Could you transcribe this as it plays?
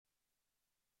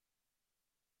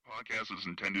podcast is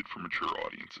intended for mature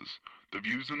audiences. The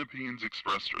views and opinions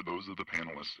expressed are those of the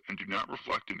panelists and do not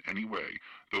reflect in any way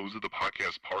those of the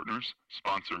podcast partners,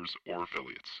 sponsors, or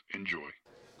affiliates. Enjoy.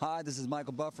 Hi, this is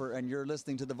Michael Buffer, and you're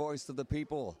listening to the Voice of the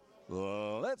People.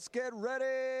 Let's get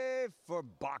ready for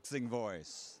Boxing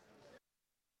Voice.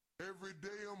 Every day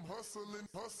I'm hustling,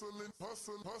 hustling,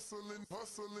 hustling, hustling,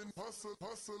 hustling, hustling,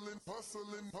 hustling,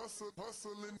 hustling, hustling,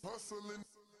 hustling, hustling.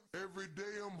 Every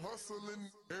day I'm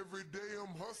hustling, every day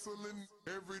I'm hustling,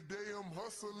 every day I'm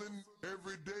hustling,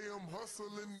 every day I'm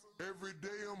hustling, every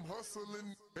day I'm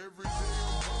hustling, every day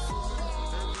I'm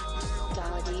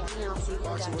hustling,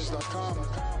 BoxingVoice.com.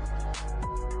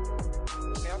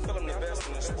 Yeah, I feel I'm the best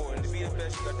in the sport, and to be the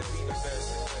best, you got to be the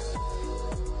best.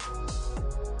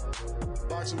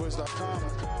 BoxingVoice.com.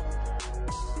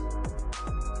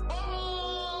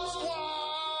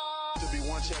 To be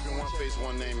one champion, one face,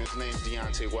 one name. His name's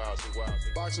Deontay Wilder.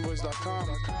 BoxingVoice.com.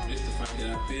 Just the fact that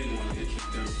I've been one that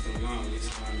you've done for the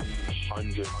longest time.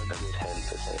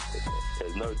 110%.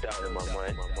 There's no doubt in my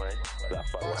mind that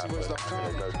fight will happen. There's no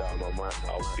doubt in my mind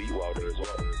I'll beat Wilder as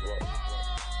well.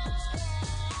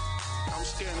 I'm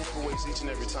scaring heavyweights each and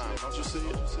every time. Don't you see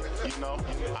it? You know,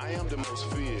 I am the most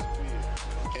feared.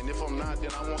 And if I'm not,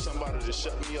 then I want somebody to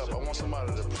shut me up. I want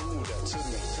somebody to prove that to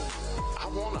me. I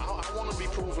want to be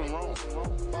proven wrong.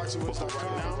 But for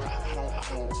right now,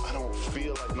 I don't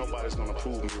feel like nobody's gonna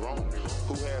prove me wrong.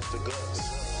 Who has the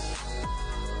guts?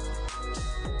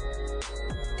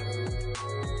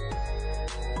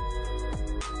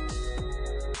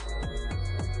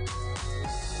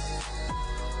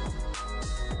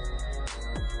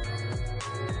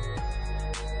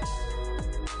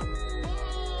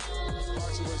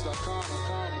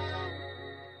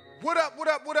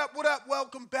 What up?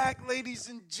 Welcome back, ladies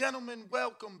and gentlemen.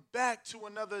 Welcome back to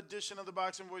another edition of the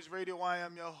Boxing Voice Radio. I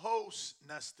am your host,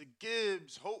 Nestor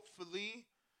Gibbs. Hopefully,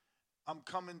 I'm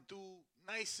coming through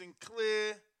nice and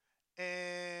clear,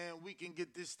 and we can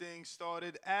get this thing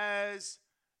started. As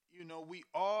you know, we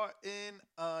are in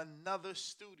another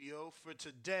studio for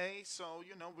today, so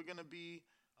we're gonna be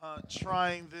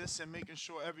trying this and making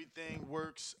sure everything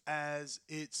works as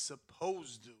it's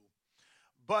supposed to.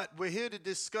 But we're here to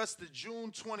discuss the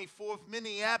June 24th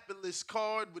Minneapolis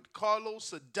card with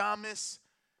Carlos Adames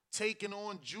taking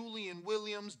on Julian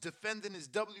Williams, defending his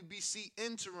WBC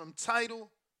interim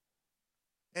title.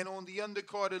 And on the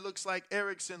undercard, it looks like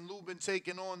Erickson Lubin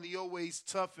taking on the always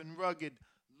tough and rugged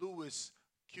Luis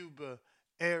Cuba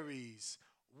Aries.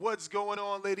 What's going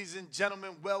on, ladies and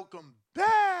gentlemen? Welcome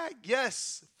back.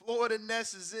 Yes, Florida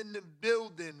Ness is in the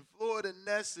building. Florida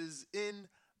Ness is in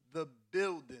the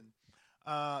building.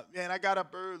 And I got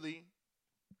up early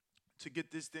to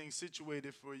get this thing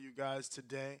situated for you guys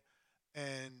today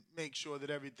and make sure that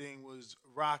everything was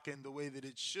rocking the way that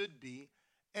it should be.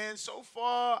 And so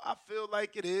far, I feel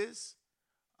like it is.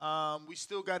 We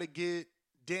still got to get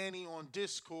Danny on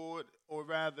Discord, or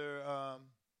rather,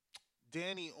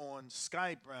 Danny on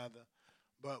Skype, rather.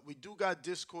 But we do got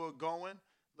Discord going.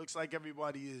 Looks like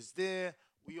everybody is there.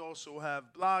 We also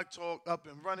have Blog Talk up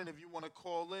and running. If you want to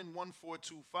call in,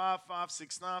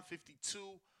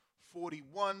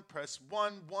 1-425-569-5241. Press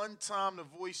 1 time to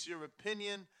voice your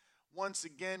opinion. Once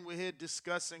again, we're here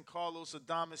discussing Carlos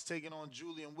Adames taking on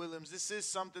Julian Williams. This is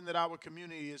something that our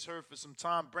community has heard for some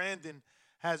time. Brandon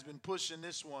has been pushing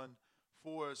this one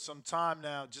for some time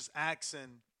now, just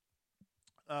asking,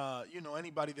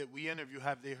 anybody that we interview,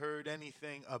 have they heard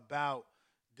anything about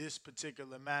this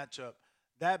particular matchup?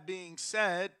 That being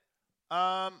said,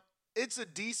 it's a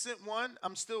decent one.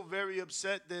 I'm still very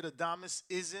upset that Adames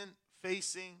isn't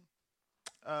facing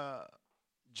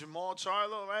Jamal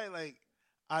Charlo, right? Like,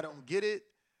 I don't get it.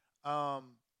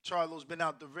 Charlo's been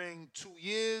out the ring 2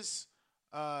 years.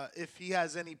 If he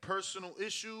has any personal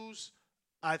issues,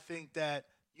 I think that,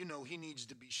 he needs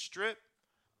to be stripped.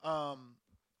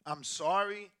 I'm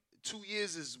sorry. 2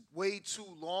 years is way too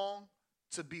long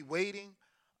to be waiting.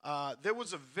 There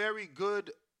was a very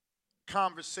good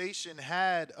conversation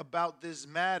had about this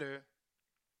matter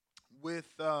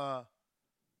with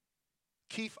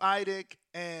Keith Idec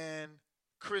and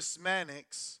Chris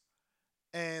Mannix,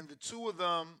 and the two of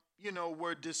them,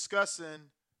 were discussing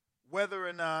whether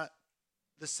or not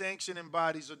the sanctioning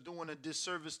bodies are doing a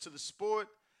disservice to the sport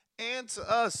and to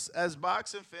us as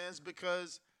boxing fans,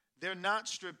 because they're not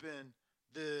stripping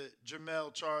the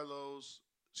Jamal Charlos.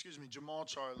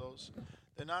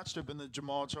 They're not stripping the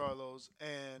Jamal Charlos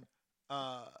and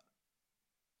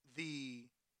the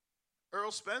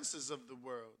Earl Spencers of the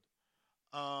world.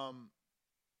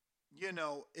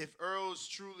 If Earl's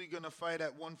truly going to fight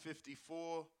at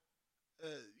 154,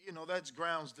 that's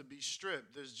grounds to be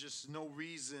stripped. There's just no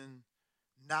reason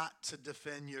not to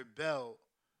defend your belt.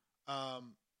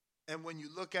 And when you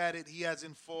look at it, he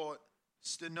hasn't fought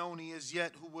Stenoni as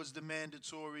yet, who was the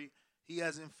mandatory. He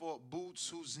hasn't fought Boots,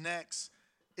 who's next.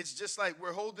 It's just like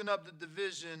we're holding up the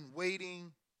division,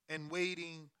 waiting and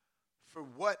waiting for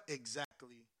what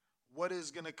exactly? What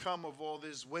is going to come of all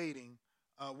this waiting?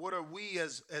 What are we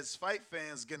as fight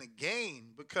fans going to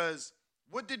gain? Because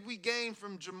what did we gain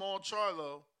from Jamal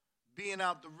Charlo being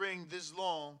out the ring this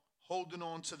long, holding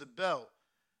on to the belt?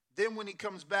 Then when he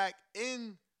comes back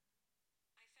in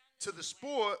to the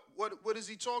sport, what is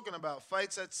he talking about?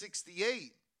 Fights at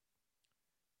 68.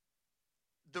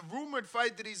 The rumored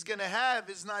fight that he's going to have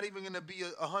is not even going to be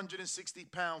a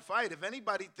 160-pound fight. If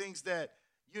anybody thinks that,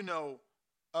 Jamal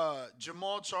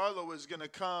Charlo is going to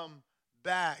come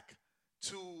back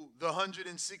to the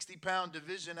 160-pound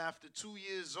division after 2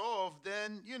 years off,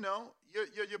 then,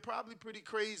 you're probably pretty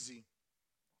crazy.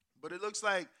 But it looks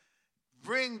like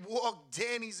Ring Walk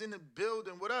Danny's in the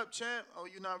building. What up, champ? Oh,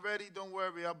 you're not ready? Don't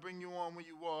worry. I'll bring you on when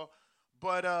you are.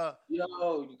 But,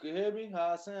 yo, you can hear me?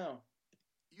 How I sound?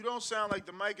 You don't sound like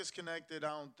the mic is connected,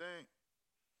 I don't think.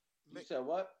 You said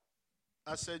what?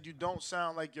 I said you don't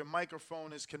sound like your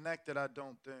microphone is connected, I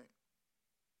don't think.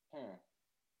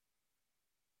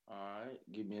 All right,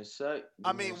 give me a sec.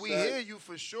 We hear you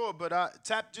for sure, but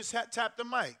tap the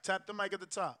mic. Tap the mic at the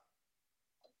top.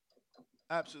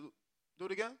 Absolutely. Do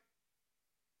it again?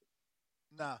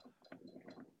 Nah.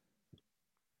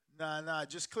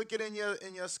 Just click it in your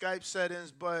Skype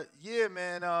settings. But yeah,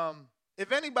 man,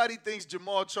 if anybody thinks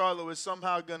Jamal Charlo is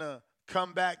somehow gonna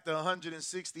come back to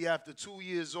 160 after 2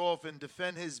 years off and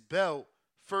defend his belt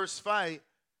first fight,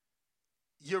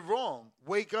 you're wrong.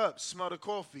 Wake up, smell the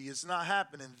coffee. It's not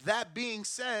happening. That being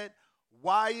said,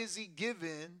 why is he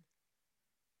given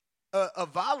a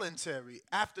voluntary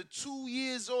after 2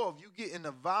 years off? You getting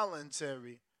a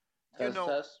voluntary?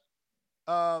 Test.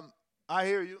 I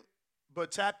hear you,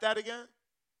 but tap that again.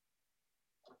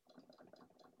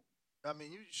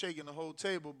 You shaking the whole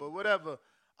table, but whatever.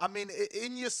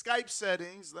 In your Skype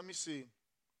settings, let me see.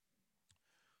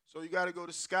 So you got to go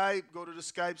to Skype, go to the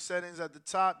Skype settings at the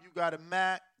top. You got a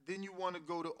Mac. Then you want to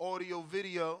go to audio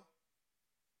video.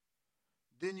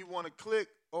 Then you want to click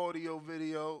audio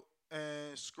video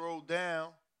and scroll down.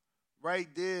 Right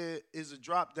there is a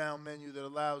drop-down menu that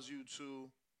allows you to,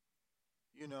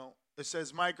 it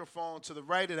says microphone. To the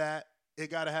right of that, it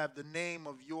got to have the name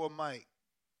of your mic.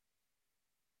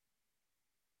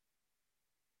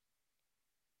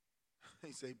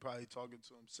 He said he probably talking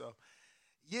to himself.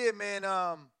 Yeah, man.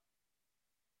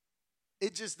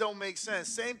 It just don't make sense.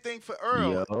 Same thing for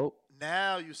Earl. Yo.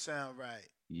 Now you sound right.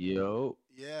 Yo.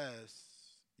 Yes.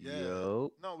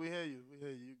 Yo. No, we hear you.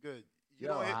 You good.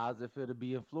 How's it feel to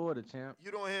be in Florida, champ?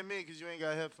 You don't hear me because you ain't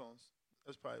got headphones.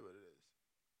 That's probably what it is.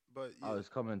 But yeah, it's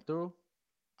coming through?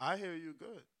 I hear you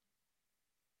good.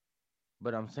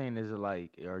 But I'm saying, is it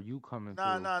like, are you coming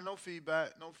through? Nah, no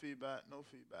feedback. No feedback.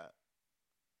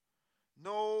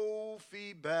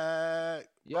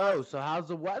 Yo, so how's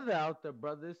the weather out there,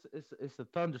 brother? It's a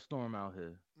thunderstorm out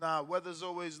here. Nah, weather's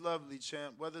always lovely,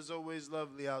 champ. Weather's always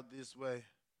lovely out this way.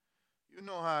 You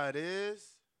know how it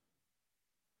is.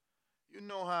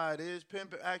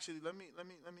 Pimp. Actually, let me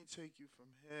take you from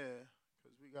here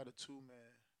because we got a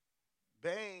 2-man.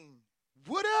 Bang.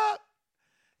 What up?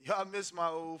 Y'all miss my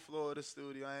old Florida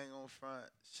studio. I ain't gonna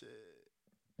front. Shit.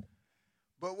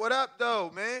 But what up, though,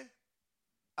 man?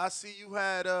 I see you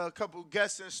had a couple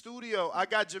guests in studio. I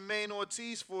got Jermaine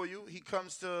Ortiz for you.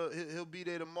 He'll be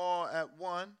there tomorrow at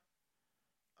 1.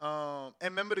 And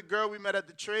remember the girl we met at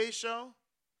the trade show?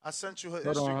 I sent you her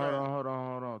Instagram. Hold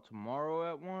on. Tomorrow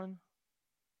at 1?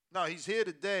 No, he's here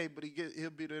today, but he'll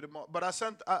be there tomorrow. But I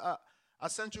sent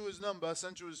you his number. I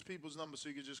sent you his people's number so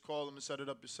you could just call him and set it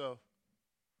up yourself.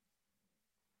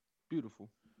 Beautiful.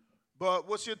 But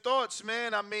what's your thoughts,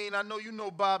 man? I know you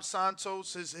know Bob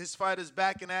Santos. His fight is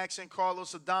back in action.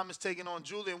 Carlos Adames taking on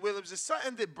Julian Williams. It's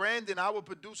something that Brandon, our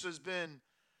producer, has been,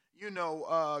 kind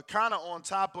of on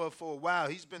top of for a while.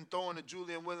 He's been throwing the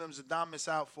Julian Williams Adames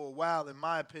out for a while, in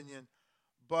my opinion.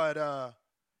 But,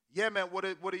 yeah, man, what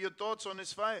are your thoughts on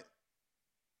this fight?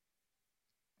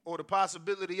 Or the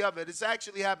possibility of it? It's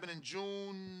actually happening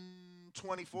June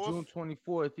 24th. June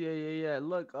 24th, yeah.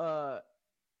 Look,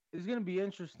 it's going to be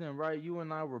interesting, right? You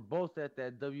and I were both at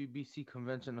that WBC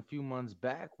convention a few months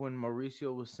back when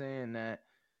Mauricio was saying that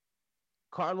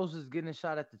Carlos is getting a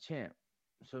shot at the champ.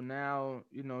 So now,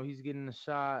 he's getting a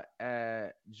shot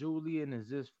at Julian. Is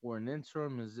this for an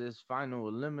interim? Is this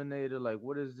final eliminator? Like,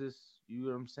 what is this? You know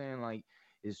what I'm saying? Like,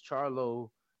 is Charlo,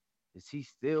 he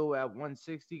still at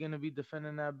 160 going to be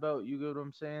defending that belt? You get what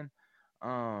I'm saying?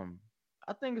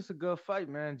 I think it's a good fight,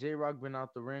 man. J Rock been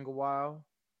out the ring a while,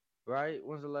 right?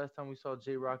 When's the last time we saw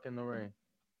J Rock in the ring?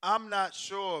 I'm not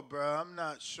sure, bro. I'm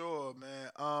not sure,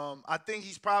 man. I think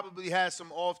he's probably had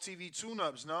some off TV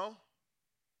tune-ups. No.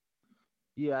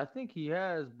 Yeah, I think he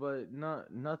has, but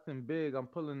nothing big. I'm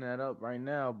pulling that up right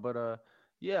now, but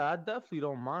yeah, I definitely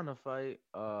don't mind a fight.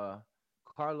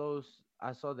 Carlos,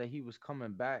 I saw that he was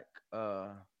coming back.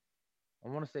 I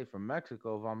want to say from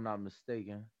Mexico, if I'm not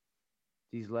mistaken,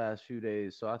 these last few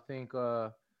days. So I think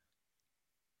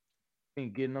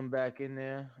getting him back in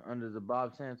there under the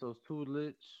Bob Santos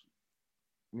tutelage,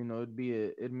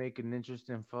 it'd make an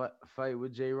interesting fight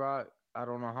with J Rock. I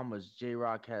don't know how much J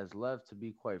Rock has left, to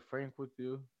be quite frank with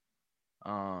you.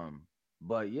 Um,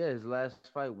 but yeah, his last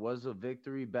fight was a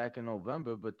victory back in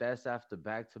November, but that's after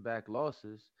back-to-back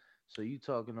losses. So you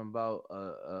talking about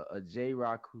a J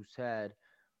Rock who's had,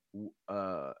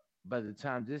 uh, by the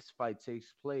time this fight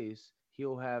takes place,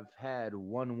 he'll have had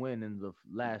one win in the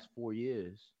last 4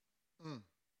 years. Mm.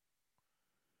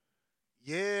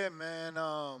 Yeah, man.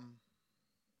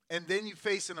 And then you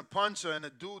facing a puncher and a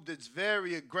dude that's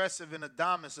very aggressive in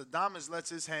Adames. Adames lets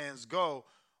his hands go,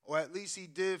 or at least he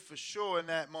did for sure in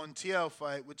that Montiel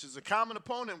fight, which is a common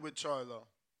opponent with Charlo.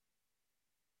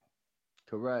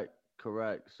 Correct.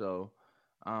 So,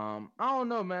 I don't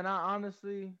know, man. I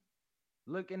honestly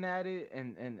looking at it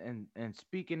and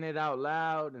speaking it out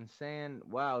loud and saying,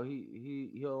 "Wow,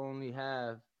 he'll only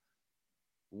have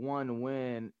one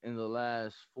win in the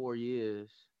last 4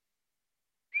 years,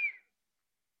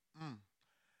 Mm.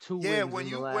 two Yeah, wins when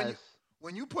in the you last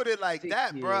when you put it like 6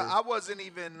 that, bro, years." I wasn't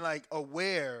even like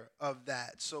aware of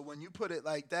that. So when you put it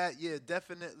like that, yeah,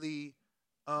 definitely,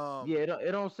 Yeah,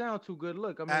 it don't sound too good.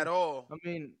 Look, I at mean, all. I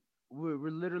mean, we're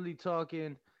literally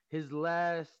talking. His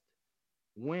last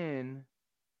win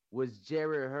was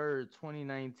Jared Hurd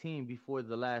 2019 before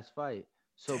the last fight.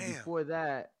 So Damn. before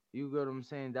that, you get what I'm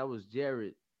saying? That was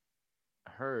Jared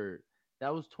Hurd.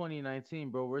 That was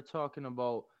 2019, bro. We're talking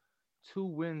about two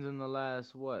wins in the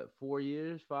last what, 4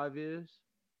 years, 5 years?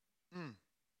 Mm.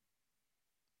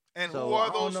 And who So I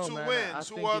are don't those know, two man. I wins?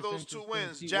 Who think are it's those two interesting to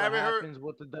wins? see what Jared Hurd. happens,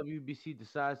 what the WBC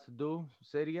decides to do.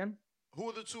 Say it again. Who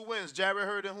are the two wins? Jared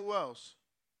Hurd and who else?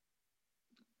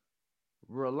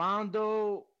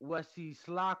 Rolando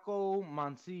Wesislako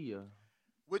Mancilla.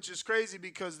 Which is crazy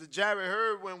because the Jared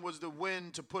Hurd win was the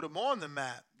win to put him on the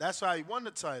map. That's how he won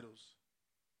the titles.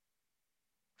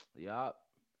 Yup.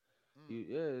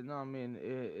 Yeah, no, I mean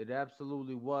it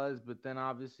absolutely was, but then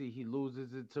obviously he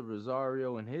loses it to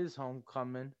Rosario in his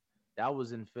homecoming. That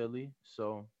was in Philly.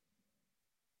 So,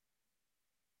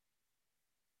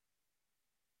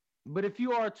 but if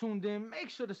you are tuned in, make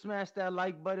sure to smash that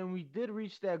like button. We did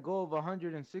reach that goal of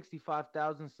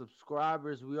 165,000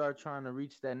 subscribers. We are trying to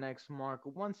reach that next mark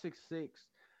of 166.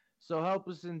 So help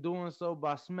us in doing so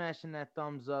by smashing that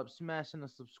thumbs up, smashing the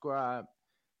subscribe,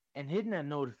 and hitting that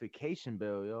notification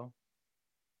bell, yo.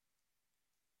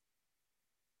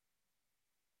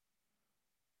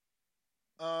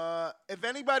 If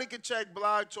anybody could check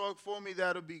Blog Talk for me,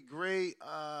 that'll be great.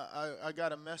 I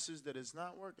got a message that is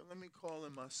not working. Let me call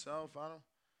it myself. I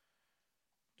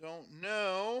don't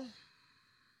know.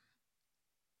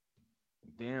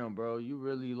 Damn, bro, you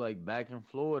really like back in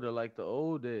Florida like the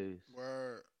old days.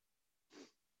 Word.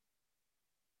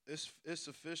 It's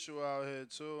official out here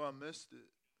too. I missed it.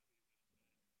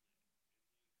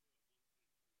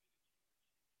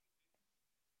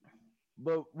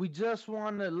 But we just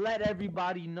want to let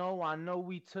everybody know. I know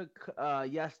we took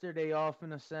yesterday off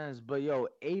in a sense, but yo,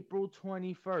 April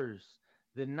 21st,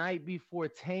 the night before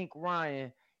Tank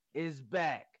Ryan is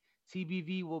back,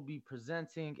 TBV will be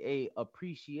presenting a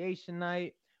appreciation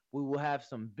night. We will have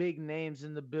some big names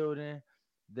in the building.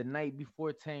 The night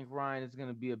before Tank Ryan is going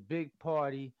to be a big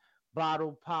party,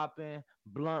 bottle popping,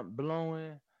 blunt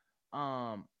blowing,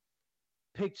 um,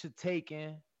 picture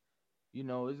taking.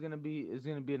 It's gonna be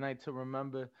a night to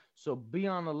remember. So be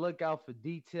on the lookout for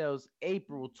details.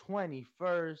 April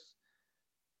 21st,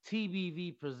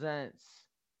 TBV presents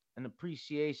an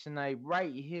appreciation night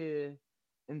right here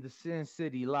in the Sin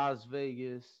City, Las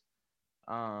Vegas.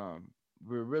 We're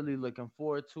really looking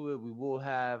forward to it. We will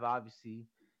have obviously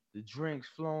the drinks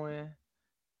flowing.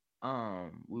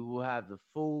 We will have the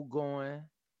food going.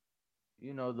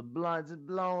 The blunts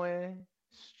blowing,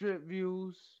 strip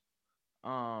views.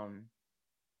 Um,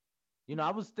 I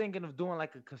was thinking of doing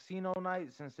like a casino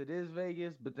night since it is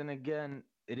Vegas, but then again,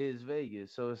 it is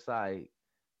Vegas. So it's like,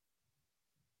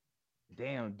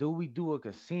 damn, do we do a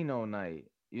casino night?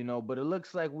 But it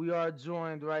looks like we are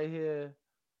joined right here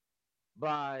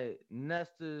by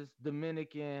Nestor's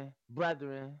Dominican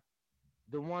brethren,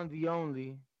 the one, the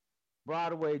only,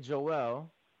 Broadway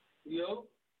Joel. Yo.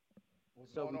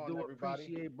 What's So going we on, do everybody?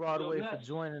 appreciate Broadway Yo, for Matt.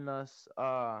 joining us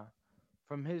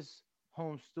from his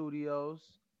home studios.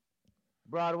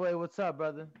 Broadway, what's up,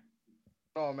 brother?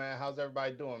 Oh man, how's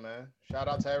everybody doing, man? Shout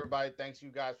out to everybody. Thanks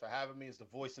you guys for having me. It's the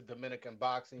voice of Dominican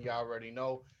boxing. You already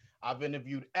know. I've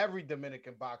interviewed every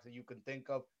Dominican boxer you can think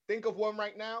of. Think of one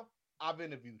right now. I've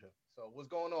interviewed him. So what's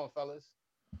going on, fellas?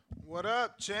 What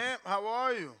up, champ? How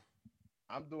are you?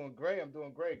 I'm doing great. I'm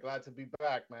doing great. Glad to be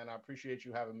back, man. I appreciate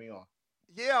you having me on.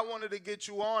 Yeah, I wanted to get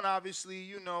you on.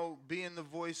 Obviously, being the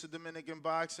voice of Dominican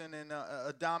boxing and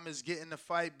Adames getting the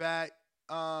fight back.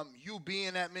 You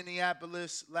being at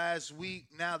Minneapolis last week.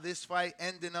 Now this fight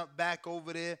ending up back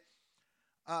over there.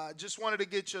 Just wanted to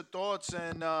get your thoughts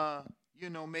and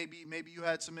maybe you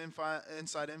had some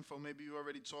inside info. Maybe you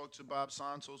already talked to Bob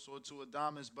Santos or to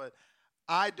Adames, but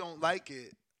I don't like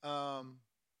it. I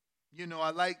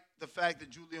like the fact that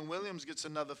Julian Williams gets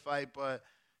another fight, but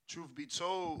truth be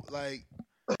told, like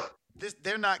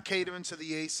they're not catering to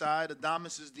the A side.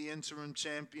 Adames is the interim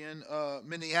champion.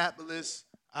 Minneapolis,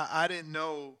 I didn't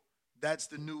know that's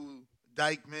the new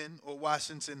Dykeman or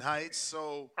Washington Heights.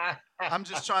 So I'm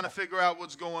just trying to figure out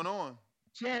what's going on.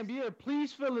 Champ, yeah,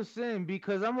 please fill us in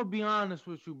because I'm gonna be honest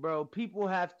with you, bro. People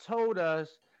have told us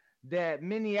that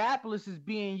Minneapolis is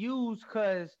being used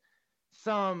because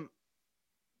some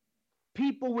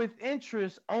people with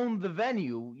interest own the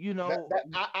venue.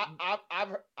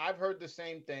 I've heard the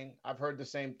same thing. I've heard the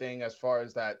same thing as far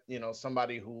as that.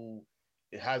 Somebody who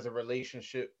has a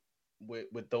relationship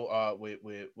with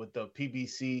the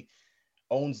PBC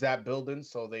owns that building,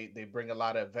 so they bring a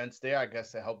lot of events there. I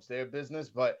guess it helps their business,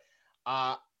 but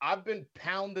I've been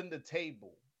pounding the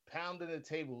table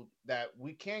that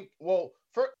we can't. Well,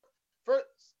 first,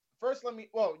 let me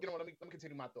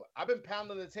continue my thought. I've been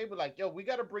pounding the table like, yo, we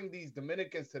got to bring these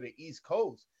Dominicans to the East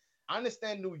Coast. I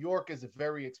understand New York is a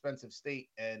very expensive state,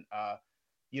 and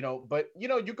but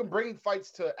you can bring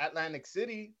fights to Atlantic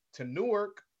City, to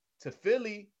Newark, to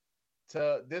Philly.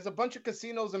 There's a bunch of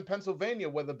casinos in Pennsylvania,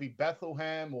 whether it be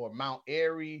Bethlehem or Mount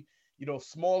Airy,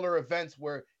 smaller events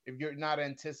where if you're not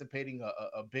anticipating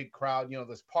a big crowd,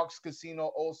 there's Parks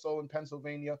Casino also in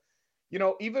Pennsylvania,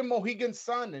 even Mohegan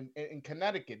Sun in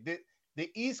Connecticut.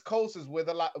 The East Coast is where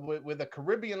the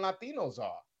Caribbean Latinos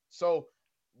are. So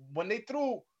when they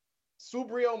threw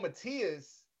Subriel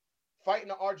Matias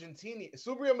fighting an Argentinian,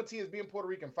 Subriel Matias being Puerto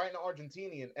Rican fighting an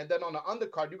Argentinian, and then on the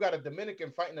undercard you got a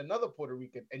Dominican fighting another Puerto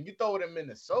Rican, and you throw it in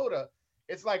Minnesota,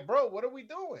 it's like, bro, what are we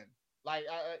doing? Like,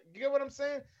 you get what I'm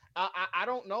saying? I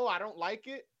don't know. I don't like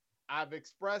it. I've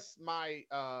expressed my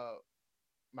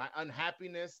my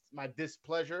unhappiness, my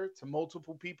displeasure to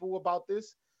multiple people about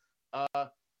this.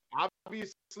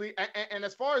 Obviously, and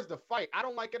as far as the fight, I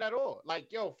don't like it at all.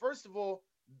 Like, yo, first of all,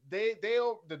 the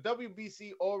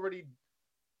WBC already,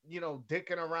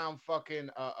 dicking around fucking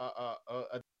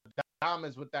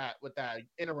Adames with that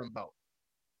interim belt.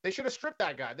 They should have stripped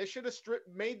that guy. They should have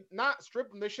not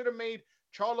stripped him. They should have made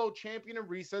Charlo champion in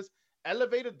recess,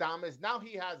 elevated Adames. Now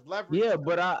he has leverage. Yeah,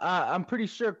 but I'm pretty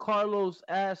sure Carlos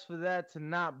asked for that to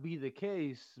not be the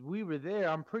case. We were there.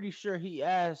 I'm pretty sure he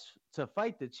asked to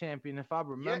fight the champion, if I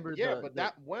remember.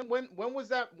 When was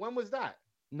that? When was that?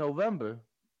 November.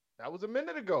 That was a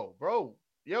minute ago, bro.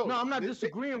 Yo, no, I'm not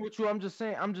disagreeing with you. I'm just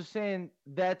saying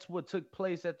that's what took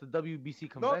place at the WBC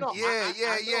convention. No,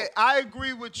 yeah. I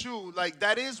agree with you. Like,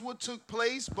 that is what took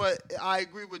place, but I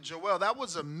agree with Joel. That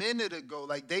was a minute ago.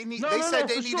 Like, they said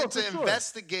they needed to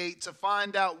investigate to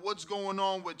find out what's going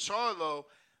on with Charlo.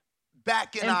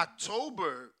 Back in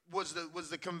October was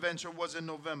the convention, was in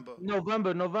November.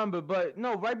 November, but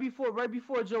no, right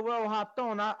before Joel hopped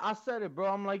on, I said it,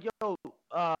 bro. I'm like, yo,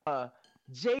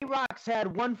 J-Rock's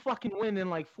had one fucking win in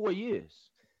like 4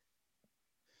 years.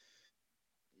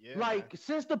 Yeah. Like,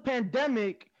 since the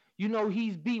pandemic,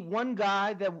 he's beat one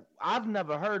guy that I've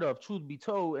never heard of, truth be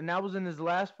told, and that was in his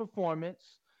last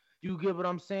performance. You get what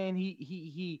I'm saying?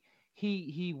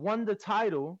 He won the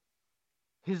title.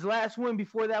 His last win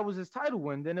before that was his title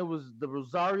win. Then it was the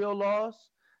Rosario loss,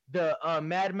 the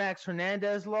Mad Max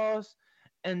Hernandez loss,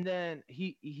 and then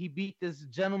he beat this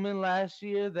gentleman last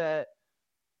year that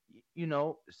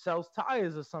sells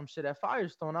tires or some shit at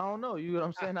Firestone. I don't know. You know what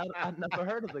I'm saying? I never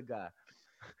heard of the guy.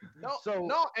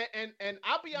 And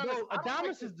I'll be honest.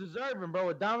 Adames is deserving,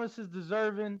 bro. Adames is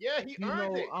deserving. Yeah, he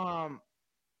earned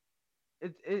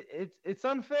it. It's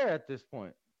unfair at this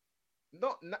point.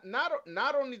 No,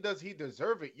 not only does he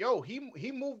deserve it, yo,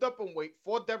 he moved up in weight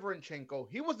for Deverenchenko.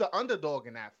 He was the underdog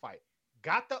in that fight.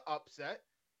 Got the upset,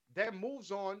 then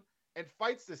moves on and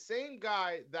fights the same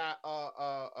guy that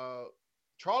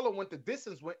Charlo went the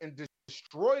distance with and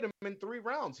destroyed him in 3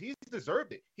 rounds. He's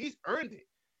deserved it. He's earned it.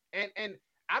 And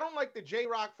I don't like the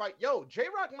J-Rock fight. Yo,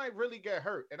 J-Rock might really get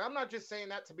hurt. And I'm not just saying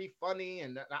that to be funny,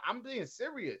 and I'm being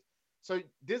serious. So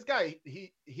this guy,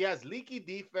 he has leaky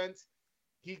defense.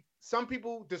 Some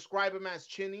people describe him as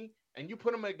chinny, and you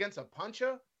put him against a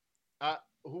puncher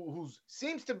who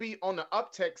seems to be on the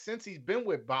uptick since he's been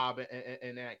with Bob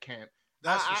in that camp.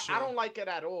 That's for sure. I don't like it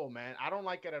at all, man. I don't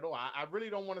like it at all. I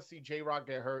really don't want to see J-Rock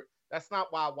get hurt. That's not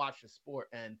why I watch the sport.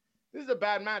 And this is a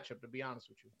bad matchup, to be honest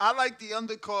with you. I like the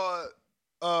undercard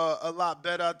a lot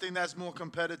better. I think that's more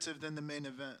competitive than the main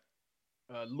event.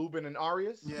 Lubin and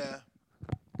Arias? Yeah.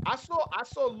 I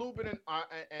saw Lubin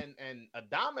and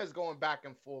Adames going back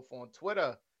and forth on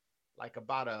Twitter like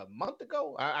about a month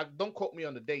ago. I don't quote me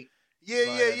on the date.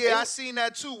 Yeah. I seen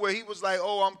that too, where he was like,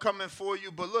 "Oh, I'm coming for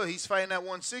you," but look, he's fighting at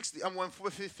 160. I'm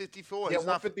 154. Yeah,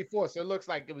 154. So it looks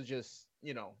like it was just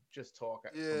talk.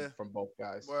 From both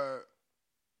guys. Word.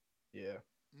 Yeah.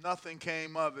 Nothing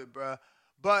came of it, bro.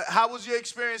 But how was your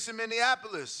experience in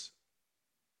Minneapolis?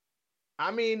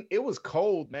 I mean, it was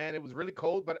cold, man. It was really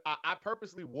cold, but I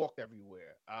purposely walked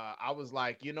everywhere. I was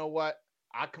like, you know what?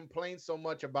 I complained so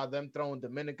much about them throwing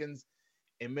Dominicans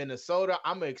in Minnesota.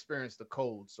 I'm gonna experience the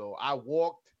cold. So I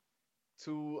walked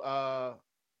to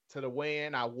the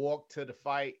weigh-in. I walked to the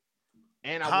fight,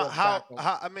 and I walked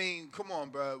back. I mean, come on,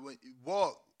 bro. When you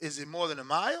walk, is it more than a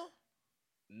mile?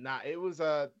 Nah, it was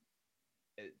a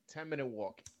 10-minute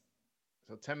walk.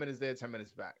 So 10 minutes there, 10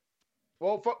 minutes back.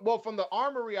 Well, from the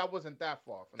Armory, I wasn't that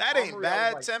far. That ain't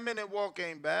bad. 10-minute walk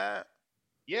ain't bad.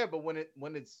 Yeah, but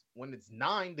when it's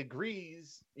 9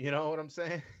 degrees, you know what I'm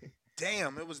saying?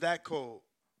 Damn, it was that cold.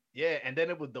 Yeah, and then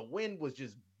the wind was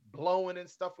just blowing and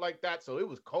stuff like that, so it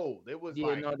was cold. It was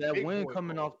that wind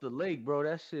coming off the lake, bro.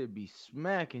 That shit be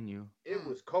smacking you. It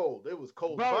was cold. It was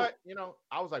cold, bro. But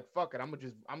I was like, fuck it, I'm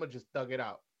gonna just thug it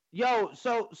out. Yo,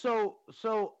 so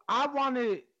I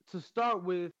wanted to start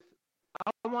with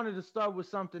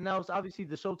something else. Obviously,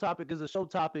 the show topic is a show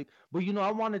topic, but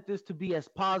I wanted this to be as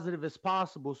positive as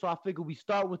possible. So I figured we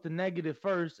start with the negative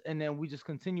first, and then we just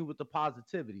continue with the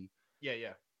positivity.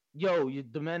 Yeah. Yo, your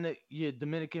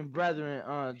Dominican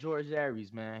brethren, George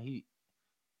Aries, man.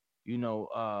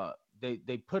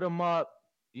 They put him up.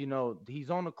 He's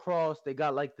on the cross. They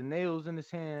got like the nails in his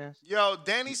hands. Yo,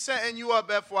 Danny's setting you up,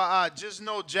 FYI. Just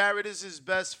know Jared is his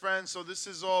best friend, so this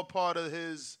is all part of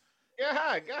his.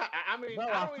 Yeah, I mean, bro,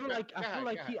 I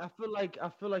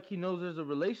feel like he knows there's a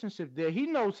relationship there. He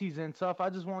knows he's in tough. I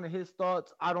just wanted his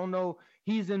thoughts. I don't know.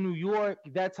 He's in New York.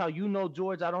 That's how you know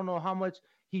George. I don't know how much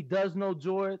he does know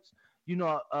George.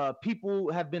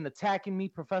 People have been attacking me,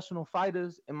 professional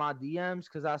fighters, in my DMs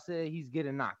because I said he's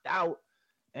getting knocked out.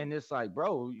 And it's like,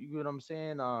 bro, you know what I'm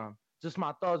saying? Just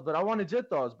my thoughts, but I wanted your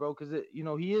thoughts, bro, because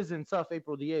he is in tough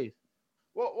April the 8th.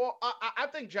 Well, I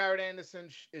think Jared Anderson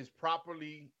is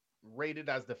properly rated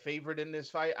as the favorite in this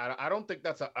fight. I don't think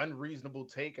that's an unreasonable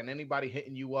take, and anybody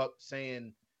hitting you up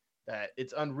saying that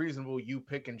it's unreasonable you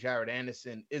picking Jared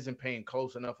Anderson isn't paying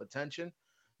close enough attention.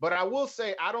 But I will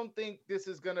say I don't think this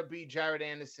is going to be Jared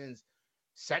Anderson's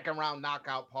second round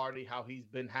knockout party, how he's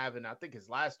been having. I think his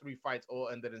last 3 fights all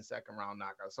ended in second round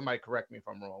knockouts. Somebody correct me if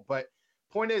I'm wrong. But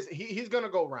point is, he's going to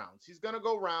go rounds. He's going to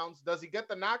go rounds. Does he get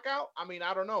the knockout? I mean,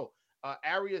 I don't know.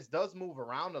 Arias does move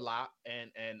around a lot,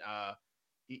 and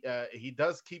he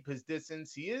does keep his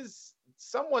distance. He is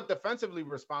somewhat defensively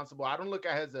responsible. I don't look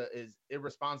at him as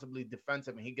irresponsibly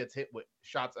defensive, and he gets hit with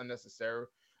shots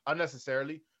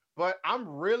unnecessarily. But I'm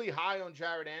really high on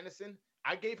Jared Anderson.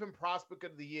 I gave him Prospect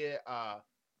of the Year. I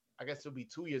guess it'll be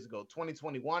 2 years ago,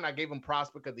 2021. I gave him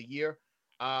Prospect of the Year.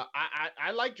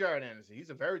 I like Jared Anderson. He's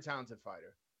a very talented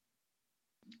fighter.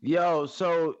 Yo,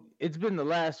 so it's been the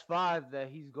last 5 that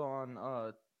he's gone.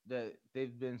 That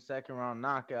they've been second round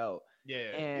knockout.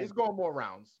 Yeah, and he's going more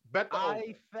rounds.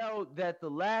 I felt that the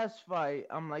last fight,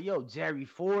 I'm like, yo, Jerry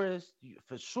Forrest,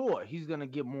 for sure, he's gonna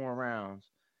get more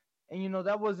rounds. And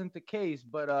that wasn't the case.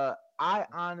 But I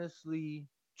honestly,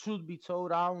 truth be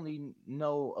told, I only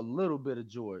know a little bit of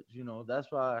George. That's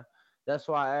why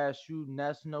I asked you.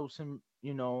 Ness knows him,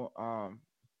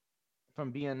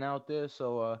 from being out there.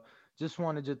 So just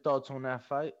wanted your thoughts on that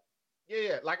fight.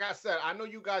 Yeah. Like I said, I know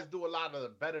you guys do a lot of the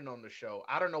betting on the show.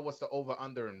 I don't know what's the over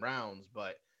under in rounds,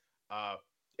 but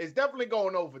it's definitely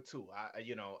going over 2.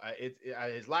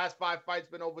 His last 5 fights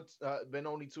been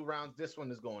only 2 rounds. This one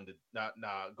is going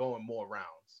more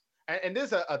rounds. And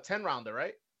this is a 10 rounder,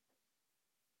 right?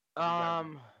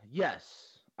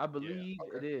 Yes, I believe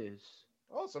it is.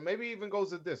 Oh, so maybe even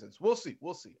goes the distance. We'll see.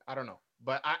 I don't know,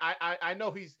 but I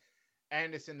know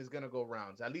Anderson is gonna go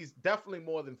rounds, at least definitely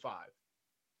more than 5.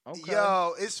 Okay.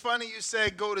 Yo, it's funny you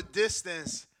said go the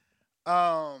distance,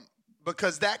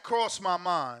 because that crossed my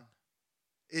mind.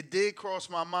 it did cross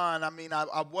my mind. I mean,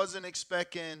 I wasn't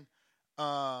expecting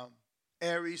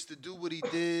Aries to do what he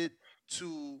did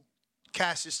to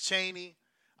Cassius Chaney.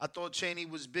 I thought Chaney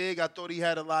was big. I thought he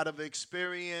had a lot of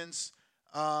experience.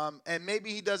 And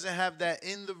maybe he doesn't have that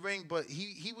in the ring, but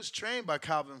he was trained by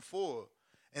Calvin Ford.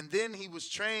 And then he was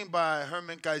trained by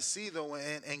Herman Caicedo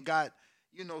and got,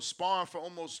 sparring for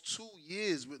almost 2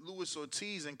 years with Luis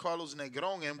Ortiz and Carlos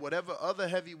Negron and whatever other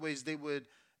heavyweights they would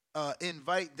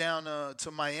invite down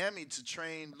to Miami to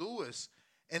train Luis.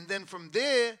 And then from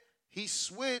there, he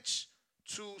switched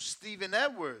to Stephen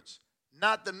Edwards.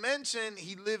 Not to mention,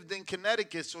 he lived in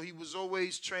Connecticut, so he was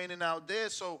always training out there.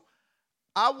 So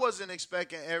I wasn't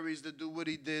expecting Aries to do what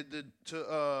he did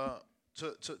to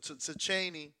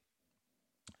Chaney.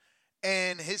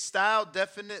 And his style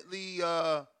definitely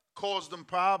caused them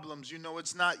problems.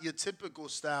 It's not your typical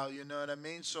style, you know what I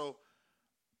mean? So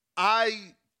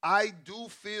I do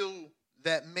feel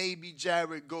that maybe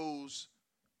Jarrett goes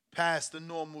past the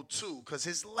normal 2 because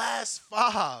his last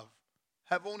 5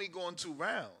 have only gone 2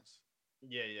 rounds.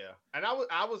 Yeah. And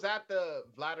I was at the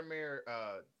Vladimir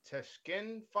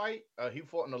Teshkin fight. He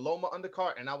fought in the Loma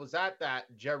undercard, and I was at that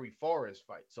Jerry Forrest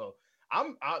fight. So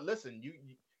listen, you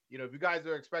if you guys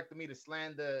are expecting me to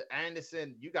slander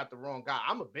Anderson, you got the wrong guy.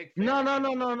 I'm a big fan.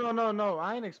 No.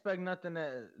 I ain't expect nothing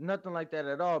like that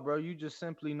at all, bro. You just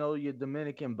simply know your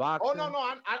Dominican boxing. Oh no,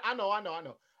 I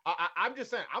know. I'm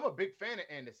just saying I'm a big fan of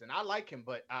Anderson. I like him,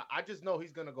 but I just know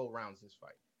he's gonna go rounds this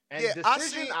fight. And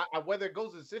decision, whether it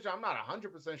goes to decision, I'm not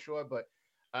 100% sure, but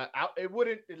it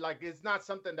wouldn't it's not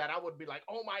something that I would be like,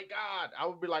 oh my God. I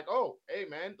would be like, oh, hey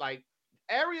man, like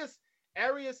Arias,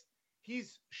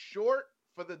 he's short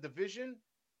for the division,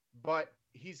 but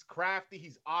he's crafty,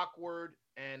 he's awkward,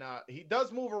 and he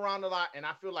does move around a lot. And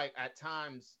I feel like at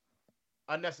times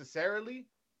unnecessarily,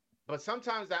 but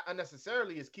sometimes that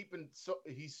unnecessarily is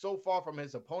he's so far from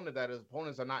his opponent that his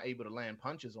opponents are not able to land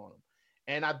punches on him.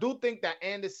 And I do think that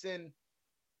Anderson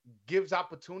gives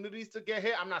opportunities to get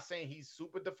hit. I'm not saying he's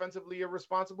super defensively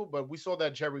irresponsible, but we saw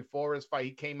that Jerry Forrest fight.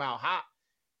 He came out hot,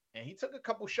 and he took a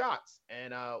couple shots.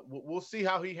 And we'll see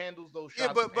how he handles those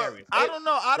shots. Yeah, but I don't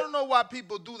know. I don't know why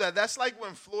people do that. That's like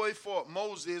when Floyd fought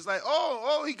Mosley. It's like,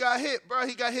 oh, he got hit, bro.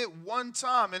 He got hit one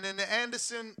time. And then the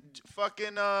Anderson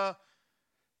fucking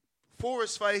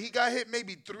Forrest fight, he got hit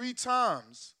maybe 3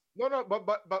 times. No,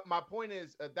 but my point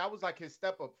is that was like his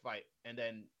step-up fight. And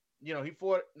then, he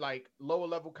fought like lower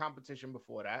level competition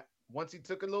before that. Once he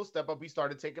took a little step up, he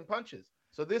started taking punches.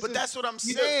 So that's what I'm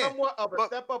saying. Somewhat of a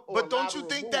step up. But don't you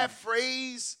think that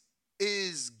phrase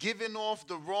is giving off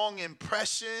the wrong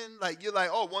impression? Like you're like,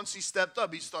 oh, once he stepped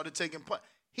up, he started taking punches.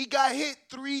 He got hit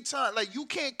 3 times. Like you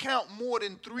can't count more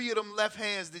than 3 of them left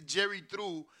hands that Jerry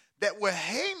threw that were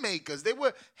haymakers. They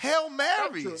were Hail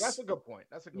Marys. That's a good point.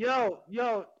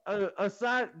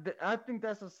 Aside, I think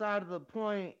that's aside of the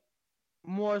point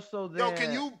more so than... Yo,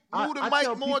 can you move the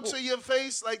mic more to your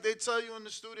face like they tell you in the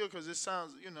studio? Because it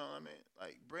sounds, what I mean?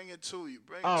 Like, bring it to you.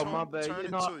 My bad. Turn it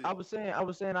to you. I was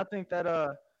saying, I think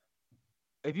that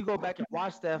if you go back and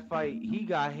watch that fight, he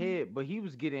got hit, but he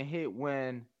was getting hit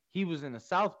when he was in a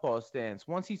southpaw stance.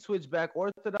 Once he switched back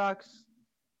orthodox,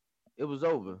 it was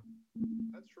over.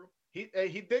 That's true.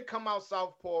 He did come out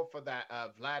southpaw for that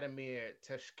Vladimir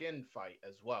Teshkin fight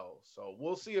as well. So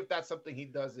we'll see if that's something he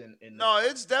does in No,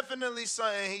 it's definitely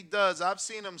something he does. I've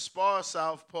seen him spar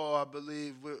southpaw, I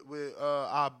believe, with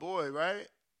our boy, right?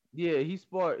 Yeah, he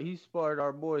sparred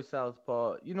our boy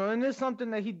southpaw. And it's something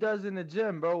that he does in the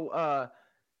gym, bro.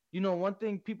 One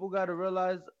thing people got to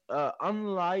realize,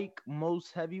 unlike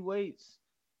most heavyweights,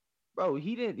 bro,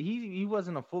 he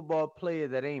wasn't a football player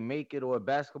that ain't make it or a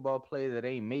basketball player that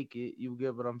ain't make it. You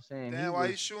get what I'm saying? Damn, why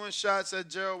you shooting shots at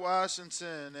Gerald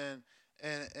Washington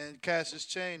and Cassius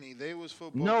Chaney? They was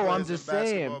football players. No, I'm just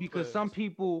saying because players. Some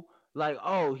people like,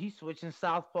 oh, he's switching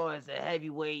southpaw as a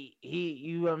heavyweight.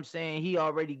 You know what I'm saying? He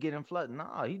already getting flooded.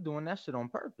 Nah, he doing that shit on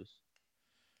purpose.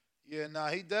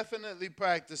 Yeah, he definitely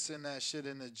practicing that shit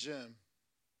in the gym.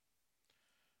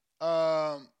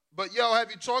 But yo,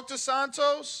 have you talked to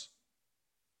Santos?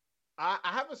 I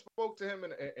haven't spoke to him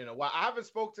in a while. I haven't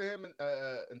spoke to him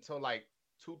until like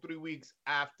 2-3 weeks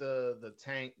after the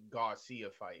Tank Garcia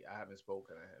fight. I haven't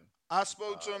spoken to him. I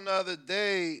spoke to him the other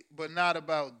day, but not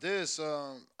about this.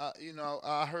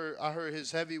 I heard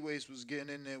his heavyweights was getting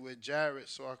in there with Jarrett,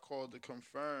 so I called to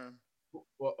confirm.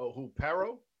 Who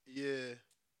Perro? Yeah.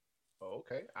 Oh,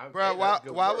 okay. Bro,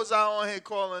 why was I on here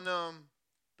calling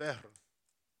Perro?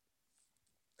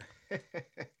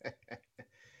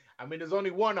 I mean, there's only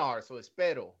one R, so it's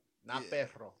Perro, not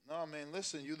Perro. No, man,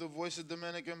 listen, you the voice of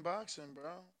Dominican boxing,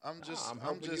 bro. I'm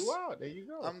helping you out. There you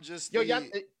go. I'm just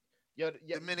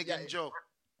Dominican joke.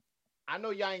 I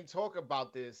know y'all ain't talk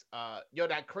about this. Yo,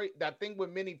 that thing with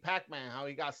Mini Pac-Man, how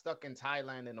he got stuck in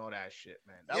Thailand and all that shit,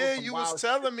 man. You was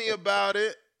telling me about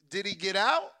it. Did he get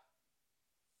out?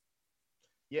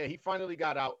 Yeah, he finally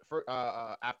got out for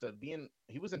after being.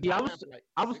 He was in. Yeah, Thailand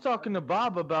I was talking to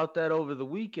Bob about that over the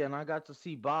weekend. I got to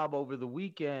see Bob over the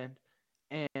weekend,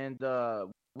 and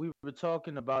we were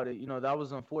talking about it. You know, that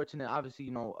was unfortunate. Obviously,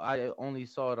 you know, I only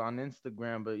saw it on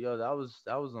Instagram, but yo, that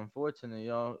was unfortunate,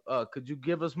 yo. Could you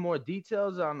give us more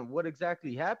details on what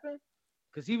exactly happened?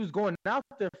 Because he was going out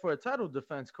there for a title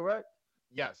defense, correct?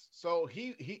 Yes. So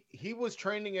he was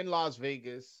training in Las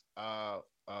Vegas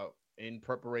in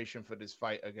preparation for this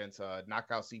fight against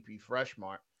Knockout CP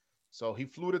Freshmart. So he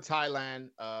flew to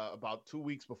Thailand about 2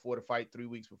 weeks before the fight, 3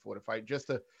 weeks before the fight, just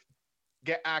to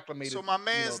get acclimated. So my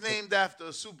man's named after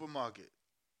a supermarket.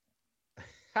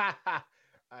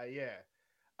 Yeah.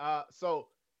 So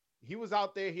he was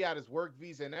out there. He had his work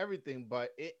visa and everything. But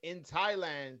in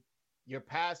Thailand, your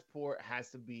passport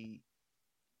has to be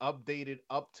updated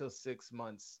up to 6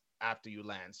 months after you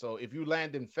land. So if you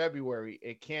land in February,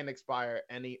 it can't expire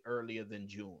any earlier than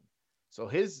June. So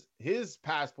his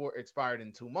passport expired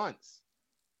in 2 months.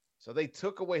 So they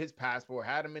took away his passport,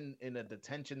 had him in a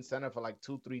detention center for like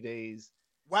 2-3 days.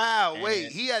 Wow,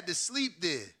 wait, he had to sleep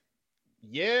there.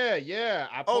 Yeah.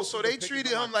 So they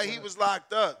treated him like he was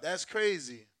locked up. That's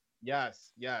crazy.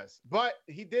 Yes. But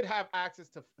he did have access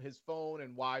to his phone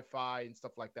and Wi-Fi and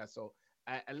stuff like that. So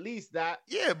at least that.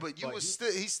 Yeah, but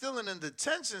he's still in a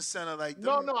detention center. Like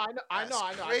no, I know. Crazy. I just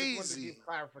wanted to give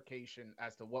clarification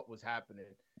as to what was happening.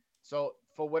 So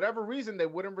for whatever reason, they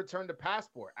wouldn't return the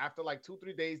passport. After like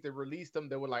 2-3 days, they released him.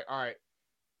 They were like, all right,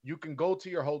 you can go to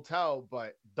your hotel,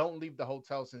 but don't leave the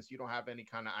hotel since you don't have any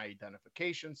kind of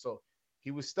identification. So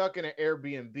he was stuck in an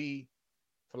Airbnb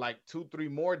for like 2-3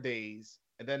 more days.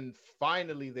 And then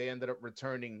finally they ended up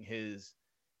returning his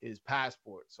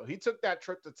passport. So he took that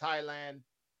trip to Thailand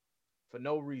for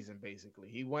no reason, basically.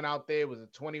 He went out there. It was a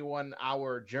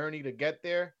 21-hour journey to get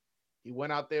there. He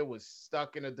went out there, was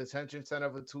stuck in a detention center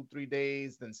for 2-3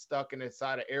 days, then stuck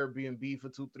inside an Airbnb for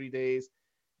 2-3 days,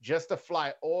 just to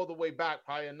fly all the way back,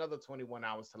 probably another 21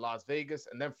 hours to Las Vegas.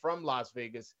 And then from Las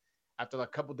Vegas, after a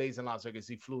couple days in Las Vegas,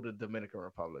 he flew to the Dominican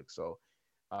Republic. So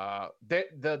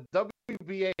the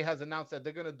WBA has announced that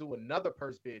they're going to do another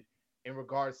purse bid in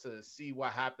regards to see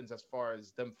what happens as far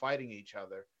as them fighting each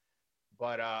other.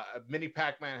 But Mini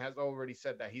Pac-Man has already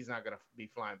said that he's not going to be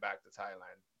flying back to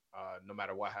Thailand no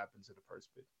matter what happens to the purse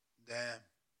bid. Damn.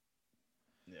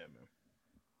 Yeah, man.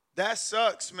 That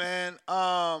sucks, man.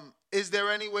 Is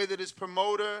there any way that his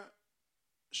promoter,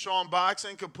 Sean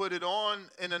Boxing, could put it on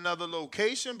in another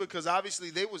location? Because obviously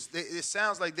it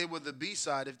sounds like they were the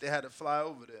B-side if they had to fly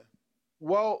over there.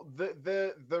 Well,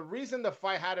 the reason the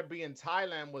fight had to be in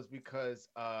Thailand was because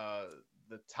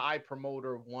the Thai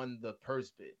promoter won the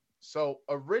purse bid. So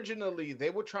originally they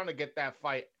were trying to get that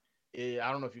fight.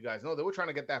 I don't know if you guys know, they were trying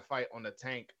to get that fight on the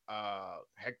Tank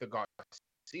Hector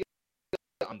Garcia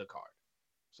undercard.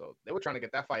 So they were trying to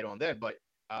get that fight on then, but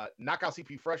Knockout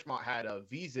CP Freshmart had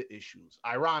visa issues.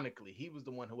 Ironically, he was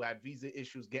the one who had visa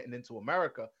issues getting into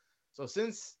America. So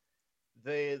since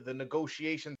the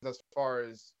negotiations as far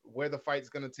as where the fight's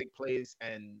going to take place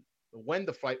and when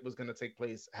the fight was going to take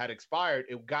place had expired,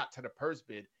 it got to the purse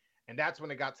bid. And that's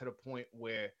when it got to the point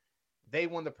where they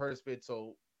won the purse bid.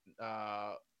 So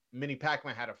Mini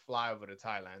Pac-Man had to fly over to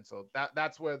Thailand. So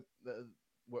that's where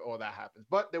all that happens.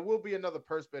 But there will be another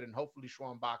purse bid, and hopefully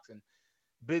Schwan Boxing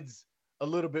bids a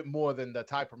little bit more than the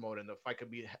Thai promoter, and the fight could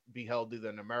be held either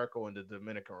in America or in the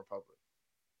Dominican Republic.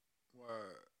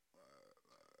 Word.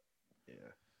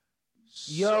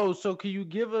 Yeah. So can you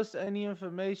give us any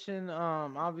information?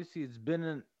 Obviously it's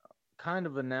been kind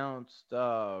of announced.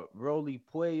 Rolly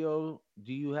Puello,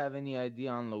 do you have any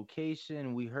idea on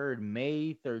location? We heard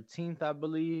May 13th, I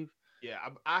believe. Yeah,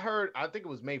 I heard. I think it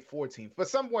was May 14th, but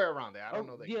somewhere around there. I don't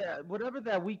know. Whatever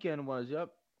that weekend was. Yep.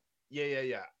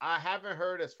 Yeah. I haven't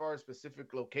heard as far as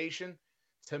specific location.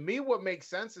 To me, what makes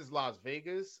sense is Las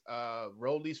Vegas.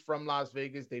 Rolly's from Las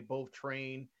Vegas. They both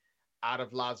train out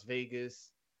of Las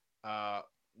Vegas.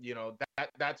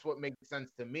 That's what makes sense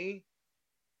to me.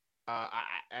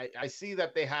 I see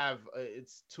that they have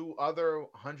it's 2 other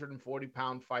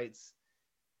 140-pound fights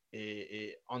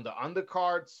on the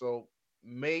undercard. So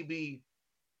maybe,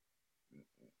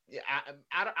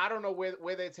 I don't know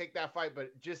where they take that fight,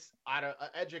 but just out of an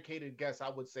educated guess, I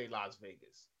would say Las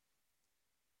Vegas.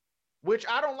 Which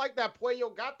I don't like that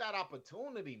Puello got that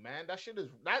opportunity, man. That's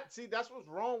what's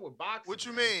wrong with boxing. What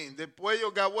you mean? That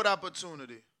Puello got what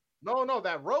opportunity? No,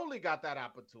 that Rolly got that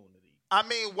opportunity. I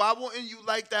mean, why wouldn't you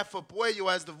like that for Puello?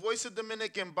 As the voice of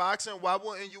Dominican boxing, why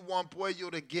wouldn't you want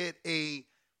Puello to get a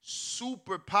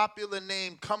super popular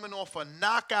name coming off a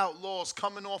knockout loss,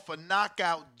 coming off a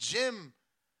knockout gym,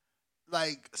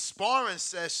 like sparring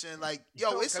session? Like,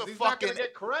 yo, it's a he's fucking. not gonna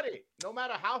get credit, no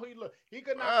matter how he look. He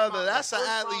could not. Brother, that's an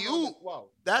alley-oop.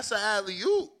 That's an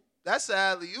alley-oop. That's an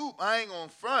alley-oop. I ain't gonna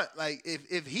front. Like,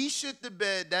 if he shit the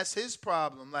bed, that's his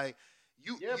problem. Like,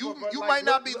 you might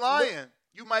not be lying.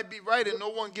 You might be right, and no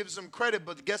one gives him credit.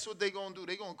 But guess what they gonna do?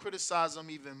 They gonna criticize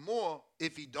him even more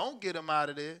if he don't get him out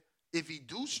of there. If he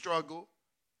do struggle.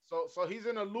 So he's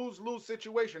in a lose-lose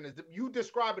situation. Is you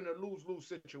describing a lose-lose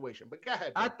situation? But go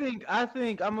ahead. Bro. I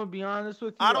think I'm gonna be honest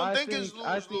with you. I don't think it's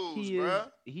lose-lose, bro.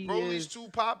 Broly's too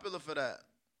popular for that.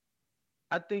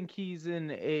 I think he's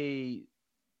in a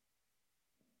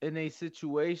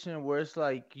situation where it's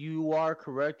like you are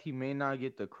correct. He may not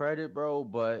get the credit, bro,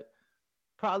 but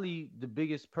probably the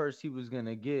biggest purse he was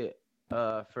gonna get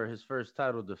for his first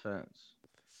title defense.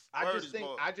 I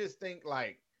just think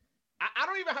like I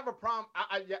don't even have a problem.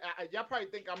 Y'all probably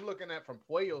think I'm looking at it from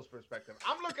Puello's perspective.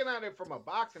 I'm looking at it from a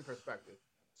boxing perspective.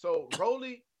 So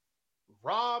Rolly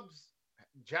robs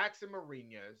Jackson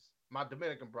Mariñez, my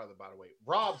Dominican brother, by the way.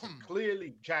 Robs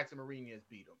clearly Jackson Mariñez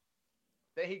beat him.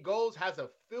 Then he goes, has a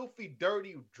filthy,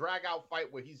 dirty drag-out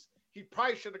fight where he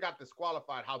probably should have got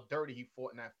disqualified how dirty he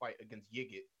fought in that fight against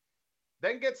Yigit.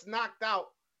 Then gets knocked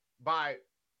out by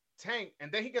Tank,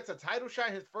 and then he gets a title shot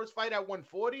in his first fight at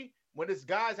 140 when his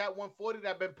guys at 140 that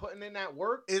have been putting in that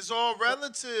work. It's all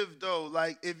relative, though.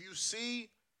 Like, if you see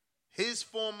his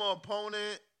former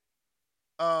opponent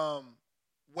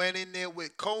went in there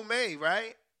with Comey,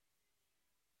 right?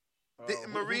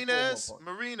 Mariñez.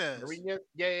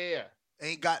 Yeah. And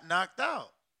he got knocked out.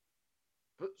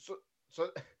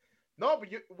 So no,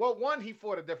 but one, he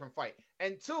fought a different fight.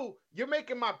 And two, you're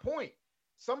making my point.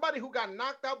 Somebody who got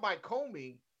knocked out by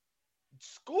Comey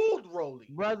schooled Rolly.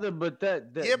 Brother, but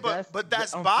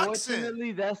that's boxing.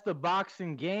 Unfortunately, that's the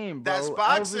boxing game, bro. That's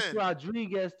boxing. Elvis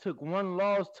Rodriguez took one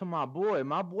loss to my boy.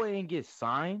 My boy ain't get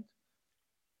signed.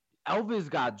 Elvis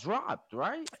got dropped,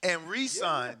 right? And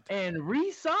re-signed.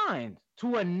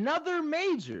 To another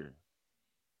major.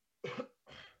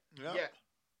 Yeah.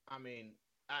 I mean,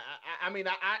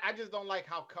 I just don't like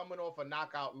how coming off a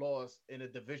knockout loss in a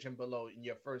division below in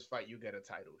your first fight, you get a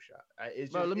title shot.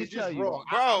 It's just, let me tell you, wrong.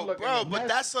 Bro, but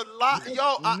that's a lot.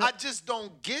 Yo, I just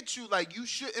don't get you. Like, you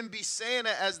shouldn't be saying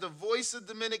it as the voice of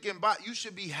Dominican boxing. You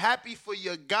should be happy for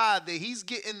your guy that he's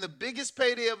getting the biggest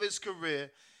payday of his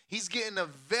career. He's getting a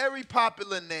very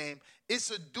popular name. It's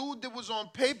a dude that was on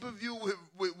pay-per-view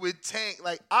with Tank.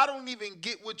 Like, I don't even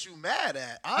get what you mad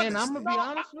at. Honestly. And I'm gonna be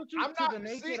honest with you,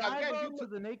 to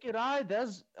the naked eye,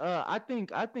 that's I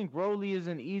think Rolly is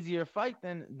an easier fight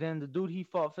than the dude he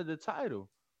fought for the title.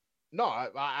 No,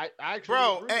 I actually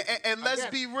bro, and let's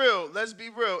be real. Let's be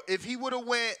real. If he would have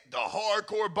went the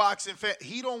hardcore boxing fan,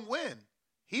 he don't win.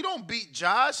 He don't beat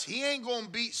Josh. He ain't gonna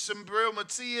beat Sombrero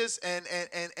Matias, and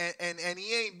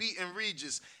he ain't beating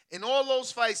Regis. In all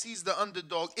those fights, he's the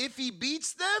underdog. If he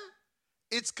beats them,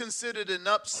 it's considered an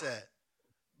upset.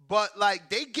 But like,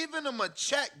 they giving him a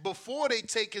check before they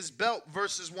take his belt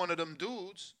versus one of them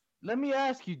dudes. Let me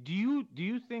ask you: Do you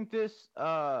think this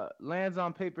lands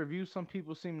on pay-per-view? Some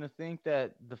people seem to think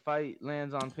that the fight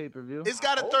lands on pay-per-view. It's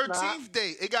got a 13th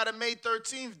date. It got a May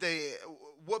 13th date.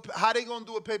 How they gonna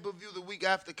do a pay-per-view the week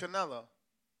after Canelo?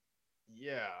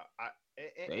 Yeah,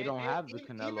 they don't have the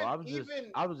Canelo.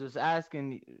 I was just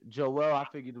asking Joel. I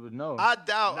figured it would know. I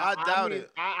doubt it.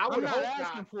 I'm not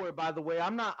asking for it, by the way.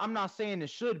 I'm not saying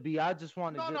it should be. I just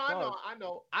wanted to. No, I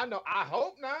know. I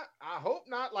hope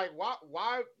not. Like,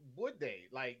 why would they?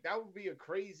 Like, that would be a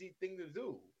crazy thing to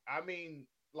do. I mean,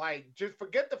 like, just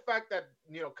forget the fact that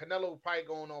Canelo was probably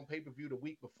going on pay-per-view the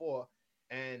week before,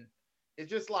 and it's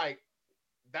just like,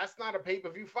 that's not a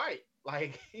pay-per-view fight.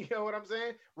 Like, you know what I'm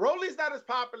saying? Rolly's not as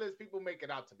popular as people make it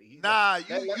out to be.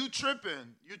 You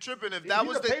tripping. You tripping. If that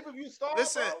was the pay-per-view star,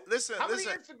 listen. How many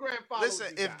Instagram followers?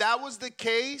 Listen, if that was the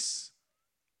case,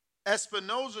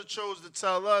 Espinoza chose to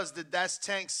tell us that that's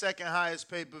Tank's second highest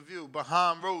pay-per-view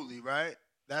behind Rolly, right?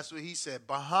 That's what he said.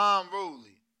 Behind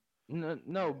Rolly.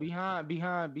 No, behind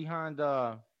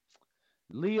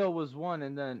Leo was one,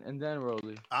 and then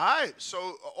Rolly. All right,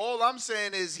 so all I'm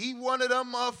saying is he one of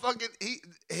them motherfucking.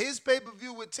 His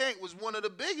pay-per-view with Tank was one of the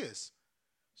biggest.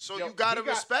 So you gotta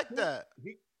respect that.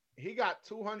 He got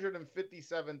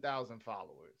 257,000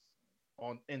 followers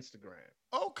on Instagram.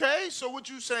 Okay, so what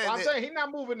you saying? Well, I'm saying he's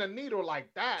not moving the needle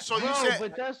like that. So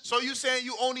you saying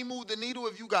you only move the needle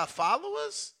if you got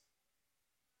followers?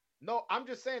 No, I'm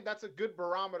just saying that's a good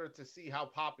barometer to see how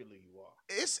popular you are.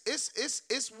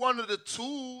 It's one of the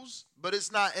tools, but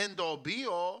it's not end all be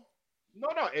all. No,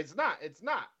 it's not. It's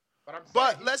not. But I'm saying.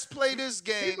 But let's play this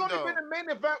game. He's only been in main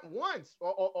event once,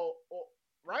 or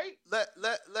right?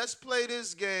 Let's play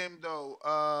this game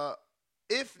though.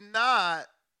 If not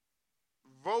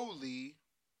Rolly,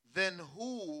 then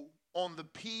who on the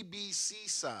PBC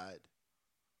side?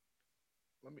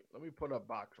 Let me put up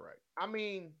box right. I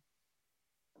mean,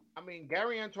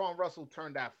 Gary Antoine Russell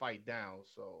turned that fight down,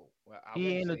 so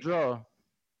he ain't a draw.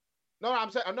 No,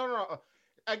 I'm saying no.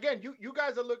 Again, you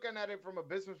guys are looking at it from a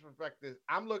business perspective.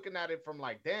 I'm looking at it from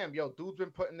like, damn, yo, dude's been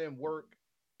putting in work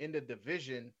in the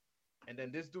division, and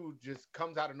then this dude just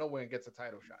comes out of nowhere and gets a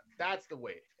title shot. That's the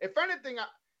way. If anything,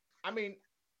 I mean,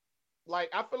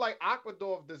 like I feel like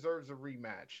Akhmadov deserves a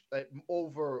rematch.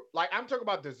 I'm talking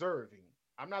about deserving.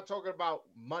 I'm not talking about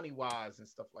money wise and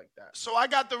stuff like that. So I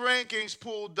got the rankings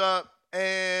pulled up,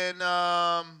 and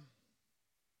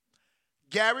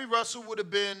Gary Russell would have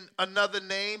been another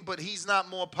name, but he's not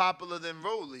more popular than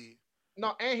Rolly.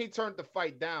 No, and he turned the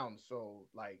fight down. So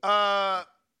like,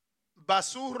 Basurro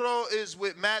is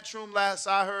with Matchroom. Last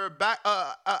I heard,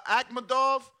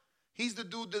 Akhmadov, he's the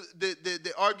dude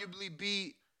that arguably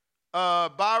beat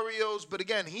Barrios, but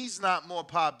again, he's not more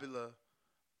popular.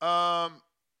 I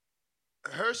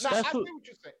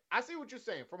see what you're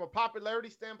saying. From a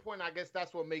popularity standpoint, I guess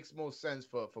that's what makes most sense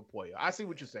for Puello. I see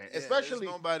what you're saying. Yeah, especially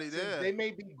nobody there. They may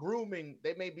be grooming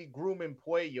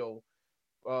Puello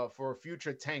for a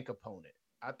future Tank opponent.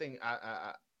 I think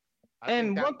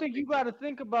and one thing you got to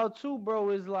think about too,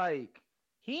 bro, is like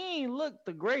he ain't looked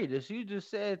the greatest. You just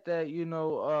said that,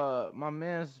 my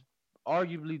man's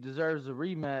arguably deserves a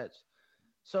rematch.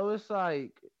 So it's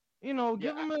like,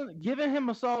 giving him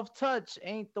a soft touch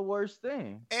ain't the worst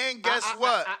thing. And guess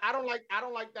what? I don't like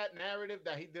that narrative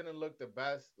that he didn't look the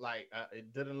best. Like,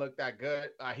 it didn't look that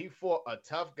good. He fought a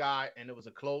tough guy, and it was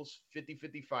a close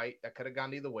 50-50 fight that could have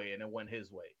gone either way, and it went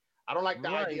his way. I don't like the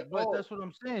idea. But that's what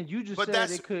I'm saying. You just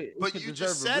said it could. But you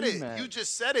just said it. You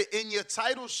just said it in your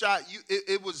title shot.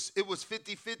 It was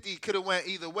 50-50. Could have went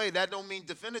either way. That don't mean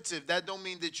definitive. That don't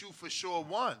mean that you for sure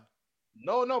won.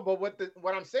 No, but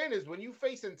what I'm saying is when you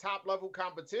face in top level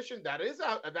competition, that's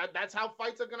how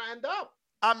fights are gonna end up.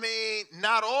 I mean,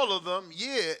 not all of them.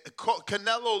 Yeah,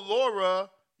 Canelo Lara.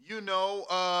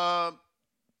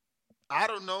 I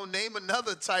don't know. Name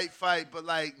another tight fight, but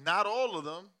like not all of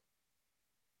them.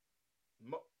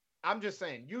 I'm just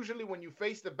saying. Usually, when you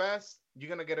face the best, you're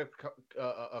gonna get a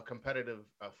competitive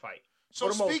fight. So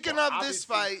speaking of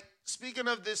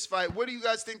this fight, where do you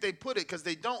guys think they put it? Because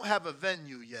they don't have a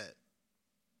venue yet.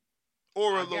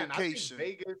 Or a location. I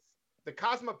think Vegas, the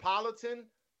Cosmopolitan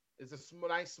is a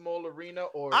nice small arena.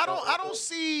 I don't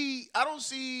see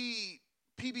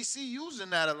PBC using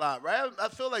that a lot, right? I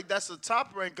feel like that's a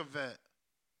top rank event.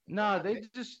 No, they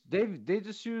just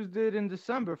used it in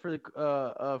December for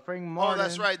Frank Martin. Oh,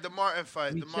 that's right, the Martin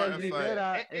fight. And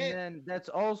then that's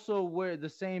also where the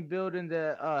same building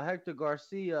that Hector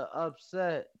Garcia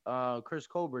upset Chris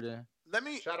Colbert in.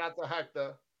 Shout out to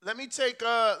Hector. Let me take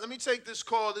this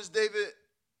call. This is David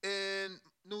in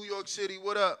New York City.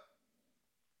 What up?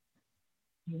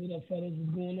 What up, fellas?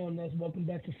 What's going on? Nice. Welcome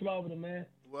back to Florida, man.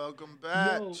 Welcome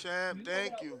back, champ.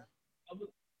 Thank you.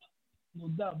 No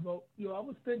doubt, bro. I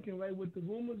was thinking, right, with the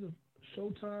rumors of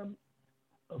Showtime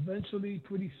eventually,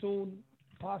 pretty soon,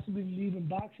 possibly leaving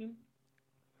boxing,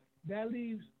 that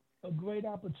leaves a great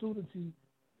opportunity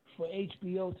for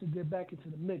HBO to get back into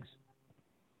the mix.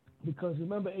 Because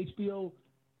remember, HBO,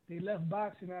 they left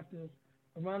boxing after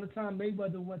around the time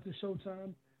Mayweather went to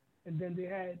Showtime, and then they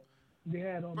had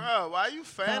bro, why are you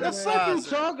fantasizing? What the fuck you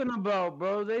talking about,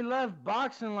 bro? They left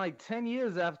boxing like 10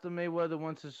 years after Mayweather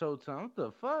went to Showtime. What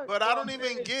the fuck? But I don't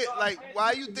even get, like,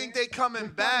 why you think they coming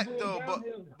back, though?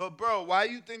 But bro, why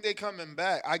you think they coming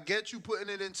back? I get you putting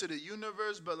it into the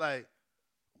universe, but, like,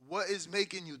 what is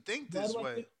making you think this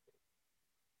way?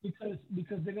 Because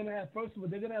they're going to have, first of all,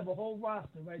 they're going to have a whole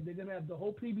roster, right? They're going to have the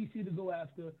whole PBC to go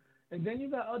after. And then you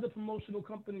got other promotional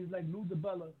companies like Lou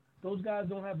DiBella. Those guys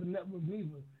don't have a network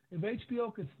neither. If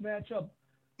HBO could snatch up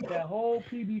that whole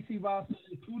PBC roster,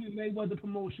 including Mayweather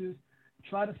Promotions,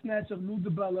 try to snatch up Lou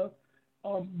DiBella,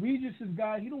 Regis's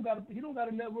guy, he don't got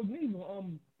a network neither.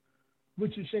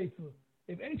 Richard Schaefer.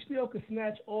 If HBO could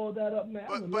snatch all that up, man,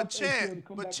 but champ,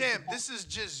 this is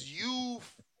just you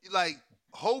like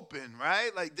hoping,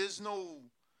 right? Like there's no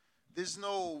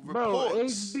reports. Bro,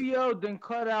 HBO then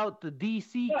cut out the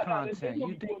DC content.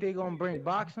 You think they gonna bring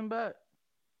boxing back?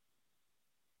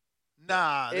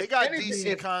 Nah, they got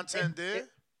DC content there.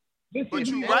 But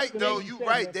you right though. You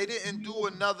right. They didn't do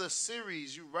another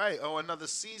series. You right. Or another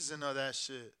season of that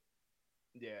shit.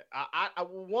 Yeah,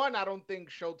 I don't think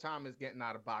Showtime is getting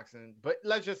out of boxing, but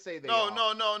let's just say they No.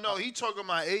 are. He talking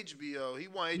about HBO. He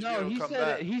want HBO he to come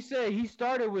said back. He said he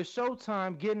started with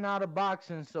Showtime getting out of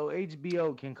boxing so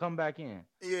HBO can come back in.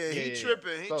 Yeah, he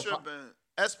tripping. He tripping.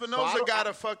 Espinosa got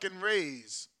a fucking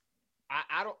raise.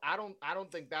 I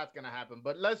don't think that's gonna happen.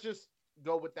 But let's just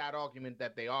go with that argument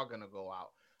that they are gonna go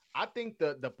out. I think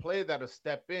the player that'll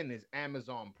step in is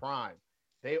Amazon Prime.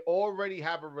 They already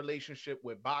have a relationship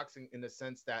with boxing in the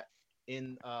sense that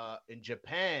in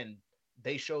Japan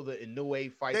they show the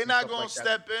Inoue fights. They're not gonna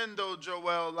step in though,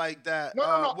 Joel, like that.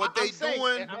 No. What I'm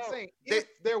saying, if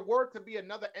there were to be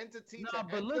another entity,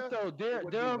 but look though,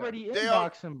 they're already in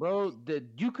boxing, bro. That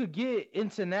you could get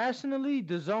internationally.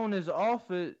 The Zone is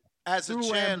offered as through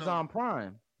a channel. Amazon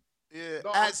Prime. Yeah,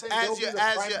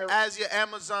 as your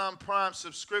Amazon Prime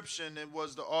subscription, it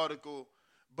was the article.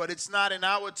 But it's not in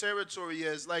our territory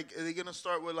yet. It's like they're gonna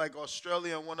start with like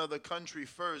Australia and one other country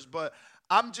first. But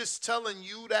I'm just telling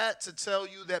you that to tell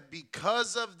you that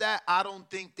because of that, I don't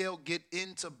think they'll get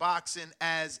into boxing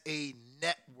as a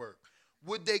network.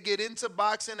 Would they get into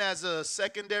boxing as a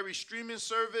secondary streaming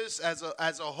service, as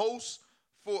a host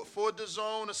for the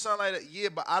Zone or something like that? Yeah,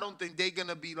 but I don't think they're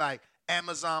gonna be like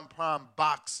Amazon Prime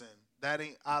boxing.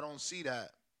 I don't see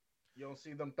that. You don't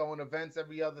see them throwing events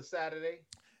every other Saturday?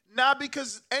 Nah,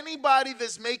 because anybody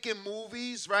that's making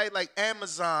movies, right, like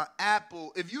Amazon,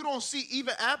 Apple, if you don't see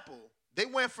even Apple, they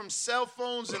went from cell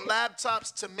phones and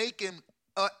laptops to making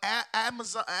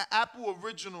Apple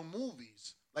original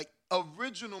movies, like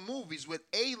original movies with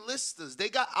A-listers. They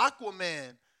got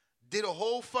Aquaman, did a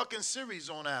whole fucking series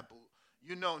on Apple.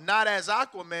 You know, not as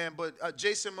Aquaman, but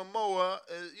Jason Momoa,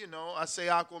 I say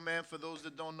Aquaman for those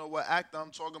that don't know what actor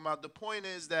I'm talking about. The point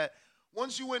is that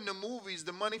once you in the movies,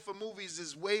 the money for movies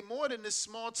is way more than this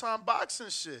small-time boxing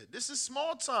shit. This is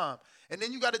small-time. And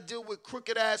then you got to deal with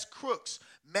crooked-ass crooks,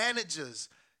 managers,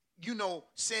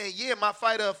 saying, yeah, my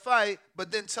fighter a fight, but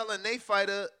then telling they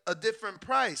fighter a different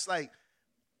price. Like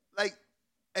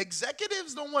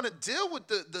executives don't want to deal with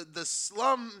the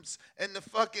slums and the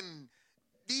fucking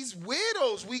these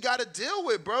weirdos we got to deal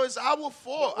with, bro. It's our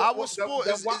fault. Our sport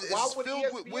is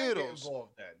filled with weirdos.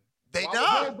 They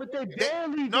not. No, but they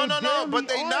barely. No, but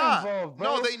they not. Involved,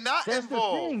 bro. No, they not That's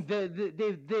involved. The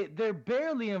thing. They're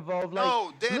barely involved. Like,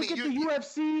 no, Danny, look at the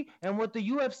UFC and what the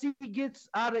UFC gets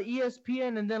out of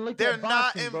ESPN, and then look they're at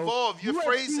boxing, not involved. Bro. You're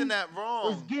phrasing that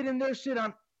wrong. Is getting their shit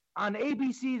on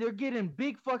ABC. They're getting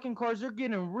big fucking cars. They're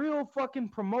getting real fucking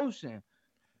promotion.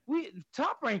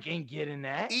 Top Rank ain't getting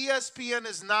that. ESPN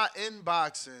is not in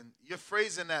boxing. You're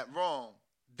phrasing that wrong.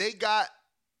 They got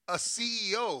a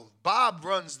CEO. Bob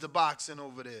runs the boxing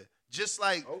over there, just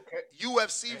like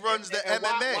UFC runs the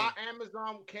MMA.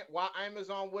 Why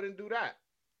Amazon wouldn't do that?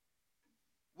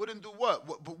 Wouldn't do what?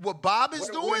 What Bob is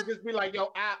doing? Wouldn't just be like,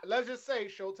 yo, let's just say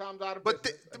Showtime's out of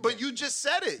business. But you just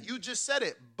said it. You just said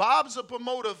it. Bob's a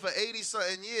promoter for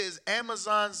 80-something years.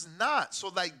 Amazon's not. So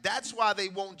like that's why they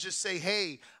won't just say,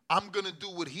 hey, I'm gonna do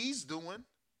what he's doing.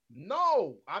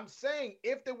 No, I'm saying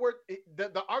if there were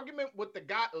the argument with the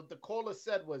caller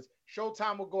said was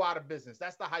Showtime will go out of business.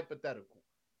 That's the hypothetical.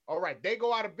 All right, they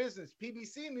go out of business.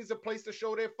 PBC needs a place to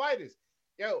show their fighters.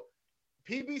 Yo,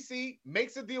 PBC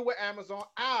makes a deal with Amazon.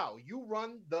 You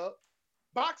run the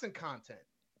boxing content.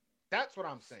 That's what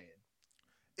I'm saying.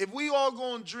 If we all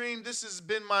gonna dream, this has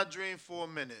been my dream for a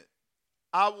minute.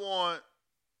 I want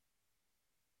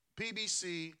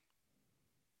PBC,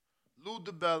 Lou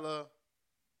DiBella,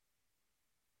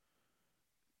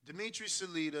 Dimitri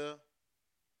Salita,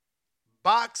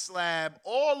 Box Lab,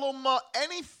 all of them,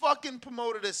 any fucking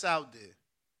promoter that's out there.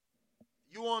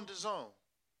 You on the Zone.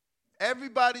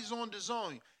 Everybody's on the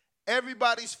Zone.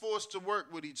 Everybody's forced to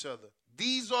work with each other.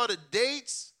 These are the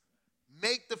dates.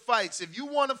 Make the fights. If you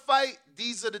want to fight,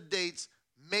 these are the dates.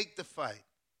 Make the fight.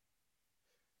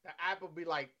 The app will be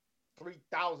like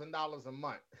 $3,000 a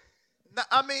month. Now,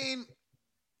 I mean,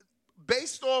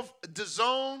 based off the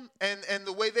Zone and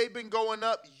the way they've been going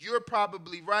up, you're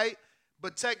probably right.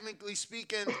 But technically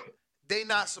speaking, they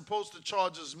not supposed to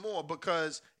charge us more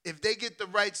because if they get the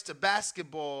rights to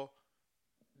basketball,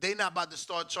 they not about to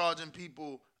start charging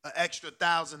people an extra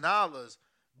 $1,000.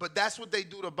 But that's what they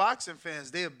do to boxing fans.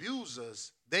 They abuse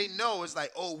us. They know it's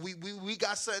like, oh, we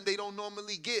got something they don't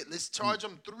normally get. Let's charge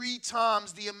them 3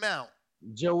 times the amount.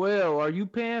 Joel, are you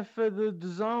paying for the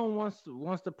Zone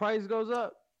once the price goes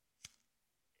up?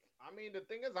 I mean, the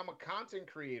thing is, I'm a content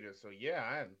creator, so yeah,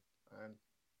 I am.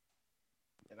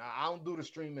 And I don't do the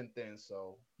streaming thing,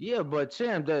 so. Yeah, but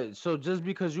champ, so just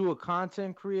because you a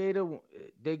content creator,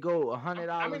 they go $100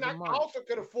 I mean, a month. I also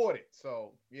could afford it,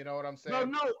 so you know what I'm saying?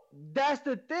 No, that's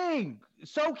the thing.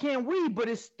 So can we, but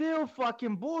it's still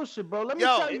fucking bullshit, bro. Let me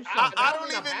tell you something.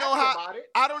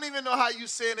 I don't even know how you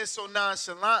saying it so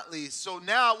nonchalantly. So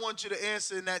now I want you to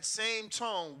answer in that same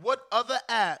tone. What other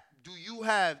app do you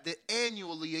have that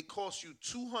annually it costs you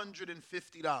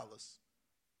 $250?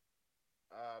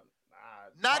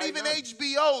 Not even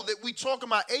HBO that we talking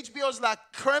about. HBO's like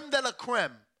creme de la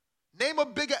creme. Name a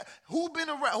bigger. Who been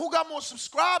around? Who got more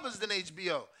subscribers than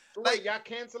HBO? Like y'all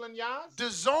canceling y'all? The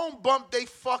Zone bumped they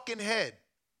fucking head.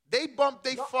 They bumped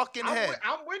they fucking head.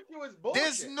 I'm with you. It's bullshit.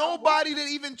 There's nobody that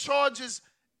even charges.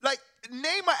 Like, name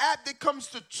an app that comes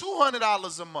to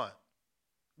 $200 a month.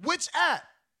 Which app?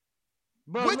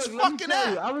 Bro, which fucking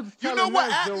app? You know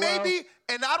what app maybe?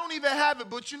 And I don't even have it,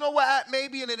 but you know what app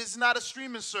maybe? And it is not a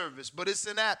streaming service, but it's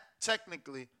an app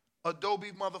technically.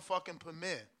 Adobe motherfucking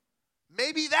Premiere.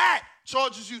 Maybe that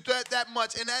charges you that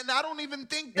much, and I don't even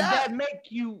think that. And that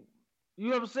make you know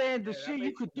what I'm saying? The shit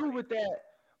you could do with that.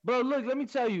 Bro, look, let me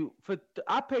tell you.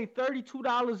 I pay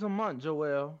 $32 a month,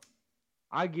 Joel.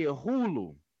 I get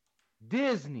Hulu,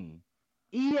 Disney,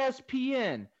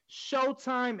 ESPN,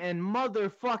 Showtime, and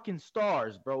motherfucking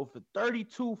Stars, bro, for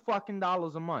 $32 fucking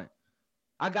a month.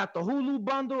 I got the Hulu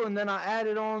bundle, and then I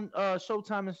added on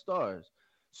Showtime and Stars.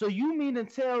 So you mean to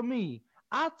tell me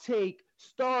I take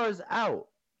Stars out,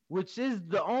 which is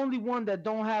the only one that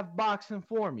don't have boxing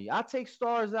for me. I take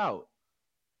Stars out.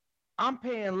 I'm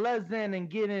paying less than and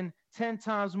getting 10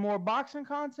 times more boxing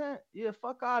content? Yeah,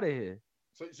 fuck out of here.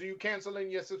 So you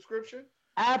canceling your subscription?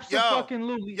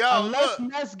 Absolutely. Unless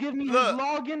Ness give me his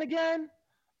login again,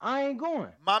 I ain't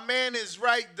going. My man is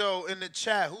right, though, in the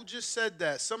chat. Who just said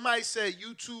that? Somebody said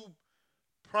YouTube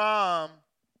Prime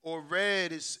or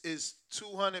Red is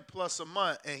 $200 plus a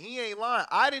month, and he ain't lying.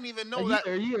 I didn't even know that.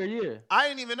 A year. I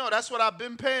didn't even know. That's what I've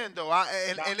been paying, though.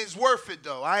 And it's worth it,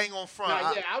 though. I ain't gonna front.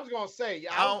 I was gonna say.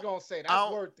 That's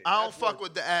worth it. I don't fuck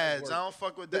with the ads. I don't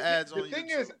fuck with the ads on YouTube. The thing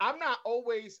is, I'm not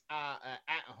always at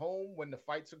home when the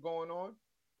fights are going on,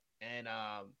 and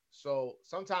so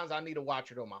sometimes I need to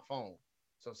watch it on my phone.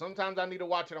 So sometimes I need to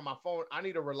watch it on my phone. I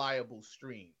need a reliable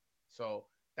stream. So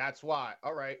that's why.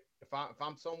 All right, if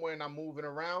I'm somewhere and I'm moving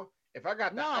around, if I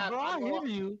got the app, bro,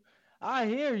 I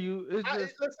hear you. It's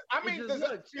just, I could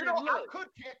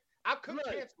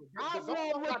cancel. I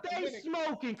want what they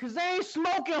smoking, because they ain't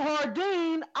smoking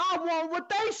Hardin. I want what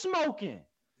they smoking.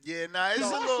 Yeah, it's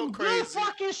a little crazy. Good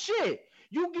fucking shit.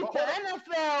 You get the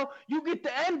NFL, you get the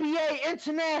NBA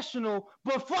International,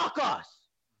 but fuck us.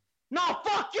 No,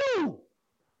 fuck you.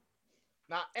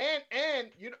 Now,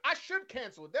 and you know, I should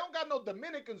cancel it. They don't got no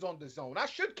Dominicans on the zone. I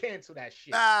should cancel that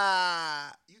shit.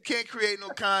 You can't create no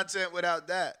content without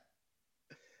that.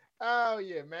 Oh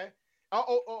yeah, man.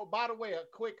 Oh, by the way, a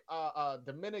quick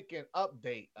Dominican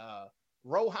update.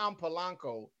 Rohan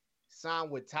Polanco signed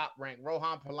with Top Rank.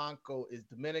 Rohan Polanco is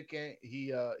Dominican.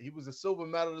 He was a silver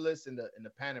medalist in the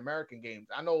Pan American Games.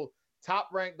 I know Top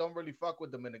Rank don't really fuck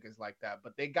with Dominicans like that,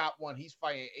 but they got one. He's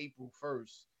fighting April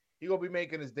 1st. He gonna be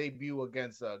making his debut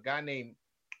against a guy named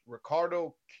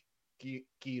Ricardo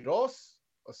Quiros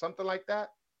or something like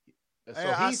that.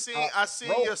 So I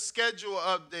seen your schedule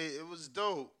update. It was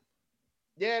dope.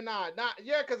 Yeah,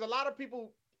 because a lot of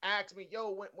people ask me,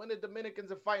 yo, when the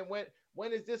Dominicans are fighting, when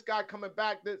is this guy coming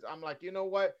back? I'm like, you know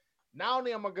what? Not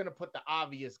only am I gonna put the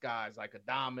obvious guys like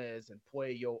Adames and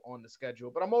Puello on the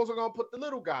schedule, but I'm also gonna put the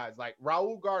little guys like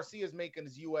Raul Garcia is making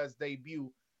his U.S.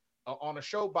 debut on a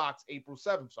ShowBox April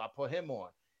 7th, so I put him on.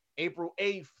 April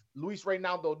 8th, Luis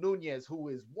Reynaldo Nunez, who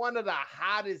is one of the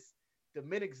hottest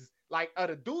Dominicans. Like,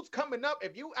 the dudes coming up,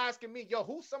 if you asking me, yo,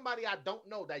 who's somebody I don't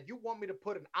know that you want me to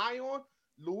put an eye on?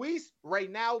 Luis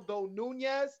Reynaldo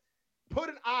Nunez, put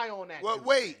an eye on that. Well,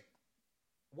 wait.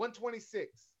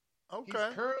 126. Okay.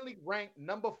 He's currently ranked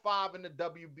number 5 in the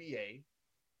WBA.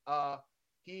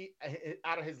 He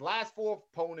out of his last 4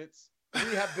 opponents,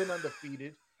 3 have been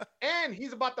undefeated. And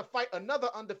he's about to fight another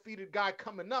undefeated guy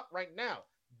coming up right now.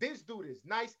 This dude is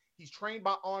nice. He's trained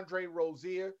by Andre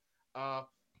Rozier.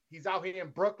 He's out here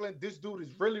in Brooklyn. This dude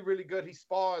is really, really good. He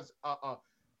spars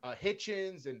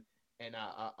Hitchens and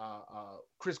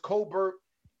Chris Colbert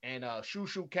and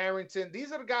Shushu Carrington.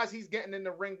 These are the guys he's getting in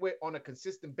the ring with on a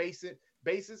consistent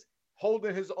basis,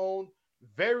 holding his own.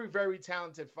 Very, very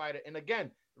talented fighter. And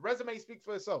again, the resume speaks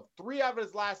for itself. 3 out of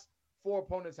his last 4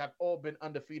 opponents have all been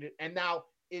undefeated. And now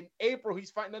in April,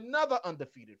 he's fighting another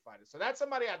undefeated fighter. So that's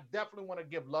somebody I definitely want to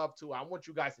give love to. I want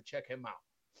you guys to check him out.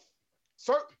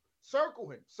 circle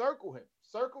him, circle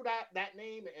that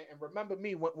name, and remember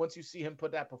me once you see him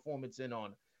put that performance in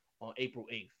on April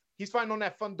 8th. He's fighting on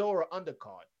that Fundora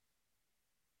undercard.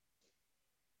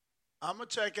 I'm gonna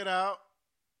check it out.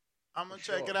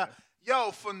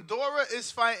 Yo, Fundora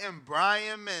is fighting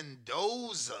Brian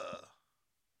Mendoza.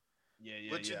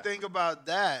 Yeah. What you think about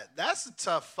that? That's a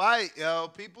tough fight, yo.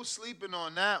 People sleeping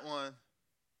on that one.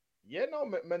 Yeah,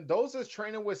 no, Mendoza's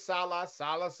training with Salah.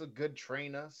 Salah's a good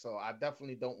trainer, so I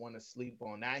definitely don't want to sleep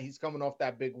on that. He's coming off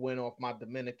that big win off my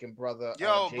Dominican brother.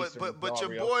 Yo, Jason but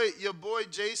Rosario. your boy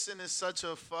Jason is such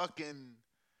a fucking.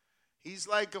 He's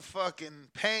like a fucking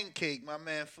pancake, my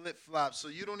man. Flip flop. So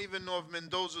you don't even know if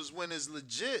Mendoza's win is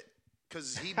legit,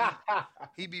 cause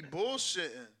he be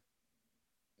bullshitting.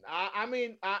 I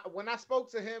mean, when I spoke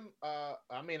to him,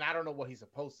 I mean, I don't know what he's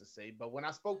supposed to say, but when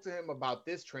I spoke to him about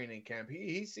this training camp,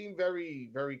 he seemed very,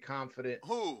 very confident.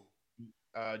 Who?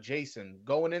 Jason,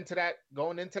 going into that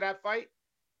fight.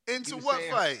 Into what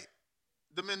fight?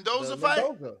 The Mendoza fight?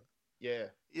 Mendoza. Yeah.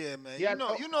 Yeah, man. Yeah,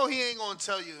 you know he ain't gonna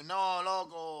tell you, no,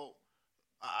 go.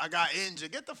 I got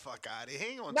injured. Get the fuck out of here.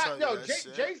 He ain't gonna tell you that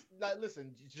shit. Jason, like,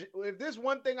 listen, if there's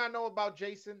one thing I know about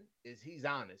Jason is he's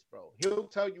honest, bro. He'll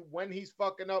tell you when he's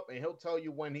fucking up, and he'll tell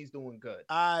you when he's doing good.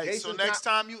 All right, so next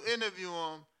time you interview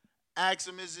him, ask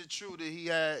him, is it true that he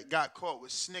got caught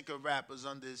with Snicker wrappers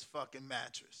under his fucking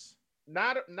mattress?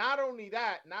 Not only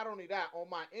that, on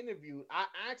my interview, I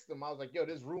asked him, I was like, yo,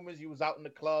 there's rumors you was out in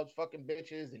the clubs fucking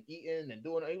bitches and eating and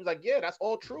doing it. He was like, yeah, that's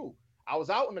all true. I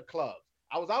was out in the clubs.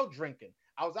 I was out drinking.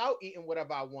 I was out eating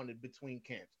whatever I wanted between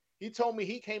camps. He told me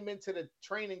he came into the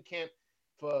training camp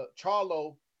for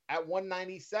Charlo at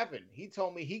 197. He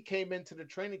told me he came into the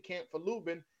training camp for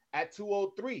Lubin at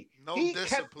 203.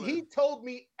 Discipline. He told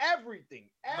me everything.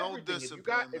 No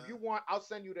discipline. If you want, I'll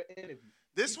send you the interview.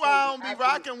 This is why I don't be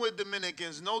rocking with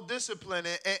Dominicans. No discipline.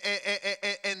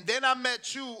 And then I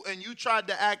met you, and you tried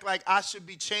to act like I should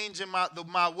be changing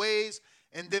my ways.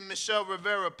 And then Michelle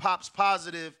Rivera pops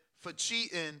positive for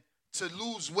cheating to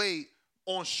lose weight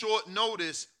on short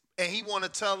notice, and he want to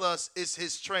tell us it's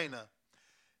his trainer.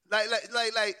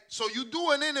 Like. So you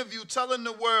do an interview telling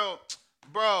the world,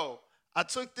 bro, I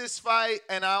took this fight,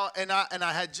 and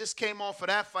I had just came off of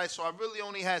that fight, so I really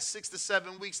only had 6 to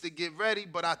 7 weeks to get ready,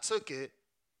 but I took it.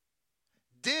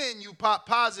 Then you pop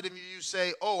positive, and you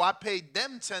say, oh, I paid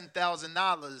them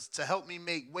 $10,000 to help me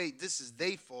make weight. This is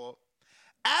their fault.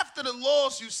 After the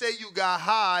loss, you say you got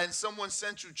high and someone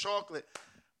sent you chocolate.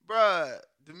 Bruh,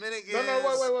 Dominicans, wait.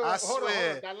 I Hold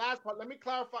swear. on. That last part, let me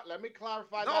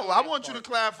clarify. No, I want you to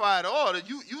clarify it all.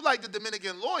 You like the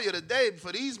Dominican lawyer today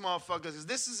for these motherfuckers.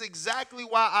 This is exactly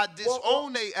why I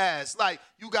disown they ass. Like,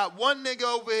 you got one nigga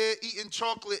over here eating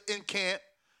chocolate in camp.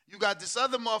 You got this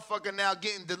other motherfucker now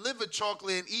getting delivered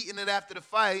chocolate and eating it after the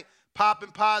fight,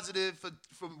 popping positive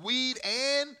for weed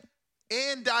and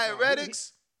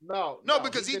diuretics. No,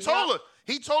 because he told us.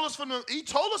 He told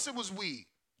us it was weed.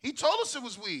 He told us it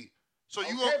was weed. So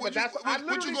you okay, what you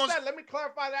gonna let me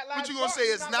clarify that last part. What you gonna say?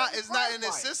 It's not in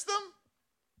his system?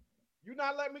 You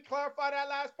not let me clarify that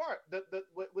last part.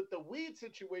 With the weed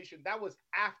situation, that was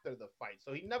after the fight.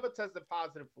 So he never tested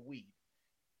positive for weed.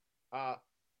 I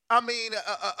mean,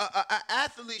 an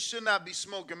athlete should not be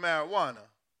smoking marijuana.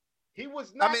 He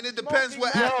was not. I mean, it depends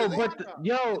what athlete.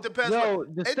 It depends.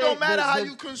 It don't matter how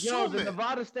you consume it. The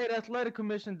Nevada State Athletic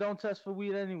Commission don't test for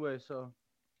weed anyway, so.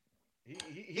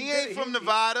 He ain't from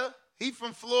Nevada. He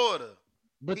from Florida.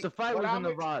 But the fight was in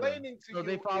Nevada, so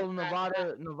they follow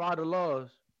Nevada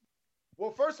laws.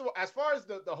 Well, first of all, as far as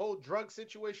the whole drug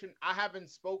situation, I haven't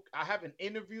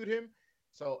interviewed him.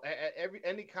 So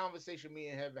any conversation me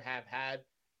and him have had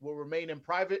will remain in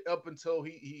private up until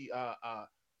he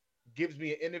gives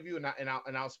me an interview,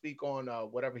 and I'll speak on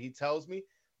whatever he tells me.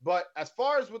 But as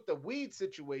far as with the weed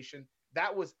situation,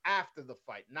 that was after the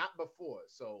fight, not before.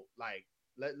 So like,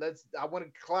 I want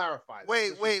to clarify.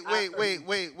 Wait.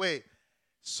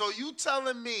 So you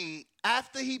telling me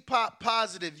after he popped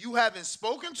positive, you haven't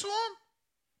spoken to him?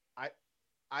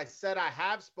 I said I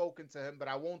have spoken to him, but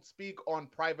I won't speak on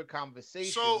private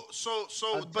conversations. So,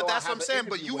 but that's what I'm saying.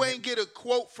 But you ain't get a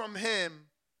quote from him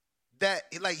that,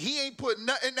 like, he ain't put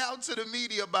nothing out to the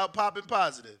media about popping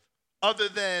positive, other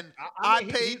than I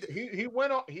paid. He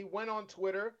went on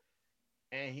Twitter,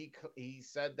 and he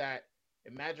said that,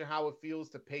 imagine how it feels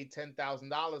to pay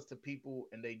 $10,000 to people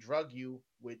and they drug you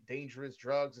with dangerous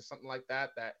drugs or something like that.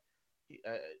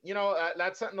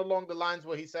 That's something along the lines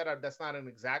where he said that's not an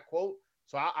exact quote.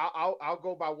 So I'll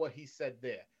go by what he said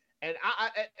there. And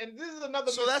and this is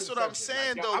another. So that's what I'm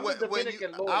saying, like, though. I'm a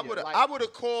Dominican lawyer. I would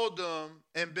have called him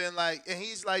and been like, and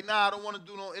he's like, nah, I don't want to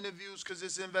do no interviews because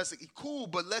it's investigation. Cool,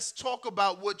 but let's talk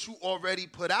about what you already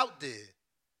put out there,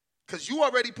 because you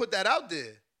already put that out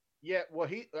there. Yeah, well,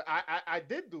 I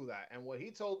did do that, and what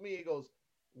he told me, he goes,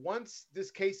 once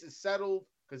this case is settled,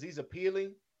 because he's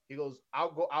appealing, he goes,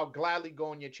 I'll gladly go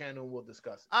on your channel and we'll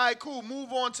discuss it. All right, cool.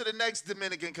 Move on to the next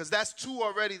Dominican, because that's two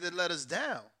already that let us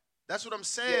down. That's what I'm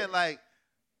saying. Yeah. Like,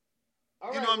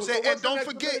 you know what I'm saying? And don't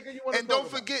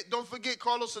forget,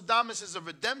 Carlos Adames is a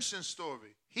redemption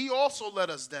story. He also let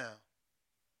us down.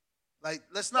 Like,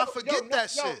 let's not forget that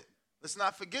shit. Let's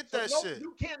not forget that shit.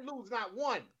 You can't lose not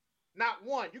one. Not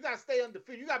one. You got to stay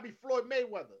undefeated. You got to be Floyd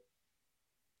Mayweather.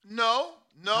 No,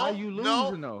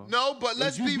 but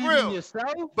let's be real.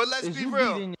 But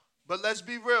let's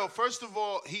be real. First of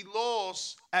all, he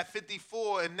lost at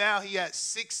 54, and now he at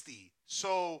 60.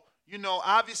 So, you know,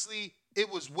 obviously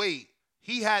it was weight.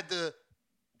 He had to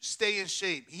stay in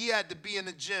shape. He had to be in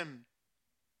the gym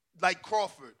like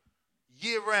Crawford,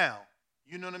 year round.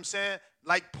 You know what I'm saying?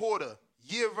 Like Porter,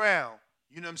 year round.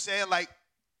 You know what I'm saying? Like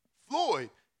Floyd,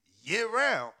 year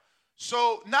round.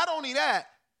 So not only that,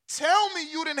 tell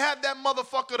me you didn't have that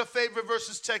motherfucker the favorite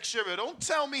versus Teixeira. Don't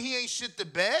tell me he ain't shit the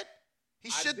bed. He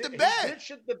shit the bed. He did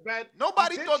shit the bed.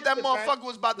 Nobody thought that motherfucker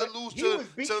was about to lose to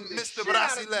Mr.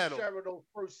 Brasileiro. Those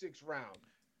first 6 rounds.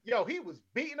 Yo, he was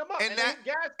beating him up. And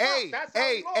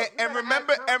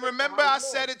remember I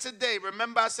said it today.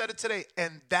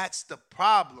 And that's the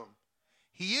problem.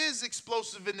 He is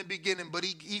explosive in the beginning, but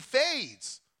he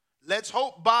fades. Let's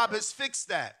hope Bob has fixed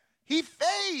that. He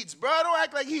fades, bro. Don't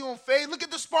act like he gonna fade. Look at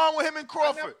the sparring with him and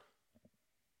Crawford.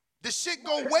 The shit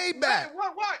go way back.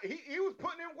 What? He was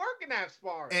putting in work in that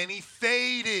sparring. And he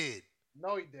faded.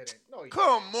 No, he didn't.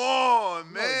 Come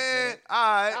on, man.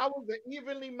 All right. That was an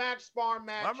evenly matched sparring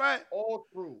match all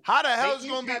through. How the hell is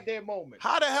going to be had their moment?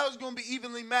 How the hell is going to be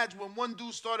evenly matched when one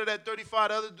dude started at 35,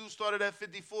 the other dude started at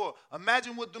 54?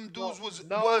 Imagine what them dudes was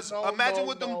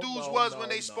when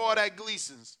they sparred at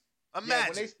Gleason's. Imagine. Yeah,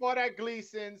 when they sparred at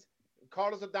Gleason's,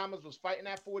 Carlos Adames was fighting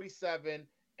at 47,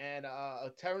 and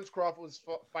Terrence Crawford was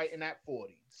fighting at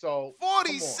 40. So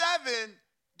 47.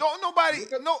 Don't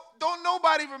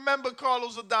nobody remember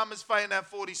Carlos Adames fighting at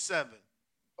 47.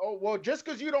 Oh, well, just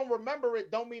because you don't remember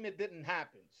it don't mean it didn't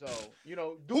happen. So, you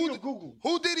know, do your Google.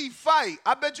 Who did he fight?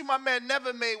 I bet you my man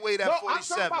never made weight at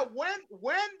 47. I'm talking about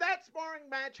when that sparring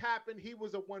match happened, he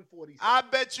was at 147. I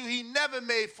bet you he never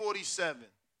made 47.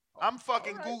 I'm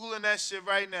fucking Googling that shit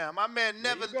right now. My man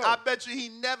never, I bet you he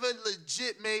never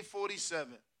legit made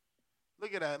 47.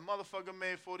 Look at that. Motherfucker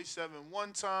made 47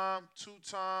 one time, 2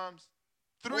 times.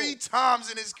 3 times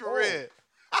in his career.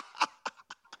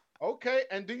 Okay,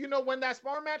 and do you know when that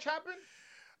sparring match happened?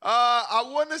 I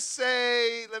want to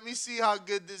say, let me see how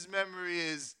good this memory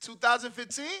is.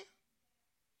 2015?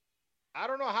 I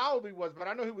don't know how old he was, but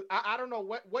I know he was. I don't know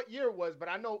what year it was, but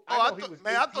I know. I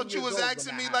thought you was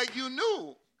asking me like you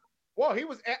knew. Well, he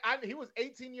was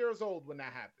 18 years old when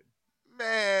that happened.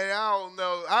 Man, I don't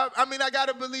know. I mean, I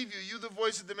gotta believe you. You the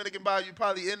voice of Dominican Bayou. You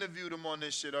probably interviewed him on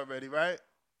this shit already, right?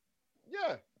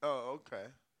 Yeah. Oh, okay.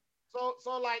 So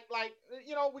like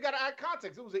you know, we gotta add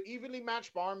context. It was an evenly matched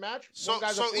sparring match. So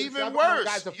even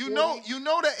worse. You know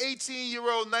the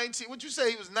 18-year-old, 19. What you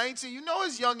say? He was 19. You know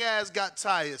his young ass got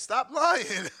tired. Stop lying.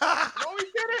 No, he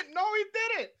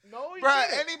didn't. Bruh,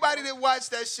 anybody that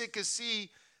watched that shit could see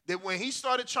that when he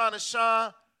started trying to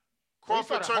shine,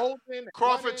 Crawford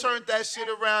turned that shit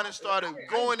around and started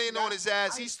going in on his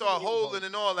ass. He started holding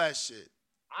and all that shit.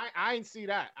 I ain't see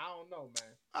that. I don't know, man.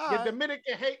 Your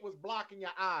Dominican hate was blocking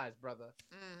your eyes, brother.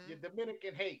 Mm-hmm. Your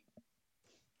Dominican hate.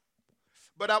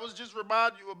 But I was just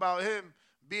reminding you about him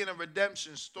being a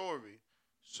redemption story.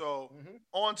 So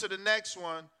on to the next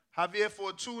one. Javier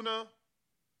Fortuna.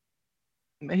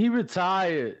 He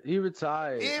retired. He ain't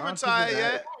retired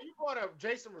yet. You brought up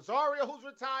Jason Rosario, who's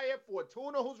retired.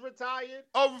 Fortuna, who's retired.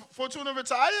 Oh, Fortuna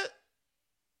retired?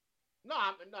 No,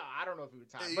 I don't know if he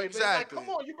retired. But exactly. Like,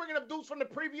 come on, you bringing up dudes from the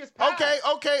previous past.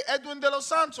 Okay. Edwin De Los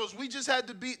Santos. We just had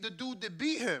to beat the dude that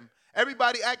beat him.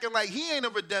 Everybody acting like he ain't a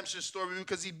redemption story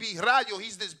because he beat Rayo.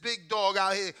 He's this big dog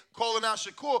out here calling out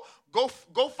Shakur. Go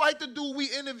fight the dude we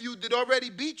interviewed that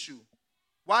already beat you.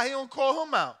 Why he don't call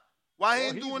him out? Why he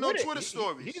ain't doing no Twitter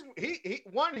stories?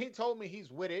 He told me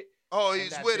he's with it. Oh,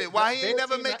 he's with it. Why he ain't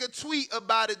never make a tweet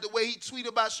about it the way he tweet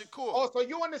about Shakur? Oh, so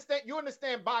you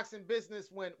understand boxing business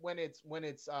when it's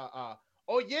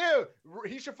oh yeah,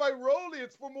 he should fight Rolly.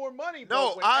 It's for more money.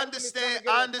 No, I understand.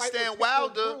 I understand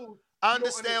Wilder. I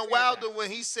understand Wilder when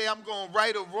he say I'm going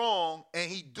right or wrong, and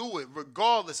he do it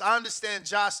regardless. I understand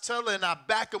Josh Taylor, and I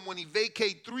back him when he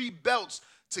vacate 3 belts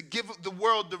to give the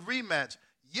world the rematch.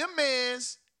 Your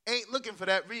man's ain't looking for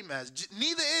that rematch.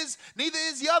 Neither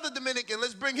is the other Dominican.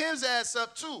 Let's bring his ass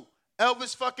up too.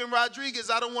 Elvis fucking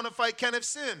Rodriguez. I don't want to fight Kenneth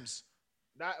Sims.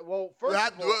 First of all,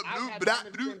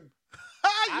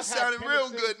 you sounding real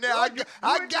good now.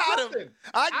 I got him.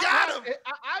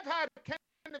 I've had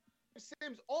Kenneth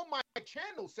Sims on my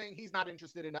channel saying he's not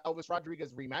interested in the Elvis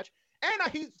Rodriguez rematch,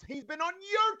 and he's been on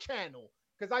your channel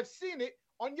because I've seen it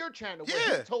on your channel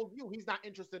where he told you he's not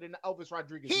interested in the Elvis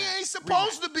Rodriguez. He ain't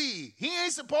supposed to be. He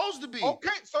ain't supposed to be. Okay,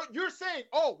 so you're saying,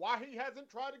 why he hasn't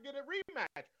tried to get a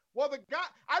rematch? Well, the guy,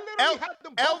 I literally had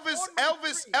them.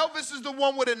 Elvis is the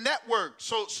one with a network.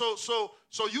 So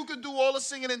you can do all the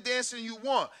singing and dancing you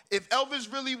want. If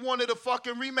Elvis really wanted a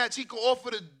fucking rematch, he could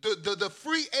offer the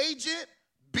free agent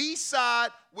B-side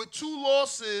with 2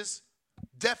 losses.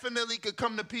 Definitely could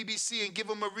come to PBC and give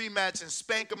him a rematch and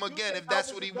spank him again if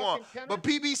that's what he wants. But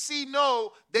PBC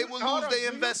know they will lose their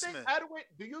investment.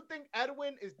 Do you think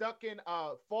Edwin is ducking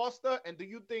Foster, and do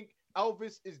you think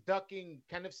Elvis is ducking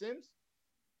Kenneth Sims?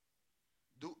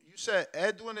 You said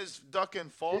Edwin is ducking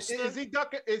Foster? Is he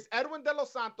ducking? Is Edwin De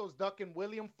Los Santos ducking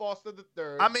William Foster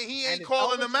III? I mean, he ain't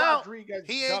calling him out.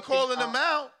 He ain't calling him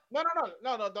out. No.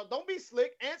 Don't be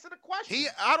slick. Answer the question.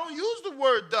 I don't use the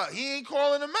word duck. He ain't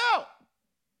calling him out.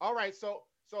 All right, so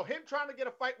him trying to get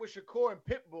a fight with Shakur and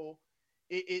Pitbull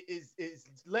is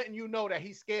letting you know that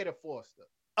he's scared of Foster.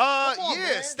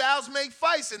 Man. Styles make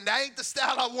fights, and that ain't the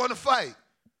style I want to fight.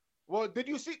 Well, did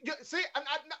you see?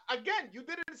 Again, you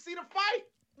didn't see the fight.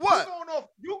 What?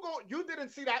 You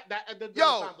didn't see that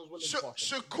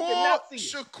Shakur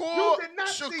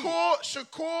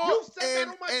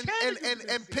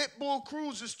and Pitbull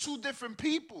Cruz is 2 different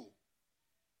people.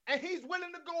 And he's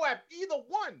willing to go at either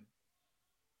one.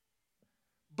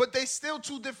 But they still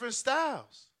 2 different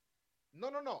styles.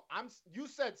 No. You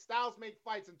said Styles make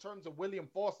fights in terms of William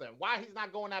Foster, and why he's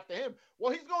not going after him.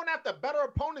 Well, he's going after better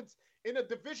opponents in a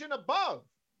division above.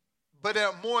 But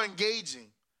they're more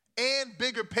engaging and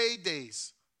bigger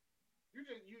paydays.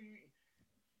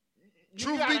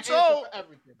 Truth be told,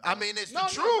 I mean, it's the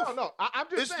truth. No. I'm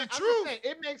just saying, the truth.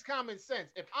 It makes common sense.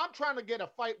 If I'm trying to get a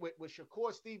fight with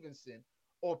Shakur Stevenson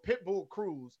or Pitbull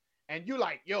Cruz, and you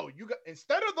like, you got,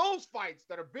 instead of those fights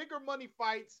that are bigger money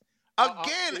fights.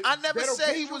 Again, I never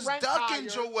said he was ducking,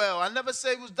 Joel. I never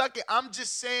said he was ducking. I'm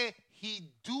just saying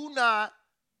he do not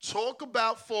talk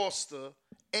about Foster,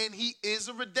 and he is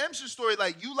a redemption story.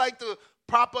 Like, you like to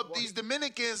prop up these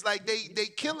Dominicans like they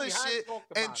killing shit.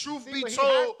 And truth be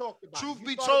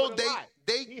told,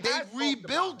 they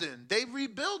rebuilding. They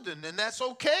rebuilding, and that's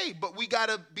okay. But we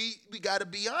gotta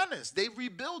be honest. They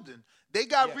rebuilding. They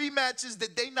got rematches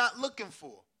that they not looking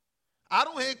for. I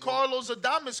don't hear Carlos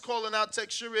Adames calling out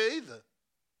Teixeira either.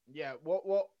 Yeah,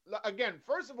 well, again,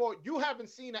 first of all, you haven't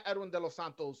seen an Edwin De Los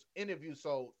Santos interview,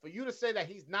 so for you to say that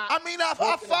he's not... I mean, I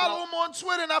follow him on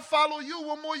Twitter, and I follow you.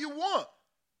 What more you want?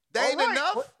 That ain't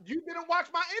enough? But you didn't watch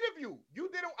my interview.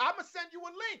 I'm going to send you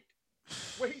a link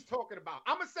where he's talking about.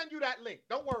 I'm going to send you that link.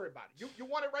 Don't worry about it. You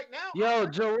want it right now? Yo,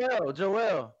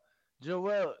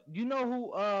 Joel, you know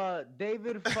who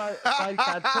David Falcone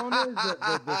is,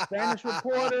 the Spanish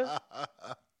reporter?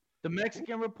 The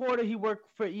Mexican reporter, he worked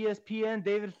for ESPN.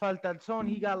 David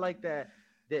Falcone, he got like that.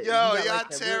 Y'all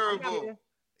terrible.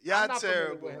 Y'all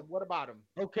terrible. What about him?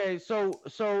 Okay, so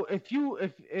if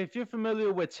you're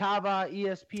familiar with Chava,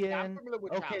 ESPN, I'm familiar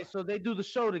with okay, Chava. so they do the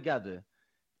show together.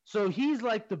 So he's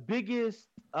like the biggest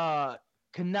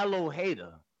Canelo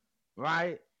hater,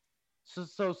 right?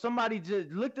 So somebody just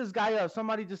look this guy up.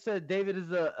 Somebody just said David is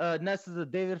Ness is a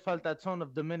David Falcone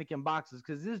of Dominican boxers,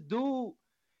 because this dude,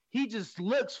 he just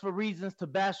looks for reasons to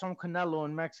bash on Canelo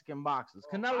and Mexican boxers.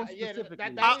 Canelo specifically.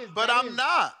 I'm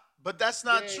not. But that's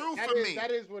not true for me.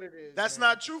 That is what it is. That's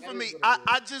not true for me.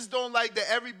 I just don't like that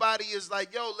everybody is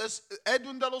like, yo, let's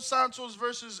Edwin De Los Santos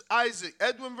versus Isaac.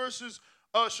 Edwin versus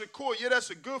Shakur. Yeah, that's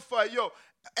a good fight. Yo,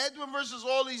 Edwin versus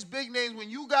all these big names. When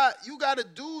you got a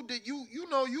dude that you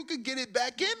know you could get it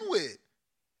back in with.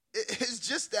 It's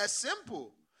just that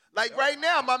simple. Like right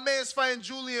now, my man's fighting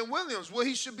Julian Williams. What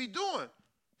he should be doing?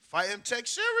 Fighting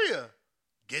Teixeira.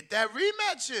 Get that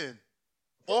rematch in.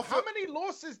 How many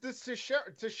losses does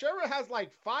Teixeira? Teixeira has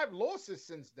like 5 losses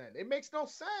since then. It makes no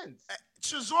sense.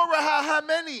 Chisora had how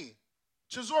many?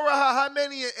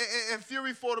 And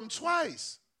Fury fought him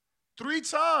twice. 3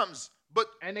 times. But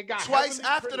and it got twice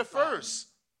after the first.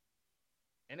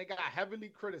 and it got heavily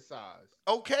criticized.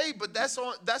 Okay, but that's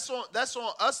on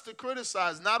us to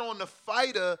criticize, not on the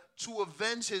fighter to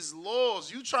avenge his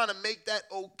loss. You trying to make that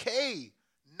okay,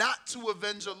 not to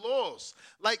avenge a loss.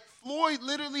 Like Floyd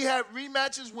literally had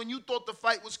rematches when you thought the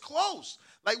fight was close.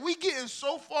 Like we getting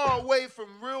so far away from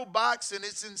real boxing,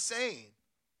 it's insane.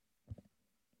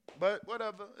 But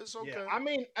whatever, it's okay. Yeah, I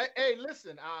mean, hey,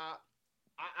 listen,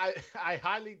 I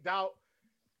highly doubt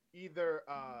either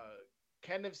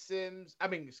Kenneth Sims,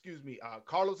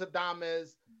 Carlos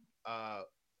Adames,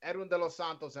 Edwin De Los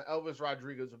Santos, and Elvis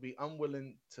Rodriguez will be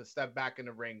unwilling to step back in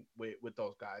the ring with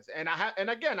those guys. And I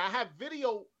have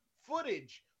video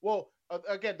footage. Well,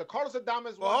 again, the Carlos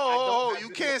Adames one. Oh, you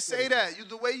can't say that.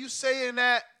 The way you saying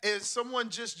that is someone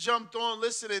just jumped on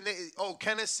listening.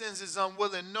 Kenneth Sims is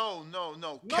unwilling. No.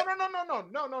 No.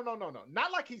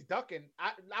 Not like he's ducking.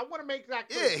 I want to make that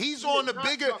clear. Yeah, he's on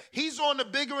the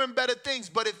bigger and better things.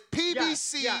 But if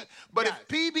PBC, if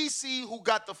PBC, who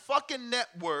got the fucking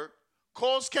network,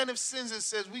 calls Kenneth Sims and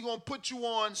says we gonna put you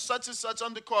on such and such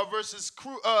undercard versus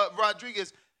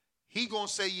Rodriguez, he gonna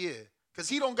say yeah. Because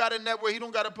he don't got a network, he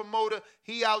don't got a promoter.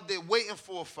 He out there waiting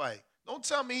for a fight. Don't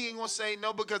tell me he ain't going to say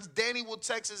no because Danny will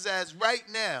text his ass right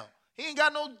now. He ain't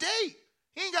got no date.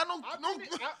 He ain't got no...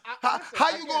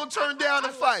 How you going to turn down a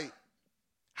fight?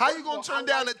 How you going to turn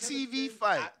down a TV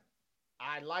fight?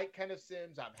 I like Kenneth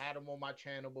Sims. I've had him on my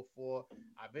channel before.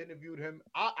 I've interviewed him.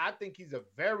 I think he's a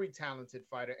very talented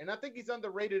fighter, and I think he's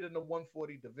underrated in the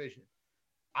 140 division.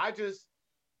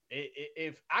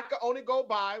 If I could only go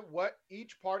by what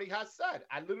each party has said,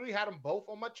 I literally had them both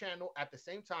on my channel at the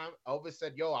same time. Elvis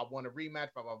said, yo, I want a rematch,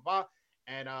 blah, blah, blah.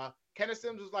 And Kenneth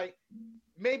Sims was like,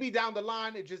 maybe down the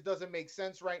line, it just doesn't make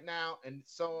sense right now, and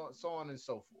so on and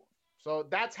so forth. So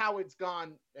that's how it's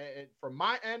gone from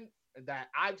my end that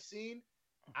I've seen.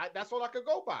 That's all I could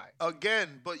go by.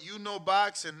 Again, but you know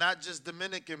boxing, not just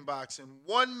Dominican boxing.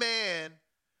 One man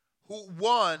who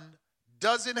won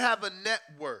doesn't have a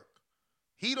network.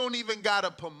 He don't even got a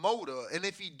promoter, and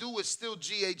if he do, it's still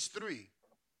GH3,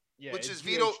 which is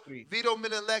Vito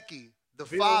Minilecki, the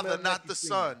father, not the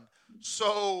son.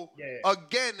 So,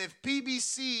 again, if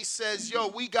PBC says, yo,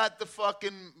 we got the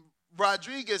fucking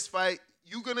Rodriguez fight,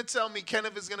 you going to tell me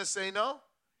Kenneth is going to say no?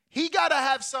 He got to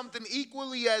have something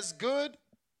equally as good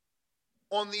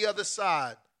on the other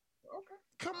side. Okay.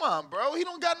 Come on, bro. He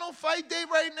don't got no fight day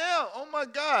right now. Oh, my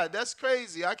God. That's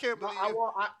crazy. I can't believe it.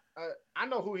 I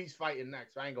know who he's fighting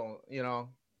next. I ain't going to,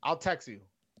 I'll text you.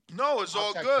 No, it's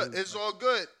all good. It's all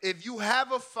good. If you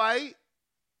have a fight.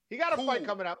 He got a fight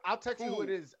coming up. I'll text you who it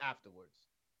is afterwards.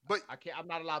 But I'm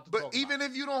not allowed to talk about it. But even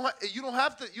if you don't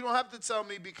have to tell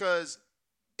me because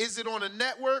is it on a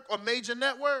network or major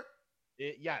network?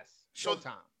 Yes.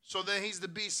 Showtime. So then he's the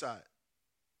B side.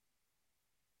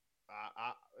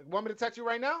 Want me to text you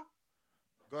right now?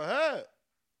 Go ahead.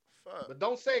 Fuck. But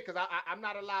don't say it because I'm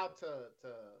not allowed to.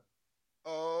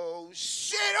 Oh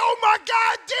shit! Oh my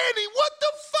God, Danny! What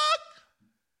the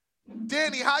fuck?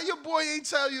 Danny, how your boy ain't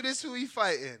tell you this? Who he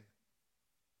fighting?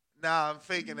 Nah, I'm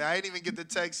faking it. I ain't even get the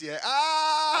text yet.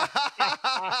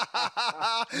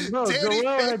 No,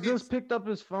 Joel had just picked up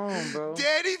his phone, bro.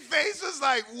 Danny face was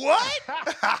like, what?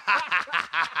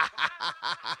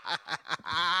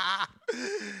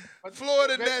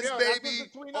 Florida Nets, baby.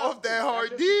 Off that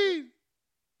Hardin.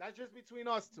 That's just between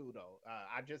us two, though.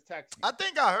 I just texted you. I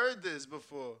think I heard this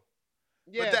before.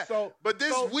 Yeah, but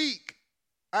this week,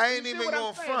 I ain't even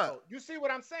going front. You see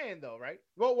what I'm saying, though, right?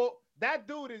 Well, that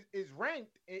dude is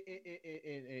ranked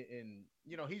in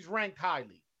he's ranked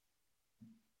highly.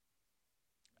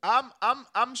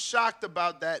 I'm shocked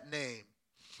about that name.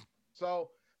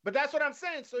 So, but that's what I'm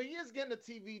saying. So he is getting a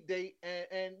TV date,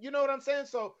 and you know what I'm saying.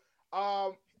 So,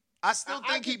 I still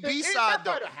think he B-side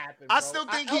though. I still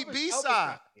think he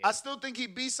B-side. I still think he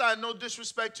B-side. No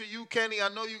disrespect to you, Kenny. I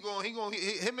know you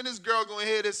him and his girl gonna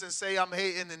hear this and say I'm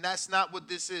hating, and that's not what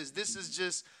this is. This is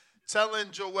just telling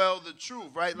Joel the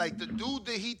truth, right? Like the dude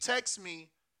that he texts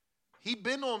me, he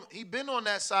been on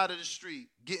that side of the street,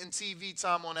 getting TV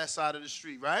time on that side of the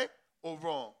street, right? Or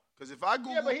wrong? Because if I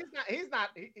Google, but he's not.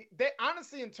 They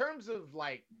honestly, in terms of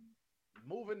like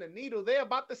moving the needle, they're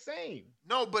about the same.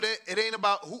 No, but it ain't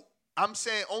about who. I'm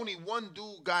saying only one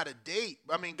dude got a date.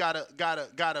 I mean, got a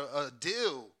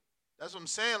deal. That's what I'm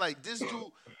saying. Like this dude.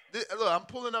 Look, I'm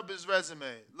pulling up his resume.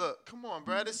 Look, come on,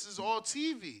 bro. This is all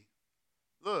TV.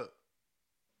 Look,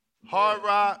 Hard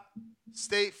Rock,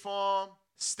 State Farm,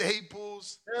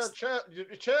 Staples. Chill. You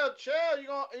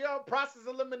gonna process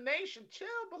elimination. Chill,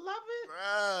 beloved.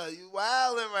 Bruh, you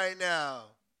wildin' right now.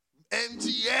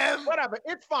 MGM. Whatever.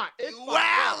 It's fine. It's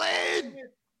wildin'.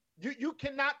 You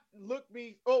cannot look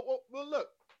me. Oh, well, look.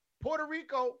 Puerto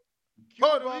Rico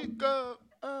Cuba, Puerto Rico.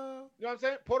 You know what I'm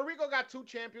saying? Puerto Rico got 2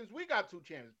 champions. We got 2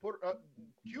 champions.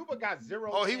 Cuba got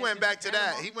 0. Oh, he went back to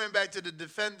that. Panama. He went back to the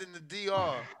defending the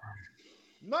DR.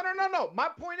 No. My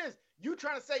point is, you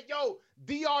trying to say, yo,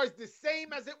 DR is the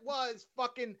same as it was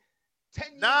fucking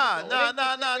 10 years ago.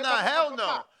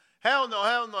 Nah. Hell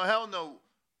no.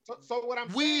 So what I'm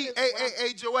saying is...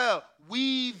 Hey, Joel,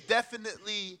 we've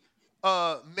definitely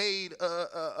made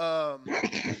an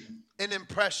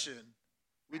impression.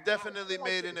 We definitely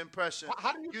made an impression.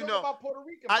 How do you feel about Puerto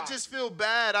Rican? I just feel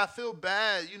bad. I feel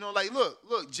bad. You know, like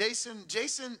look, Jason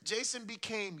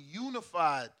became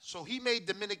unified, so he made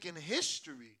Dominican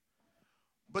history.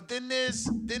 But then there's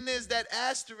that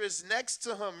asterisk next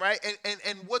to him, right?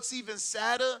 And what's even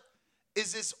sadder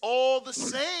is it's all the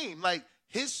same. Like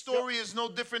his story is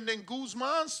no different than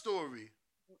Guzman's story.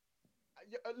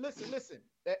 Listen.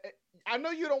 I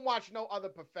know you don't watch no other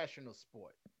professional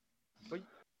sport, but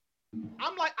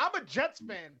I'm a Jets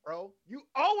fan, bro. You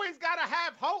always gotta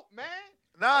have hope, man.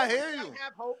 Nah, I hear you.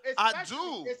 Have hope, I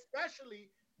do, especially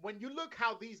when you look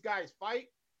how these guys fight,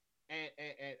 and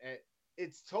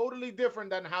it's totally different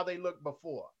than how they looked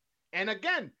before. And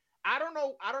again, I don't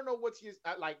know what's your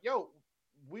like. Yo,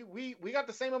 we got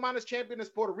the same amount of champion as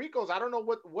Puerto Rico's. I don't know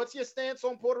what's your stance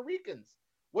on Puerto Ricans.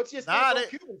 What's your stance on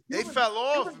Cubans? They fell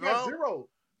off, Cubans bro. got 0.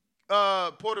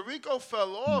 Puerto Rico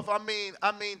fell off. I mean,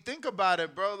 think about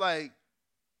it, bro. Like,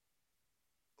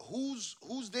 who's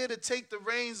there to take the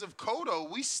reins of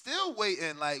Cotto? We still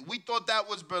waiting. Like, we thought that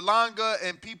was Berlanga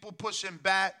and people pushing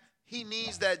back. He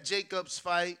needs that Jacobs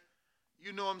fight.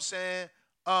 You know what I'm saying?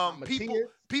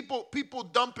 People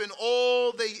dumping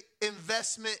all the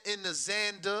investment in the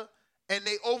Xander, and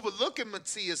they overlooking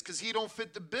Matias because he don't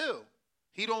fit the bill.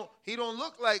 He don't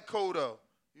look like Cotto.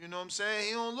 You know what I'm saying?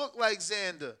 He don't look like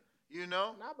Xander. You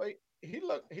know? Nah, but he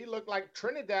looked like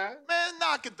Trinidad. Man,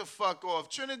 knock it the fuck off.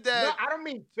 Trinidad. No, I don't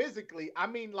mean physically. I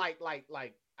mean like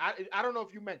I don't know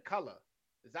if you meant color.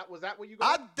 Was that what you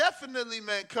got? I definitely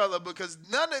meant color because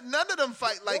none of them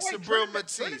fight like Subriel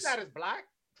Matias. Trinidad is black.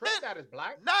 Trinidad is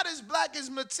black. Not as black as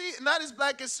Matias, not as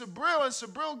black as Subriel. And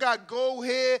Subriel got gold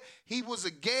hair. He was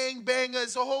a gangbanger.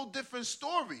 It's a whole different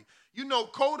story. You know,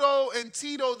 Cotto and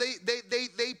Tito,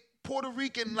 they Puerto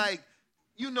Rican, like,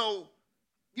 you know,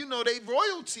 they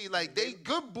royalty, like they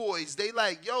good boys. They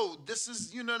like, yo, this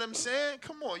is, you know what I'm saying?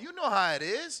 Come on, you know how it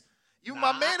is.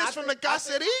 My man is from the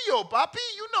Caserillo, papi.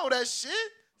 You know that shit.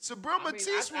 Subriel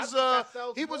Matias was a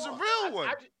real one.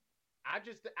 I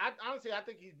honestly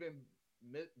think he's been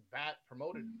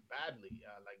promoted badly.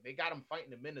 Like they got him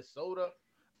fighting in Minnesota.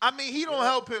 I mean, he don't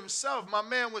help himself. My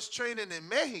man was training in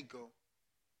Mexico.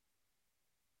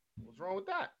 What's wrong with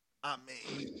that? I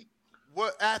mean,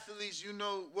 what athletes, you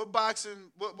know, what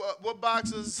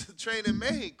boxers train in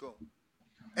Mexico?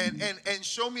 And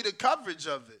show me the coverage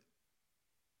of it.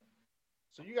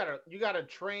 So you gotta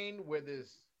train where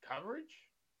there's coverage?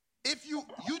 If you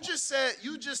just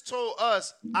told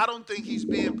us, I don't think he's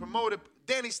being promoted.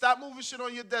 Danny, stop moving shit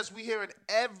on your desk. We hearing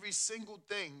every single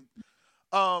thing.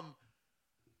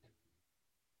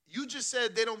 You just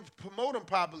said they don't promote him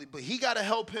properly, but he gotta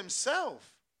help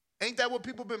himself. Ain't that what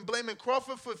people been blaming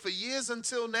Crawford for years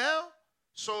until now?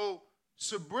 So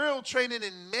Subriel training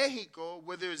in Mexico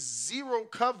where there's zero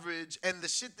coverage and the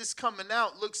shit that's coming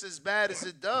out looks as bad as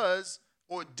it does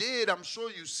or did. I'm sure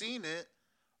you've seen it.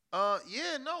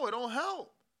 It don't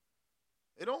help.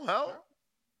 It don't help.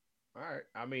 All right.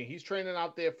 I mean, he's training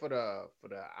out there for the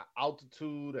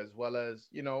altitude as well as,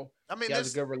 you know, I mean, he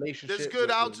has a good relationship. There's good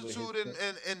altitude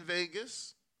in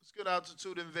Vegas. There's good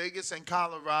altitude in Vegas and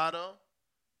Colorado.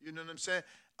 You know what I'm saying?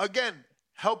 Again,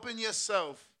 helping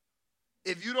yourself.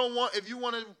 If you want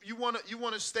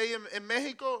to stay in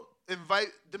Mexico,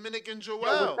 invite Dominican Joel.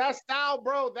 Yo, with that style,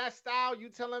 bro. That style. You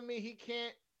telling me he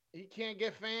can't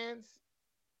get fans?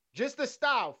 Just the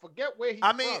style. Forget where he's from.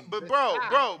 I mean, but bro,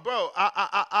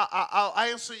 I'll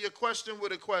answer your question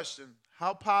with a question.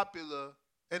 How popular?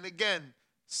 And again,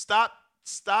 stop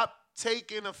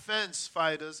taking offense,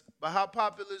 fighters. But how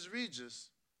popular is Regis?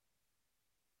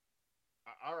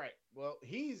 All right. Well,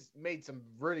 he's made some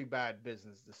really bad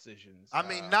business decisions. I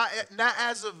mean, not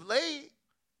as of late.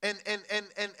 And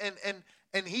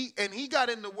he got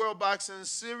in the World Boxing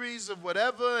Series of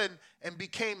whatever and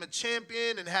became a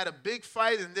champion and had a big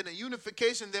fight and then a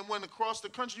unification, then went across the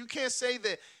country. You can't say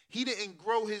that he didn't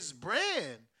grow his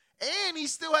brand. And he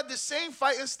still had the same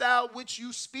fighting style which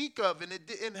you speak of, and it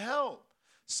didn't help.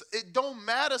 So it don't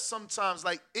matter sometimes.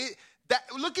 Like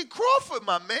look at Crawford,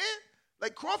 my man.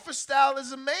 Like Crawford's style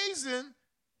is amazing.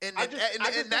 And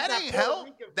that ain't help.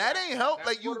 That ain't help.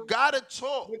 Like you gotta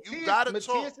talk. You gotta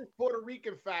talk. Matias' Puerto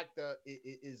Rican factor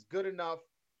is good enough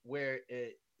where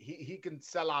he can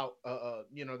sell out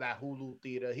that Hulu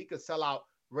theater. He could sell out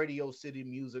Radio City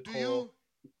Music Hall.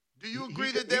 Do you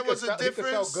agree that there was a difference? He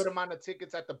could sell a good amount of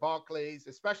tickets at the Barclays,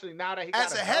 especially now that he got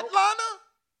as a headliner.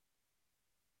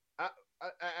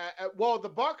 Well, the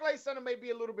Barclays Center may be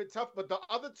a little bit tough, but the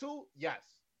other two, yes.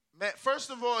 Man,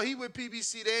 first of all, he with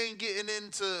PBC, they ain't getting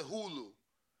into Hulu.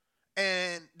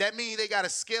 And that means they got to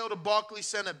scale the Barclays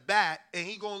Center back, and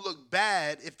he going to look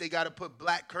bad if they got to put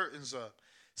black curtains up.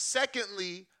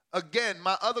 Secondly, again,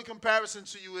 my other comparison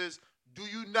to you is, do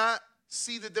you not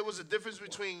see that there was a difference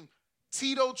between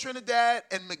Tito Trinidad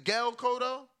and Miguel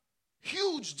Cotto?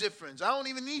 Huge difference. I don't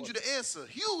even need you to answer.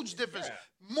 Huge difference.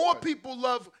 Yeah, more people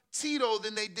love Tito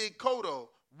than they did Cotto.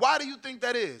 Why do you think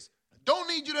that is? Don't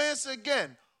need you to answer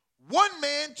again. One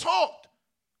man talked.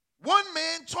 One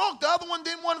man talked. The other one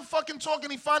didn't want to fucking talk,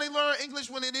 and he finally learned English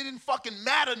when it didn't fucking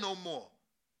matter no more.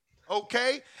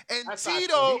 Okay? And that's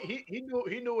Tito... He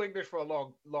knew English for a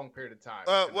long period of time.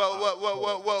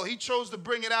 Well, he chose to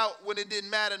bring it out when it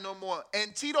didn't matter no more.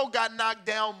 And Tito got knocked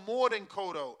down more than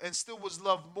Cotto and still was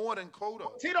loved more than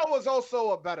Cotto. Tito was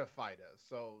also a better fighter,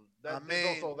 so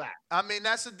there's also that. I mean,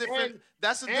 that's a different debate.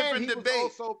 That's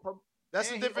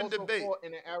a different debate. Fought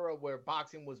in an era where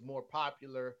boxing was more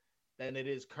popular than it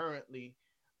is currently.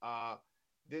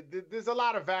 There's a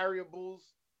lot of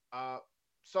variables.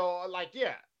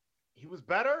 He was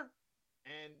better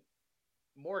and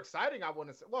more exciting, I want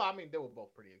to say. Well, I mean, they were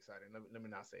both pretty exciting. Let me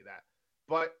not say that.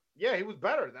 But, yeah, he was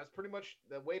better. That's pretty much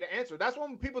the way to answer. That's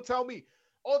when people tell me,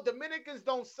 oh, Dominicans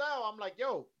don't sell. I'm like,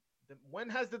 yo, when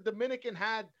has the Dominican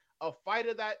had a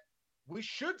fighter that we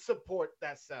should support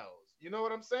that sells? You know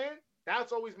what I'm saying?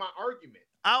 That's always my argument.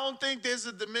 I don't think there's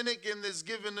a Dominican that's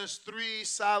given us 3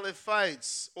 solid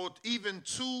fights or even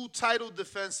 2 title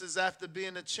defenses after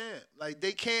being a champ. Like,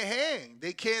 they can't hang.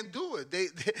 They can't do it.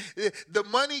 The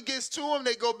money gets to them.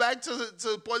 They go back to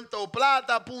Puerto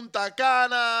Plata, Punta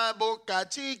Cana, Boca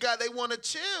Chica. They want to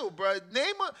chill, bro.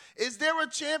 Is there a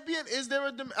champion?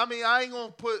 I ain't going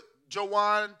to put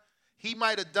Joanne. He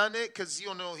might have done it because,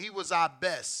 he was our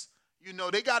best.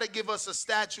 They got to give us a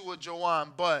statue of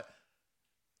Joanne, but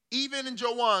even in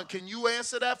Joanne, can you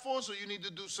answer that for us, or you need to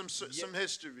do some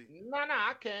history? No,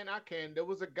 I can. There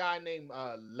was a guy named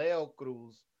Leo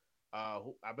Cruz,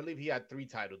 who I believe he had 3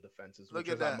 title defenses. Look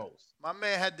at that. Most. My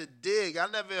man had to dig. I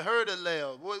never heard of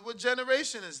Leo. What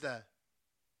generation is that?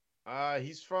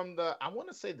 He's from I want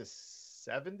to say the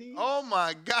 70s. Oh,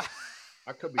 my God.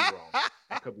 I could be wrong.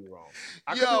 I could be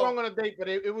wrong on a date, but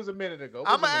it was a minute ago.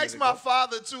 I'm going to ask my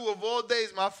father, too. Of all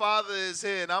days, my father is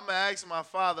here, and I'm going to ask my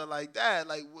father, like, Dad,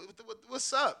 like,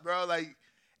 what's up, bro? Like,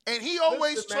 and he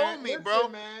always told me,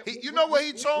 bro. You know what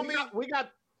he told me? We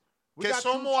got que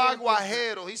somos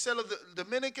aguajeros. He said the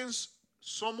Dominicans,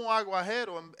 somos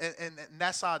aguajeros, and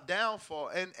that's our downfall.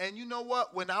 And you know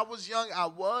what? When I was young, I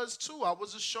was, too. I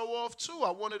was a show-off, too. I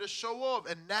wanted to show off,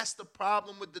 and that's the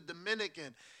problem with the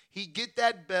Dominican. He get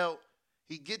that belt.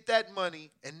 He get that money,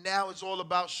 and now it's all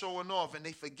about showing off, and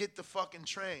they forget the fucking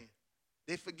train.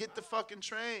 They forget the fucking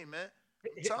train, man.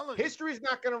 I'm telling you. History's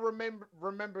not gonna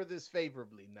remember this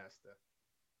favorably, Nesta.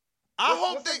 I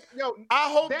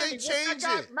hope they change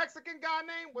it. Mexican guy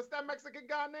name? What's that Mexican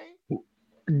guy name?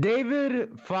 David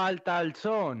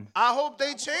Faltalzon. I hope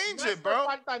they change it, bro.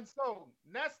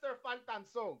 Nestor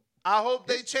Faltanzon. I hope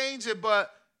they change it, but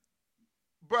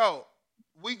bro,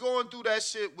 we going through that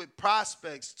shit with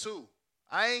prospects too.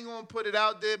 I ain't gonna put it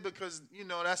out there because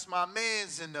that's my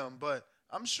mans in them, but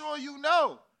I'm sure you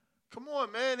know. Come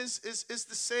on, man, it's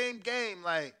the same game.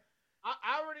 Like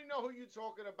I already know who you're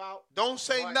talking about. Don't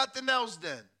say nothing else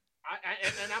then.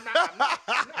 I'm not.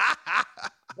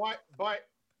 But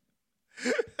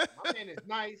my man is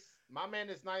nice. My man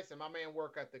is nice, and my man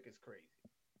work ethic is crazy.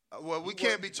 Well, we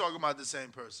can't be talking about the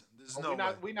same person. There's no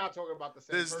way. We're not talking about the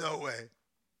same person. There's no way.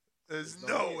 There's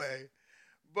no way.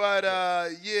 But,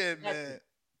 yeah, man.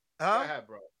 Huh? Go ahead,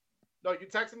 bro. No, you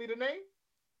texting me the name?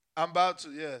 I'm about to,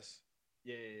 yes.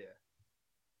 Yeah.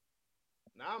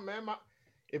 Nah, man,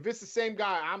 if it's the same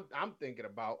guy I'm thinking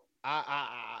about,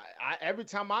 I every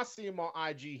time I see him on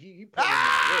IG, he put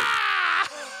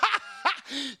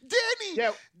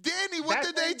Danny, what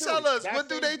did they tell us? What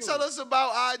do they tell us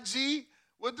about IG?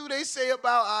 What do they say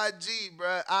about IG,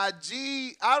 bro?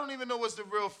 IG, I don't even know what's the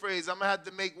real phrase. I'm going to have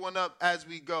to make one up as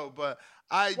we go, but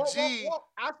IG. Well,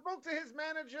 I spoke to his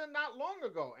manager not long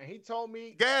ago, and he told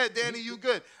me. Yeah, Danny, you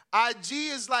good. IG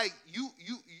is like, IG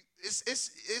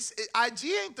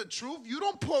ain't the truth. You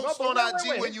don't post on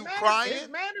IG when you crying.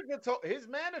 His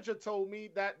manager told me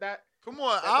that. Come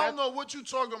on, I don't know what you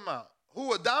talking about.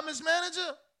 Who, Adame's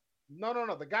manager?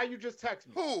 No, the guy you just texted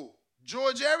me. Who?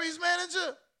 George Aries'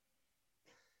 manager?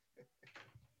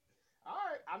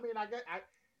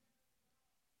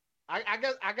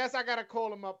 I guess I gotta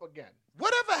call him up again.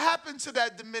 Whatever happened to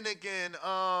that Dominican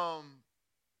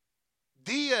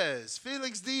Diaz,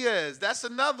 Felix Diaz? That's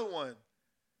another one.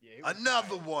 Yeah,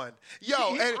 another one. Yo,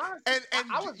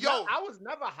 I was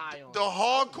never high on the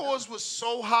hardcores was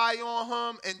so high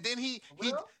on him, and then he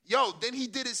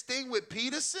did his thing with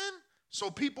Peterson. So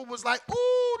people was like,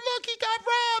 "Ooh, look, he got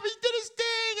robbed. He did his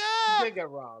thing." He did get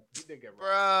robbed.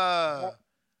 Bruh.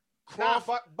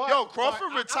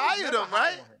 Crawford retired him,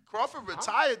 right? Crawford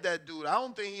retired that dude. I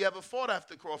don't think he ever fought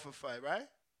after Crawford fight, right?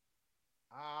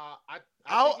 I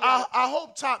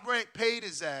hope Top Rank paid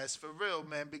his ass for real,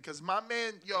 man, because my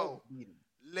man,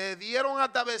 le dieron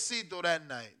hasta besito that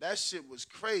night. That shit was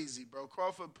crazy, bro.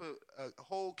 Crawford put a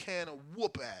whole can of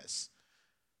whoop ass.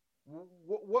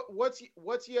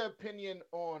 What's your opinion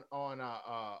on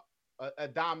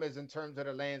Adames in terms of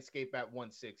the landscape at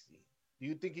 160? Do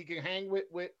you think he can hang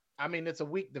with? I mean, it's a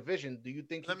weak division. Do you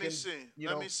think? Let me see.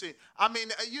 I mean,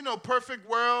 perfect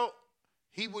world,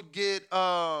 he would get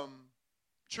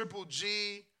Triple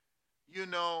G,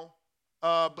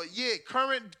 but yeah,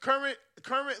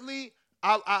 currently,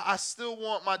 I still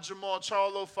want my Jamal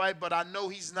Charlo fight, but I know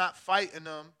he's not fighting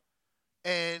him.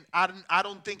 And I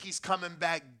don't think he's coming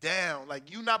back down.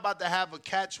 Like, you're not about to have a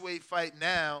catchweight fight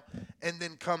now and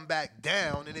then come back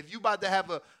down. And if you about to have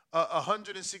a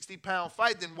 160-pound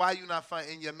fight, then why you not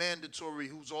fighting your mandatory,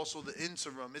 who's also the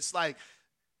interim? It's like,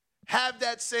 have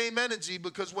that same energy,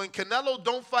 because when Canelo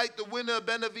don't fight the winner of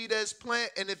Benavidez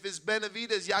Plant, and if it's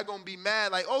Benavidez, y'all gonna be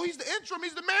mad. Like, oh, he's the interim,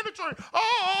 he's the mandatory.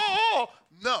 Oh.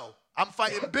 No, I'm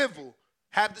fighting Bivol.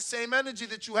 Have the same energy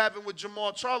that you having with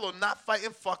Jamal Charlo, not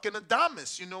fighting fucking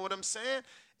Adames. You know what I'm saying?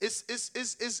 It's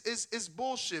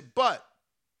bullshit. But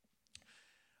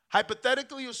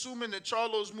hypothetically, assuming that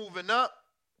Charlo's moving up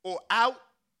or out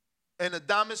and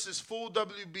Adames is full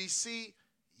WBC,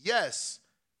 yes,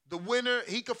 the winner,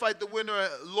 he could fight the winner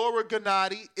at Laura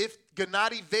Gennady. If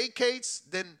Gennady vacates,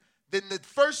 then the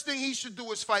first thing he should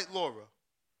do is fight Laura.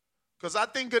 Because I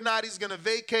think Gennady's going to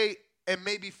vacate and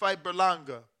maybe fight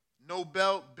Berlanga. No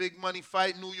belt, big money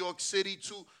fight, New York City,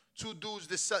 two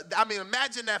dudes. I mean,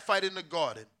 imagine that fight in the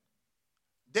Garden.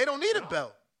 They don't need a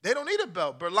belt. They don't need a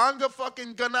belt. Berlanga,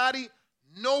 fucking Gennady,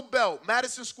 no belt.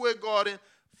 Madison Square Garden,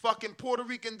 fucking Puerto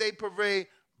Rican Day Parade,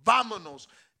 vamonos.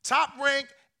 Top Rank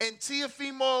and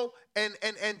Teofimo and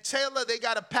Taylor, they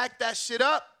got to pack that shit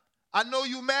up. I know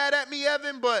you mad at me,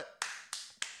 Evan, but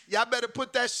y'all better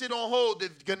put that shit on hold.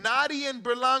 If Gennady and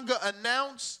Berlanga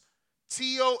announce,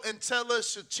 Tio and Taylor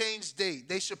should change date.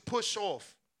 They should push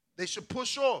off.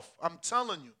 I'm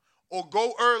telling you. Or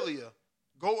go earlier.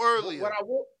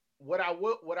 What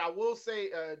I will say,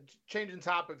 changing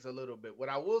topics a little bit. What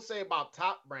I will say about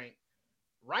Top Rank,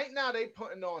 right now they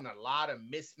putting on a lot of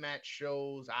mismatch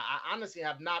shows. I honestly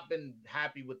have not been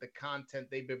happy with the content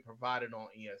they've been providing on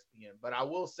ESPN. But I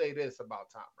will say this about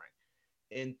Top Rank.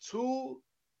 In 2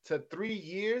 to 3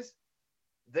 years,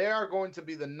 they are going to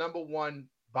be the #1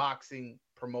 boxing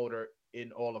promoter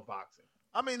in all of boxing.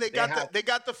 I mean, they got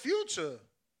the future.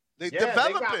 They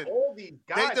developing. They got all these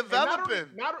guys. They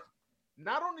developing.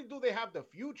 Not only do they have the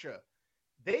future,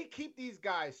 they keep these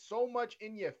guys so much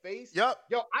in your face. Yep.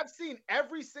 Yo, I've seen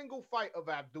every single fight of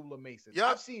Abdullah Mason. Yep.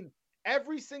 I've seen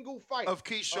every single fight of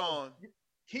Keyshawn.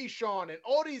 And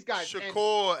all these guys.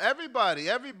 Shakur,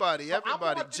 everybody. I'm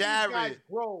Jared. These guys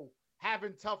grow,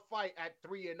 having tough fight at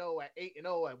 3-0, at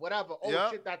 8-0, at whatever.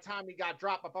 Shit, that time he got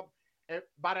dropped. And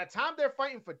by the time they're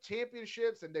fighting for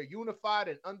championships and they're unified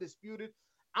and undisputed,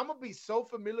 I'm going to be so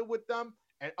familiar with them,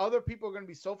 and other people are going to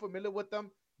be so familiar with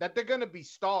them that they're going to be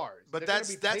stars. But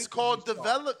that's called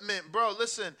development, bro.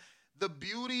 Listen, the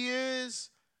beauty is,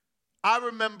 I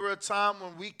remember a time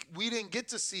when we didn't get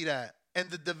to see that. And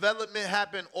the development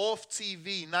happened off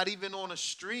TV, not even on a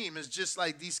stream. It's just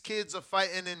like these kids are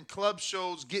fighting in club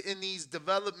shows, getting these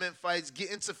development fights,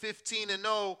 getting to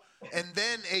 15-0, and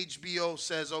then HBO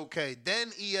says okay.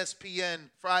 Then ESPN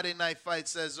Friday Night Fight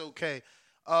says okay,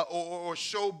 or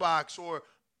Showbox, or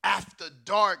After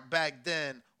Dark back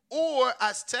then, or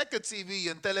Azteca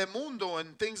TV and Telemundo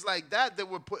and things like that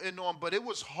we're putting on. But it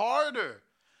was harder.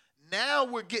 Now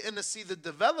we're getting to see the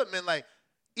development, like.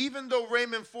 Even though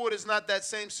Raymond Ford is not that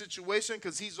same situation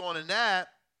because he's on an app,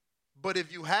 but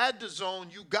if you had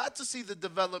DAZN, you got to see the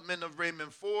development of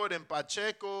Raymond Ford and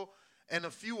Pacheco and a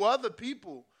few other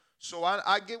people. So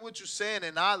I get what you're saying,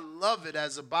 and I love it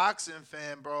as a boxing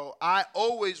fan, bro. I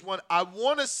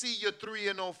want to see your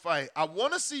 3-0 fight. I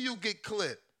want to see you get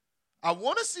clipped. I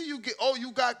want to see you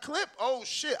you got clipped? Oh,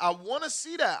 shit, I want to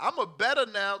see that. I'm a better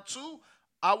now, too.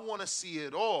 I want to see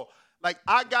it all. Like,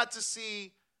 I got to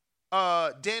see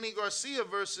Danny Garcia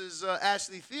versus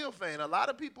Ashley Theophane. A lot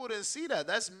of people didn't see that.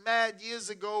 That's mad years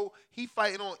ago. He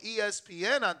fighting on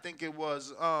ESPN, I think it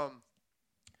was,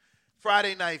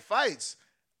 Friday Night Fights.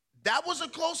 That was a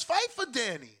close fight for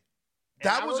Danny.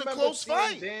 That was a close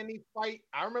fight.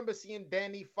 I remember seeing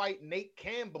Danny fight Nate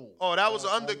Campbell. Oh, that was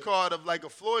an undercard of like a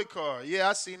Floyd card. Yeah,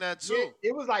 I seen that too. Yeah,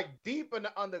 it was like deep in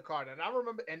the undercard, and I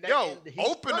remember. And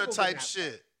opener type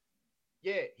shit. Fight.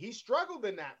 Yeah, he struggled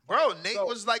in that fight. Bro, Nate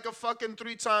was like a fucking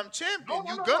 3-time champion.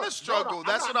 You're gonna struggle.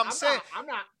 That's what I'm saying. I'm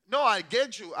not. No, I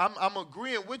get you. I'm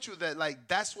agreeing with you that like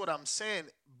that's what I'm saying.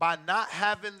 By not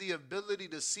having the ability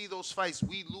to see those fights,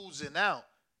 we losing out.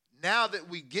 Now that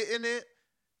we getting it.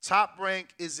 Top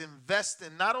Rank is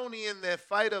investing not only in their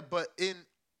fighter, but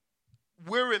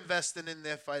we're investing in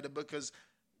their fighter because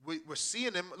we're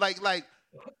seeing him. Like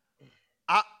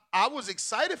I was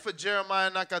excited for Jeremiah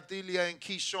Nakatilia and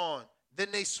Keyshawn. Then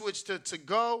they switched to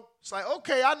Go. It's like,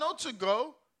 okay, I know to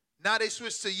Go. Now they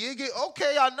switched to Yigit.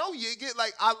 Okay, I know Yigit.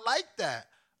 Like, I like that.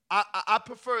 I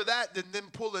prefer that than them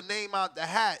pull a name out the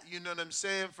hat, you know what I'm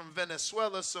saying, from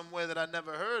Venezuela somewhere that I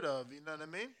never heard of. You know what I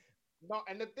mean? No,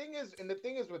 and the thing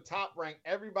is with Top Rank,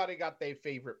 everybody got their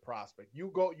favorite prospect.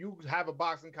 You have a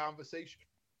boxing conversation.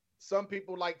 Some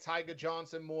people like Tiger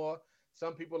Johnson more.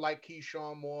 Some people like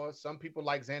Keyshawn more. Some people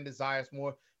like Xander Zayas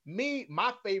more.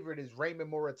 My favorite is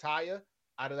Raymond Murataya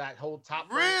out of that whole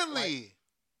Top Rank. Really?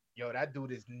 Yo, that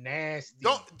dude is nasty.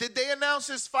 Did they announce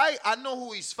his fight? I know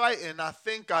who he's fighting. I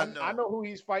think I know. I know who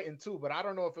he's fighting too, but I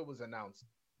don't know if it was announced.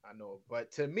 I know,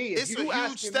 but to me, it's a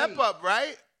huge step up,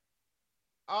 right?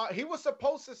 He was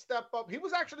supposed to step up. He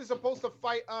was actually supposed to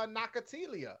fight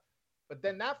Nakatilia, but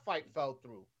then that fight fell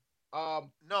through.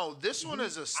 No, this one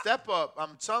is a step up.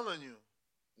 I'm telling you.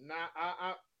 Nah,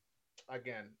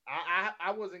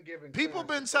 I wasn't giving. People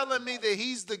been telling me that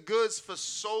he's the goods for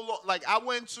so long. Like I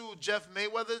went to Jeff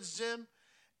Mayweather's gym,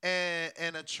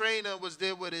 and a trainer was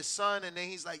there with his son, and then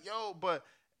he's like, "Yo," but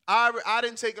I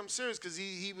didn't take him serious because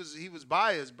he was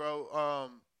biased, bro.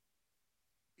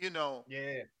 You know.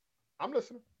 Yeah. I'm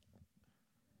listening.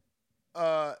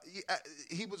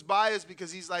 He was biased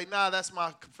because he's like, nah, that's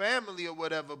my family or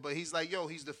whatever. But he's like, yo,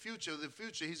 he's the future. The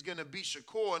future. He's gonna beat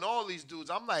Shakur and all these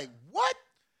dudes. I'm like, what?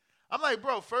 I'm like,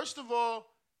 bro. First of all,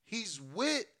 he's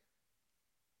with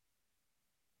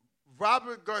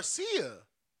Robert Garcia.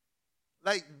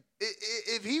 Like,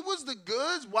 if he was the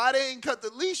goods, why they ain't cut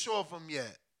the leash off him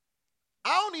yet?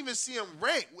 I don't even see him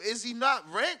ranked. Is he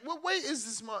not ranked? What weight is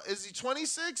this month? Is he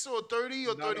 26 or 30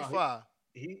 or 35? No,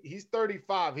 he's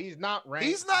 35. He's not ranked.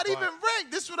 He's not even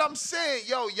ranked. This is what I'm saying.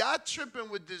 Yo, y'all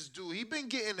tripping with this dude. He been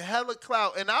getting hella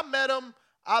clout. And I met him.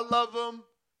 I love him.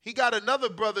 He got another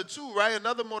brother too, right?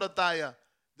 Another Morataya.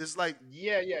 This like...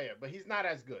 Yeah. But he's not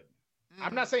as good.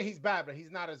 I'm not saying he's bad, but he's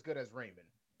not as good as Raymond.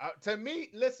 To me,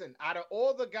 listen, out of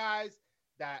all the guys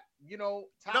that, you know...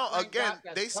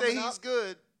 They say he's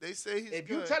good. They say he's good. If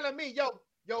you telling me,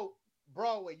 yo,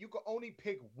 Broadway, you can only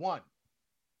pick one.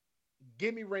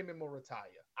 Give me Raymond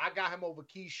Murataya. I got him over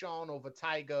Keyshawn, over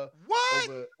Tiger. What?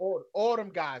 Over all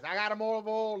them guys. I got him over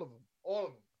all of them. All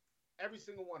of them. Every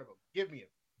single one of them. Give me him.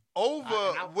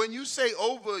 Over. When you say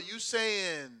over, you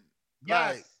saying...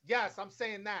 Yes, I'm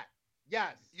saying that.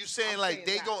 Yes. You saying like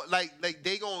they gon' like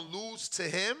they gonna lose to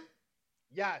him?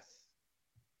 Yes.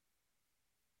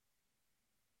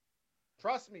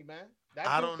 Trust me, man.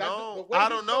 I don't know.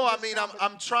 I mean,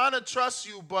 I'm trying to trust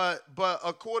you, but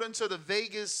according to the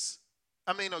Vegas,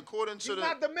 according to he's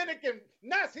not Dominican.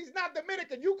 Ness, he's not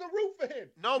Dominican. You can root for him.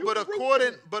 No, but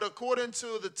according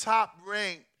to the Top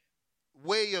Rank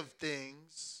way of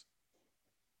things,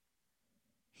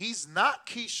 he's not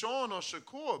Keyshawn or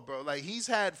Shakur, bro. Like he's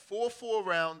had 4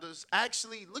 rounders.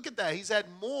 Actually, look at that. He's had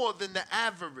more than the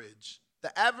average.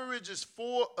 The average is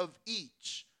 4 of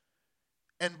each,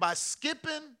 and by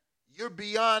skipping, you're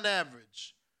beyond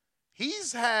average.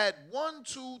 He's had 1,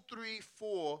 2, 3,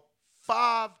 4,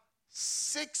 5,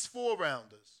 6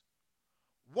 4-rounders.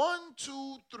 1,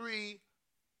 2, 3,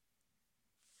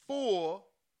 4,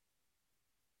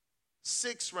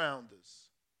 6-rounders.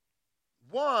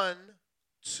 1,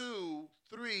 2,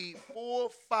 3, 4,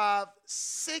 5,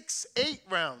 6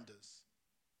 8-rounders.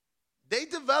 They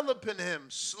developing him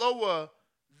slower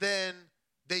than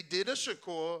they did a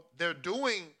Shakur. They're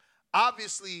doing,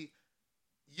 obviously,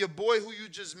 your boy who you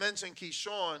just mentioned,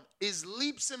 Keyshawn, is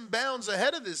leaps and bounds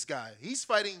ahead of this guy. He's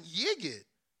fighting Yigit.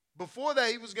 Before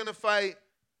that, he was going to fight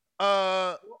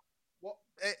Ndongo.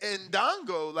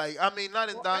 Not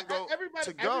Ndongo,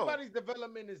 to go. Everybody's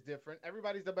development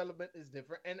is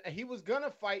different. And he was going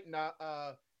to fight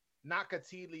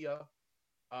Nakatilia.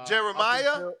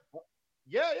 Jeremiah?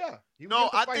 Yeah. He No,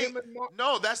 was I fight think him in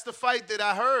no. That's the fight that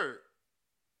I heard.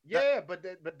 Yeah, but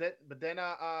then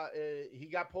he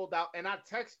got pulled out, and I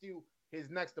text you his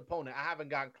next opponent. I haven't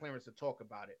gotten clearance to talk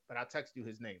about it, but I text you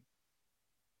his name.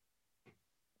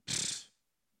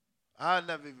 I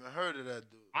never even heard of that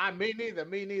dude. Me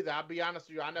neither. I'll be honest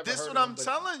with you. I never. This heard what of I'm him,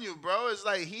 telling you, bro. It's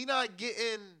like he not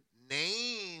getting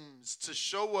names to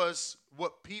show us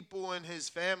what people in his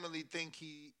family think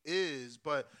he is.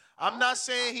 But I'm not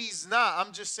saying he's not.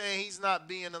 I'm just saying he's not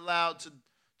being allowed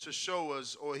to show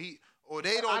us, or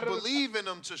they don't believe in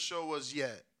him to show us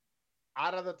yet.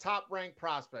 Out of the top ranked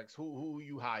prospects, who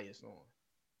you highest on?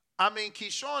 I mean,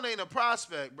 Keyshawn ain't a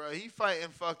prospect, bro. He fighting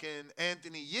fucking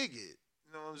Anthony Yiggett.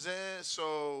 You know what I'm saying?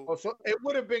 So it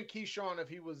would have been Keyshawn if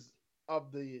he was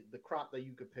of the crop that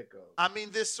you could pick of. I mean,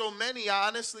 there's so many.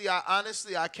 Honestly,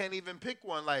 I can't even pick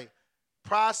one. Like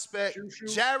prospect,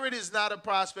 Jared is not a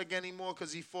prospect anymore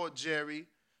because he fought Jerry.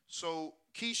 So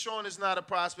Keyshawn is not a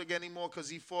prospect anymore because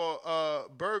he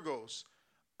fought Burgos.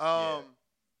 So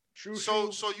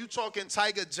you talking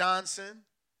Tiger Johnson?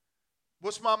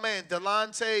 What's my man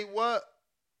Delonte? What?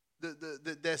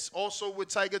 The that's also with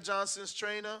Tiger Johnson's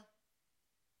trainer.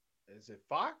 Is it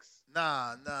Fox?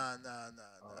 Nah.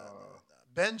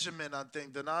 Benjamin, I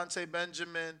think. Delonte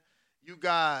Benjamin. You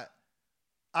got,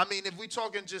 I mean, if we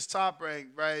talking just top rank,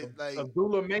 right? Like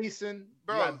Abdullah Mason.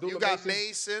 Bro, you got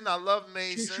Mason. I love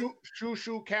Mason.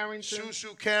 Shushu Carrington.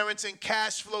 Shushu Carrington.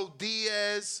 Cashflow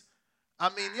Diaz. I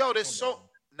mean, yo, there's so...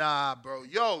 Nah, bro.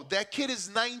 Yo, that kid is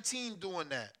 19 doing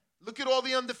that. Look at all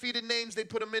the undefeated names they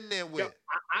put him in there with. Yo,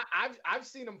 I've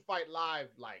seen him fight live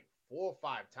like 4 or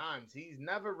 5 times. He's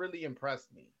never really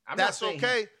impressed me. That's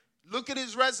okay. Look at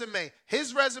his resume.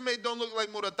 His resume don't look like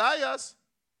Murataya's.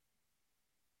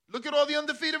 Look at all the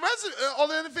undefeated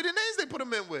names they put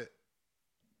him in with.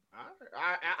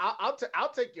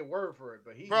 I'll take your word for it,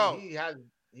 but he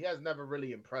has never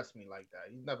really impressed me like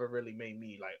that. He's never really made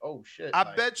me like, oh shit.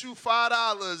 I bet you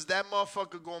 $5 that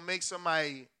motherfucker gonna make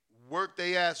somebody work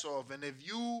their ass off. And if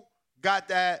you got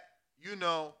that, you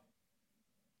know,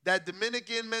 that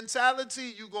Dominican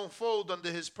mentality, you gonna fold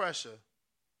under his pressure.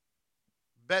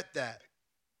 Bet that.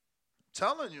 I'm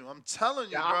telling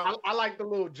you, bro. I like the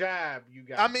little jab you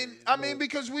got. I mean,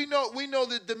 because we know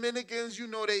the Dominicans, you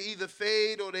know, they either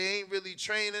fade or they ain't really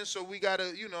training, so we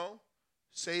gotta, you know,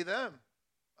 say them.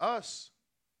 Us.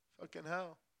 Fucking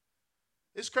hell.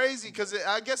 It's crazy because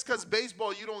I guess because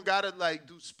baseball, you don't gotta like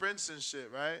do sprints and shit,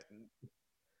 right?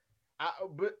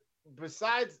 But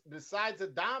besides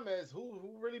Adames,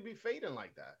 who really be fading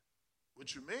like that?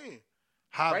 What you mean?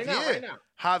 Right now.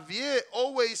 Javier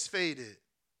always faded.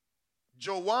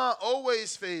 Joanne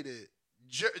always faded.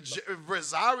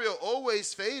 Rosario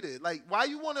always faded. Like, why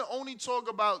you want to only talk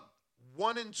about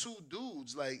 1 and 2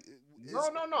 dudes? Like, no.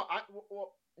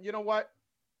 Well, you know what?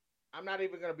 I'm not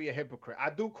even going to be a hypocrite.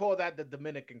 I do call that the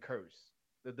Dominican curse.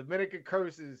 The Dominican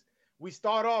curse is we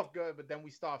start off good, but then we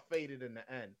start faded in the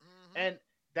end. Mm-hmm. And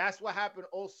that's what happened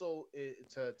also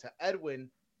to Edwin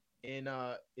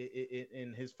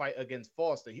in his fight against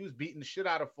Foster. He was beating the shit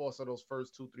out of Foster those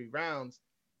first 2-3 rounds,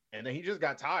 and then he just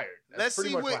got tired. That's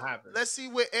pretty much what happened. Let's see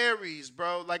with Aries,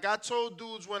 bro. Like I told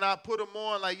dudes when I put him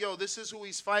on, like, yo, this is who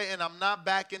he's fighting. I'm not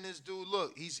backing this dude.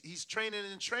 Look, he's training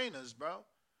in trainers, bro.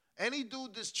 Any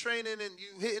dude that's training and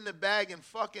you hitting the bag and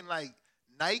fucking like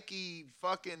Nike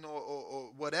fucking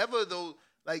or whatever though,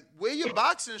 like wear your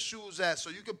boxing shoes at so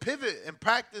you can pivot and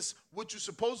practice what you're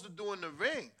supposed to do in the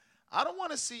ring. I don't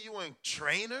want to see you in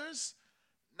trainers.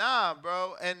 Nah,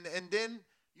 bro. And then,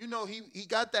 you know, he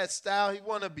got that style. He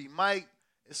want to be Mike.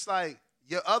 It's like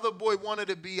your other boy wanted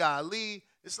to be Ali.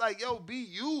 It's like, yo, be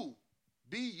you.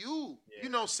 Be you. Yeah. You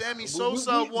know, Sammy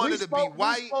Sosa wanted to be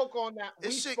white. We spoke on that.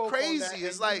 This shit crazy.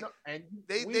 It's like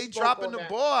they dropping the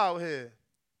ball out here.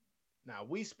 Now,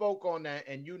 we spoke on that,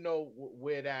 and you know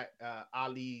where that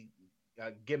Ali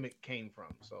gimmick came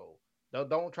from. So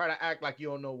don't try to act like you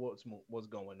don't know what's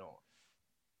going on.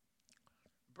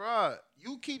 Bruh,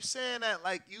 you keep saying that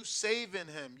like you saving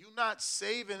him. You not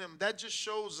saving him. That just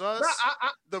shows us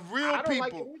the real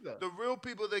people. Like the real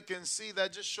people that can see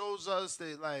that just shows us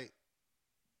that like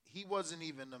he wasn't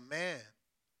even a man.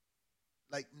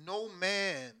 Like no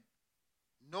man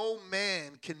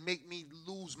can make me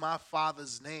lose my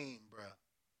father's name, bruh.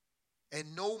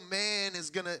 And no man is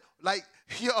gonna like,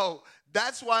 yo,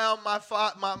 that's why I'm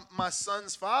my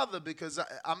son's father, because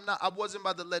I wasn't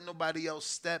about to let nobody else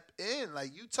step in.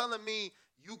 Like you telling me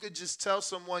you could just tell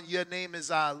someone your name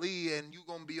is Ali and you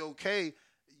gonna be okay.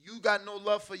 You got no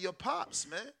love for your pops,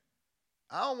 man.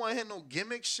 I don't want to hear no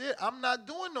gimmick shit. I'm not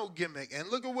doing no gimmick. And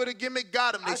look at where the gimmick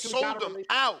got him. They sold him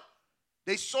out.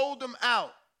 They sold him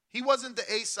out. He wasn't the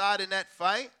A-side in that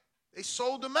fight. They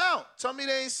sold him out. Tell me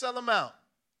they ain't sell him out.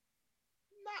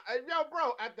 Yo,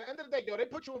 bro, at the end of the day, they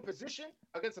put you in position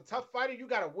against a tough fighter, you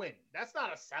got to win. That's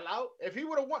not a sellout. If he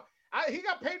would have won, he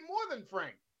got paid more than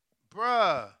Frank.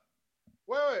 Bruh.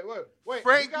 Wait.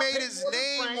 Frank made his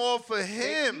name off of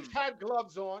him. They each had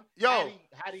gloves on. Yo,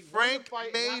 had he Frank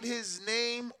made his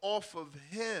name off of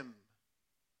him.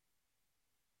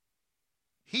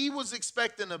 He was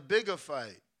expecting a bigger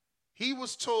fight. He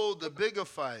was told a bigger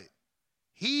fight.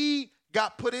 He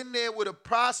got put in there with a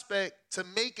prospect to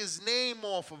make his name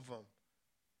off of him.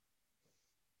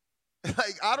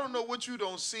 Like, I don't know what you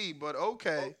don't see, but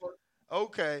okay.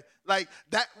 Okay. Like,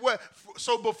 that.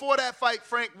 So before that fight,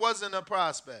 Frank wasn't a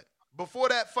prospect. Before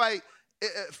that fight,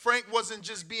 Frank wasn't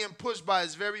just being pushed by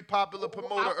his very popular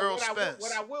promoter, Earl Spence.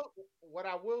 What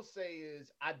I will say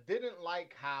is I didn't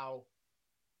like how,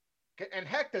 and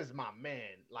Hector's my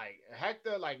man. Like,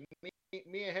 Hector, like, me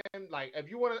and him, like, if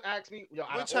you want to ask me, yo,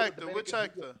 Which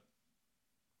Hector?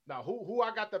 Now, who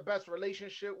I got the best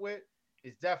relationship with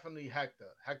is definitely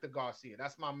Hector Garcia.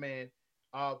 That's my man.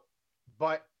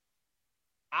 But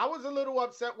I was a little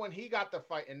upset when he got the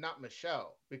fight and not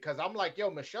Michelle, because I'm like, yo,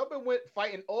 Michelle been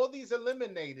fighting all these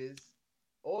eliminators,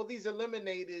 and all these,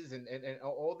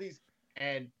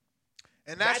 and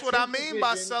that's what I mean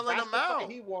by selling them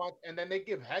out. He wants, and then they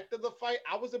give Hector the fight.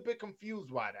 I was a bit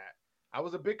confused by that.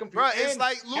 Bro, it's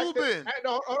like Lubin.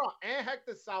 Hold on. And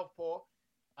Hector Southpaw.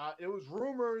 It was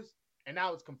rumors, and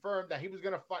now it's confirmed that he was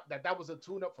gonna fight. That was a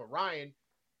tune-up for Ryan.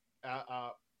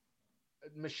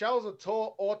 Michelle's a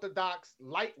tall, orthodox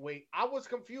lightweight. I was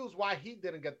confused why he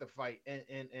didn't get the fight, and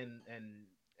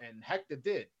Hector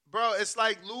did. Bro, it's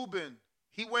like Lubin.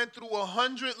 He went through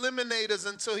 100 eliminators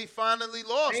until he finally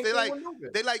lost.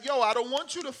 They like, yo, I don't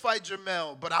want you to fight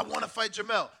Jamel, but I want to fight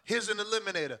Jamel. Here's an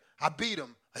eliminator. I beat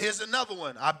him. Here's another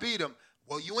one. I beat him.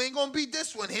 Well, you ain't gonna beat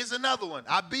this one. Here's another one.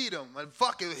 I beat him. And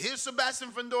fuck it. Here's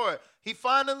Sebastian Fundora. He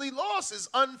finally lost. It's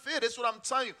unfair. That's what I'm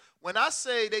telling you. When I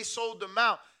say they sold him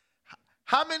out,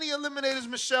 how many eliminators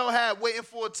Michelle had waiting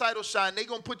for a title shot, and they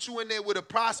gonna put you in there with a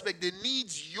prospect that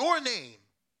needs your name?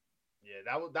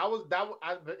 Yeah, that was.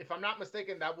 If I'm not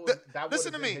mistaken, that was.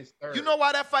 Listen to me. You know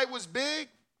why that fight was big?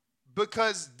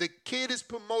 Because the kid is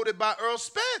promoted by Earl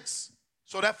Spence,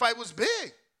 so that fight was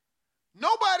big.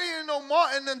 Nobody didn't know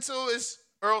Martin until it's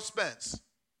Earl Spence.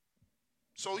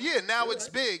 So yeah, now it's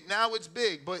big. Now it's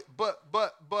big.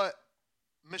 But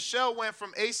Michelle went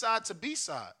from A side to B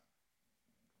side.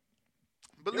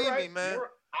 Believe me, man.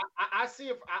 I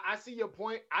see your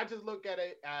point. I just look at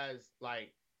it as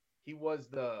like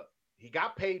he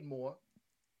got paid more,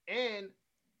 and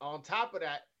on top of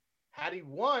that, had he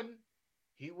won,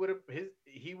 he would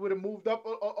have moved up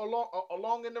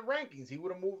along in the rankings. He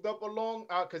would have moved up along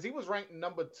because he was ranked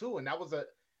number 2, and that was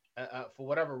for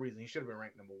whatever reason he should have been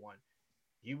ranked number 1.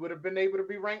 He would have been able to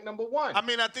be ranked number 1. I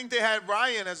mean, I think they had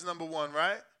Ryan as number 1,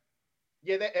 right?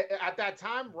 Yeah, at that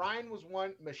time Ryan was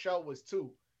 1, Michelle was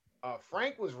 2.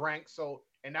 Frank was ranked,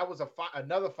 and that was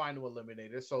another final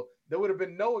eliminator. So there would have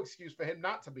been no excuse for him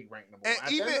not to be ranked number 1.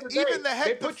 At even the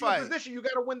Hector they put fight, you in position. You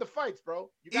got to win the fights,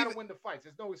 bro. You got to win the fights.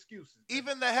 There's no excuses.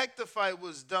 Even the Hector fight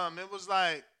was dumb. It was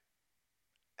like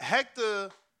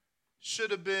Hector should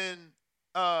have been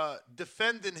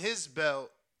defending his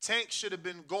belt. Tank should have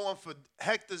been going for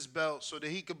Hector's belt so that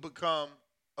he could become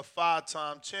a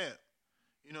 5-time champ.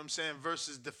 You know what I'm saying?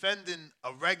 Versus defending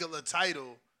a regular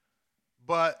title,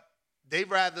 but they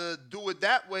rather do it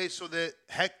that way so that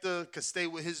Hector could stay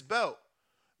with his belt.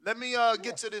 Let me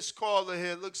get to this caller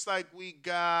here. Looks like we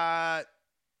got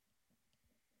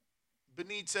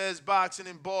Benitez Boxing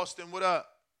in Boston. What up?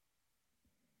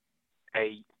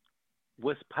 Hey,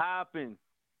 what's popping?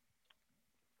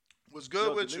 What's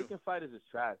good with the you? Lincoln fighters is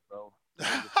trash, bro.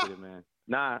 I'm just kidding, man.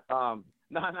 Nah, I'm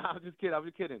just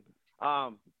kidding.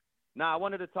 I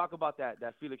wanted to talk about that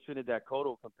Felix Trinidad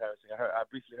Cotto comparison. I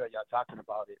briefly heard y'all talking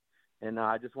about it. And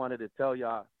I just wanted to tell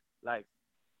y'all, like,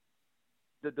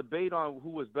 the debate on who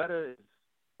was better is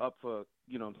up for,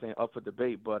 up for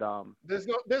debate. But there's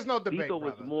no debate. Tito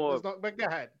was more. But go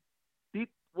ahead.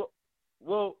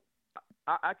 Well,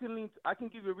 I can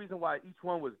give you a reason why each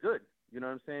one was good. You know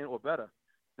what I'm saying, or better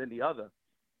than the other.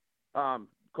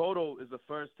 Cotto is the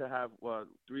first to have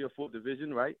 3 or 4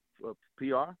 division, right, for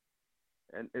PR,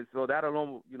 and so that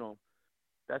alone,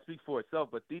 that speaks for itself.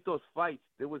 But Tito's fights,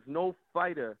 there was no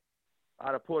fighter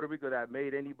out of Puerto Rico that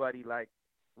made anybody like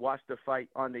watch the fight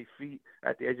on their feet,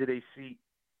 at the edge of their seat,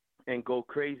 and go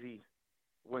crazy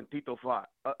when Tito fought,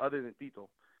 other than Tito.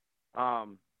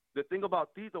 The thing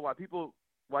about Tito, why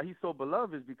he's so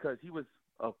beloved is because he was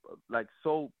like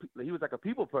a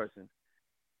people person.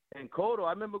 And Cotto,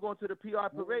 I remember going to the PR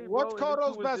parade, What's bro.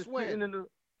 Cotto's best win?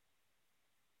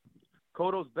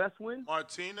 Cotto's best win?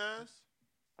 Martinez.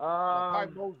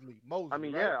 Mosley. I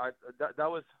mean, right? yeah,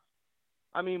 that was.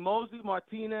 I mean, Mosley,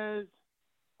 Martinez,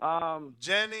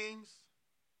 Jennings.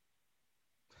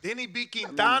 Didn't he beat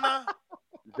Quintana?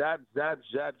 Zab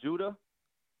Judah.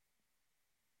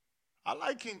 I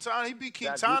like Quintana. He beat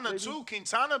Quintana too.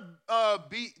 Quintana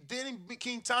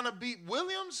Quintana beat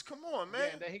Williams? Come on, man.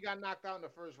 Yeah, and then he got knocked out in the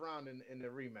first round in the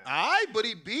rematch. All right, but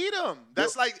he beat him.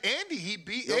 That's like Andy. He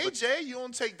beat AJ. You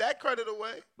don't take that credit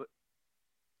away.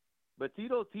 But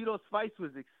Tito's fights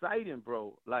was exciting,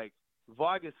 bro. Like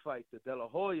Vargas fight, the De La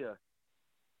Hoya,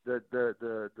 the De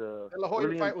La Hoya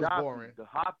William fight was Johnson, boring. The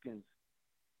Hopkins.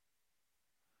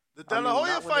 The De La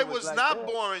Hoya fight was like not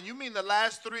that. boring. You mean the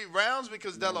last 3 rounds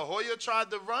because De La Hoya tried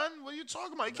to run? What are you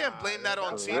talking about? You can't blame that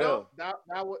on Tito.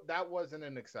 That wasn't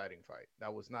an exciting fight.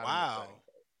 That was not an exciting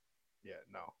fight. Yeah,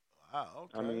 no. Wow,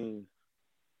 okay. I mean,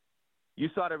 you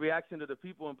saw the reaction of the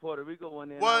people in Puerto Rico when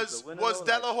they was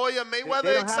De La Hoya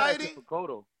Mayweather exciting? For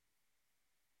Cotto.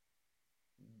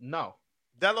 No.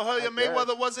 De La Hoya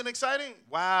Mayweather wasn't exciting?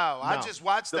 Wow. No. I just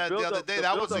watched that the other day.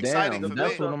 That was exciting for me.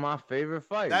 That's one of my favorite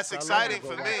fights. That's exciting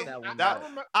for me.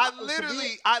 I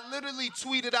literally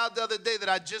tweeted out the other day that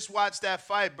I just watched that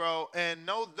fight, bro. And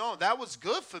no, that was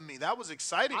good for me. That was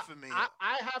exciting for me.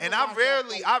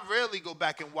 I rarely go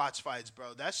back and watch fights,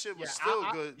 bro. That shit was still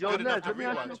good. Good enough to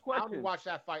rewatch. I only watched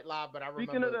that fight live, but I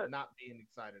remember not being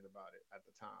excited about it at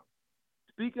the time.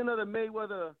 Speaking of the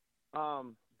Mayweather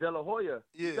De La Hoya,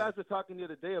 you guys were talking the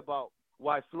other day about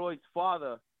why Floyd's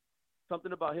father,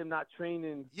 something about him not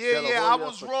training. I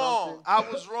was wrong.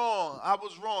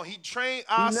 He trained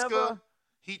Oscar.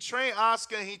 He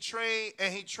trained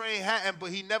Hatton, but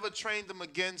he never trained him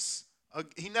against.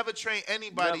 He never trained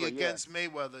anybody against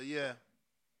Mayweather. Yeah.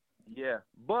 Yeah,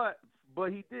 but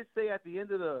he did say at the end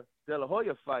of the De La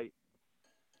Hoya fight,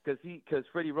 because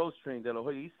Freddie Rose trained De La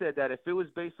Hoya, he said that if it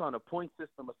was based on a point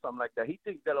system or something like that, he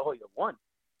thinks De La Hoya won.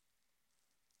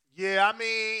 Yeah, I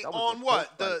mean, on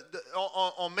what?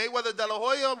 On Mayweather De La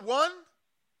Hoya won?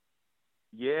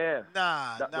 Yeah.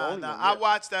 Nah. I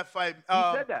watched that fight. He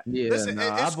said that. Yeah, listen,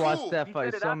 I've cool. watched that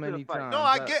fight so many times. No,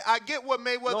 I get what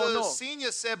Mayweather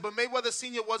Senior said, but Mayweather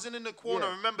Senior wasn't in the corner.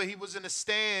 Yeah. Remember, he was in the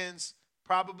stands,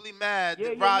 probably mad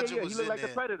that Roger was he looked in like there.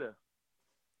 The Predator.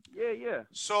 Yeah.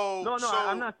 So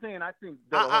I'm not saying I think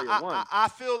De La Hoya won. I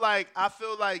feel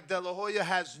like De La Hoya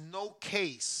has no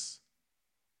case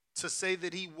to say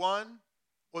that he won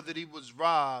or that he was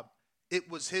robbed. It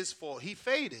was his fault. He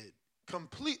faded.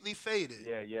 Completely faded.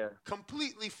 Yeah.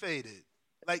 Completely faded.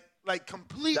 Like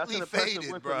completely That's an impressive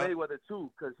faded, win bro. for Mayweather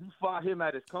too, because he fought him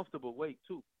at his comfortable weight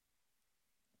too.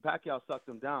 Pacquiao sucked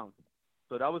him down,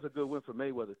 so that was a good win for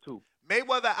Mayweather too.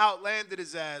 Mayweather outlanded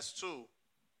his ass too.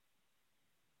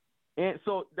 And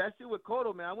so that shit with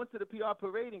Cotto, man. I went to the PR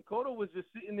parade and Cotto was just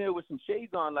sitting there with some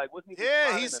shades on, like wasn't he?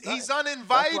 Yeah, he's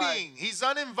uninviting. He's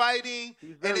uninviting,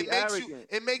 and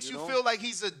it makes you feel like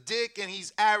he's a dick and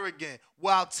he's arrogant.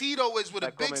 While Tito is with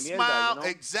a big smile,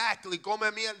 exactly, come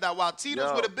mierda. While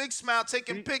Tito's with a big smile,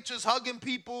 taking pictures, hugging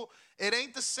people, it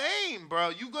ain't the same, bro.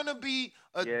 You're gonna be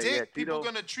a dick. People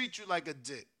gonna treat you like a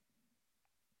dick.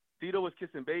 Tito was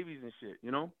kissing babies and shit,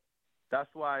 you know. That's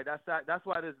why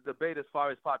there's a debate as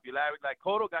far as popularity. Like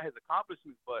Cotto got his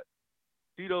accomplishments, but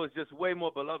Tito is just way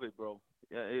more beloved, bro.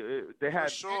 Yeah, they had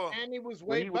and he was way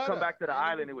when he would come back to the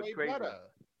island, it was crazy.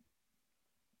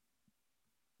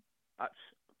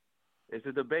 It's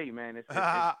a debate, man.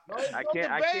 I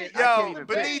can't. Yo,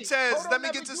 Benitez, let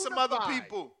me get to some other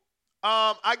people.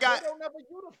 I got. Cotto never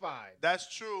unified.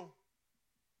 That's true.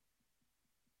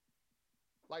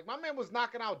 Like, my man was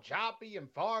knocking out Joppy and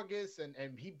Vargas, and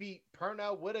he beat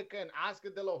Pernell Whitaker and Oscar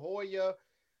De La Hoya.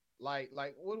 Like,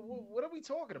 what are we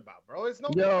talking about, bro? It's no.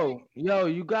 Yo,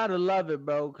 you gotta love it,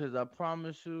 bro. Because I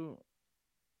promise you,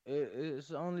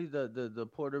 it's only the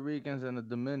Puerto Ricans and the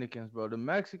Dominicans, bro. The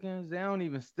Mexicans, they don't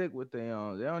even stick with their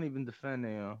own. They don't even defend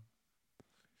their own.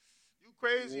 You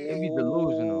crazy? They be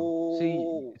delusional.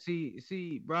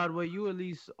 See, Broadway, you at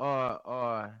least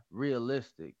are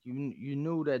realistic. You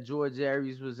knew that George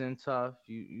Aries was in tough.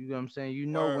 You know what I'm saying? You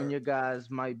know when your guys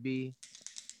might be.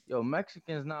 Yo,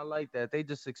 Mexicans not like that. They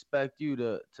just expect you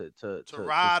to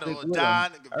ride or die.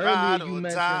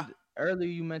 Earlier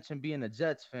you mentioned being a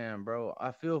Jets fan, bro.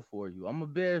 I feel for you. I'm a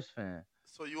Bears fan.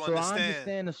 So I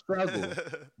understand the struggle.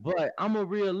 But I'm a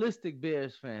realistic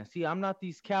Bears fan. See, I'm not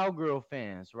these cowgirl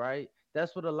fans, right?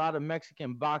 That's what a lot of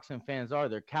Mexican boxing fans are.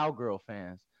 They're cowgirl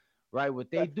fans. right?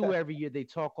 What they do every year, they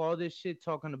talk all this shit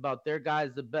talking about their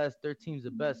guys the best, their team's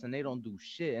the best, and they don't do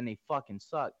shit and they fucking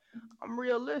suck. I'm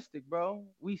realistic, bro.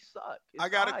 We suck. I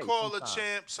got a caller,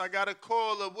 champs. I got a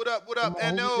caller. What up,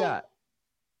 on, NO?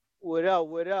 What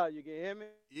up? You can hear me?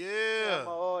 Yeah.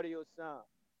 My audio sound.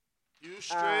 You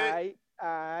straight? All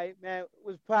right, man.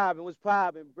 What's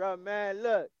popping, bro? Man,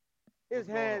 look. It's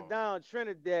hands down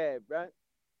Trinidad, bro.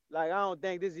 Like, I don't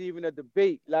think this is even a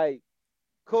debate. Like,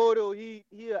 Cotto, he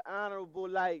an honorable,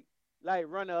 like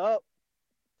runner-up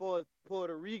for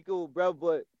Puerto Rico, bro.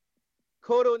 But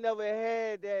Cotto never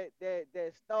had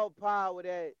that star power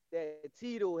that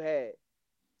Tito had.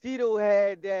 Tito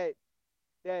had that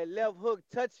left hook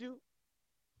touch you,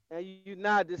 and you're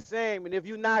not the same. And if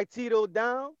you knock Tito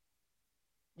down,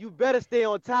 you better stay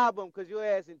on top of him because your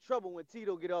ass in trouble when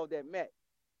Tito get off that mat.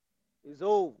 It's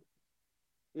over.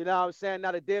 You know what I'm saying?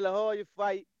 Now the De La Hoya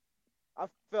fight, I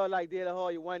felt like De La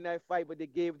Hoya won that fight, but they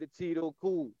gave it to Tito,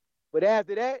 cool. But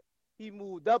after that, he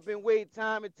moved up in weight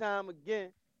time and time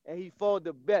again, and he fought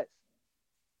the best.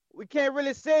 We can't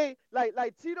really say, like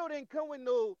Tito didn't come with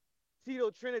no Tito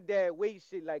Trinidad weight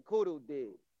shit like Cotto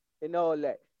did and all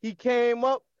that. He came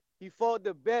up, he fought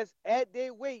the best at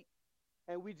their weight,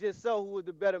 and we just saw who was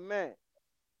the better man.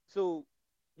 So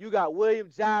you got William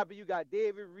Jobber, you got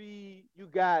David Reed, you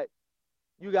got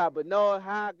Bernard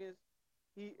Hopkins.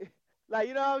 He, like,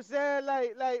 you know what I'm saying?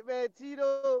 Like man,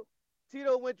 Tito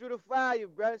went through the fire,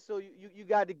 bro. So you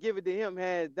got to give it to him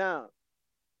hands down.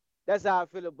 That's how I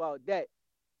feel about that.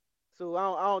 So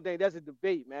I don't think that's a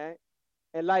debate, man.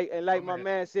 And like my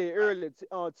man said earlier,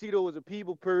 Tito was a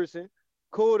people person.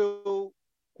 Cotto,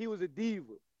 he was a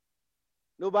diva.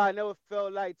 Nobody never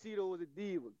felt like Tito was a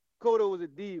diva. Cotto was a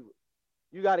diva.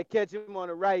 You got to catch him on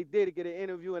the right day to get an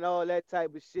interview and all that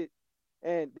type of shit.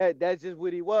 And that's just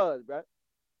what he was, bro.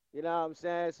 You know what I'm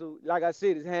saying? So, like I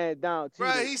said, it's hands down. Tito.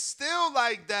 Bro, he's still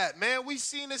like that, man. We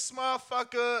seen this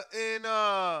motherfucker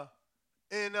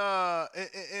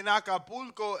in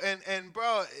Acapulco, and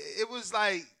bro, it was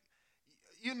like,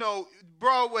 you know,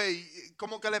 Broadway,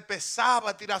 como que le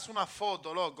pesaba tirarse una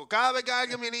foto, loco. Cada vez que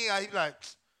alguien venía, he'd be like,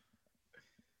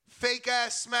 fake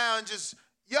ass smile and just,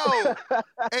 yo,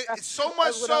 and so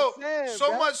much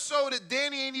so that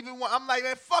Danny ain't even want. I'm like,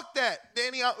 man, fuck that,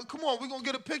 Danny. Come on, we gonna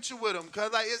get a picture with him,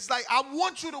 cause like it's like I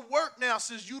want you to work now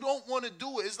since you don't want to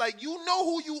do it. It's like you know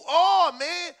who you are,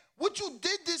 man. What you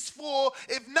did this for,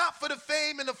 if not for the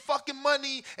fame and the fucking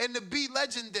money and to be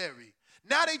legendary.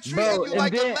 Now they treating you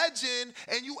like a legend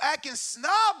and you acting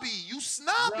snobby. You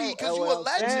snobby because you a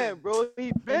legend. Damn, bro,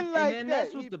 he been like and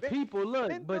that. That's what the people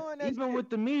look. But even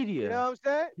with the media, you know what I'm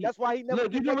saying? That's why he never.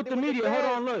 Look, even with the media, hold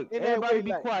on, look. Everybody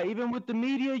be quiet. Even with the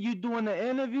media, you doing the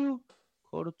interview,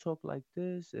 Cotto talk like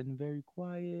this and very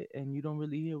quiet, and you don't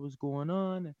really hear what's going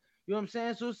on. You know what I'm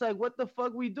saying? So it's like, what the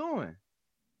fuck we doing?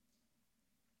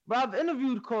 Bro, I've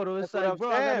interviewed Cotto. It's like, bro,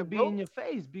 I gotta be in your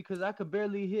face because I could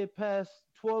barely hear past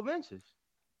 12 inches.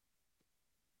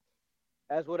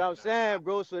 That's what I'm saying,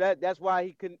 bro. So that's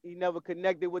why he never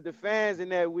connected with the fans in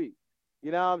that week.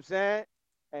 You know what I'm saying?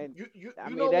 And you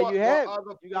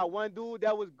got one dude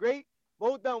that was great.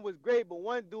 Both of them was great, but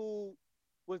one dude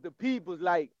was the people's,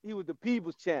 like he was the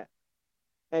people's champ.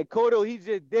 And Cotto, he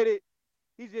just did it.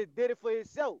 He just did it for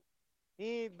himself.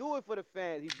 He ain't do it for the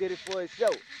fans. He did it for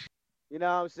himself. You know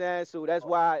what I'm saying? So that's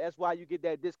why you get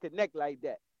that disconnect like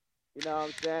that. You know what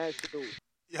I'm saying? So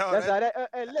yo, that's how that.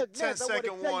 And look,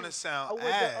 10-second warning sound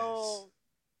ass.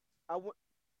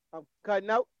 I'm cutting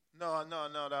out. No.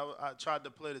 I tried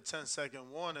to play the 10-second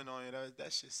warning on you.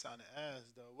 That shit sounded ass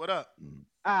though. What up?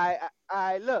 All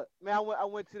right. Look, man, I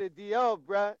went to the DR,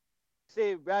 bro.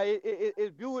 Say, bro,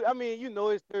 it's beautiful. I mean, you know,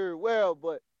 it's third world,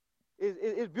 but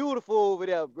it's beautiful over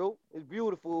there, bro. It's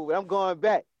beautiful. I'm going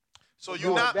back. So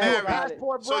you're not married.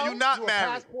 Passport, bro? So you're not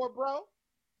married. Passport, bro?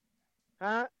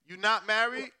 Huh? You not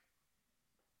married?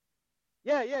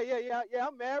 Yeah.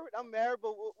 I'm married.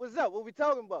 But what's up? What we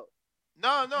talking about?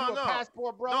 No.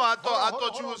 Passport, bro? No, I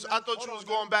thought you was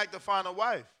going back to find a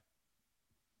wife.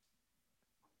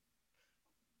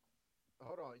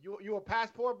 Hold on. You a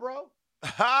passport, bro?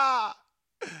 Ha!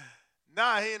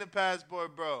 Nah, he ain't a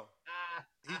passport, bro.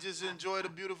 He just enjoyed a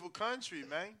beautiful country,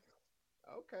 man.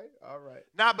 Okay, all right.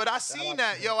 Nah, but I seen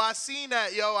that,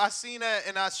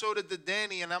 and I showed it to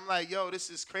Danny, and I'm like, yo, this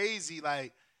is crazy.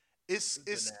 Like, it's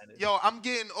yo, I'm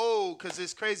getting old because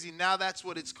it's crazy. Now that's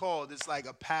what it's called. It's like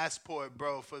a passport,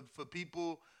 bro, for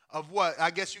people of what?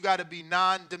 I guess you got to be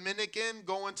non-Dominican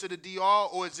going to the DR,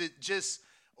 or is it just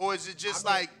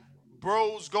like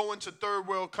bros going to third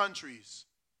world countries?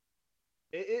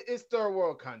 It's third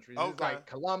world countries. Okay. It's like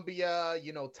Colombia,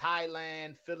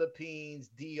 Thailand, Philippines,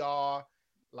 DR.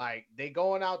 Like they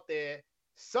going out there.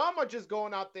 Some are just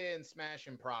going out there and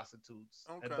smashing prostitutes,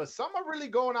 but some are really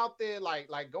going out there like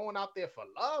going out there for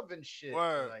love and shit.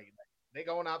 Like they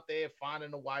going out there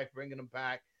finding a wife, bringing them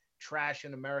back,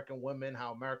 trashing American women,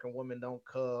 how American women don't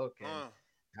cook and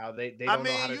how they don't I mean,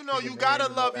 know how to you know, treat you a gotta man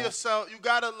and love all that. yourself. You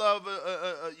gotta love,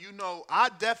 you know, I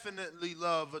definitely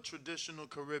love a traditional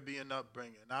Caribbean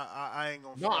upbringing. I ain't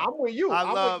gonna. No, front. I'm with you.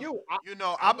 I'm love, with you. You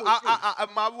know, I'm with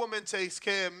you. my woman takes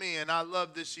care of me, and I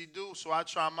love that she do. So I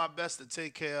try my best to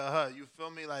take care of her. You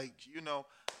feel me? Like, you know,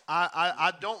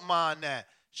 I don't mind that.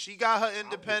 She got her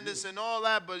independence and all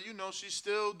that, but you know, she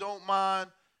still don't mind,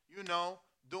 you know,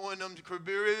 doing them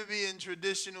Caribbean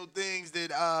traditional things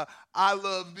that I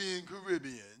love being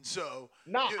Caribbean. So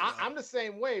no, you know. I'm the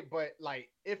same way. But like,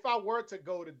 if I were to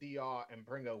go to DR and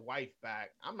bring a wife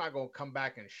back, I'm not gonna come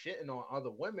back and shitting on other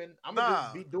women. I'm gonna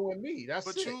just be doing me. That's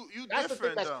but it. you That's the thing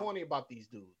different, that's though. corny about these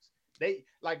dudes. They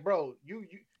like, bro, you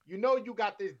know you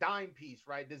got this dime piece,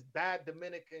 right? This bad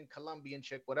Dominican, Colombian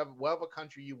chick, whatever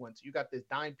country you went to, you got this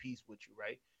dime piece with you,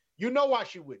 right? You know why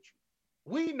she with you.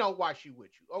 We know why she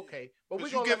with you. Okay, but we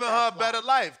you giving her a better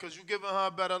life. Because you giving her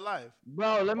a better life.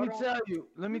 Bro, let me tell you.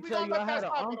 I had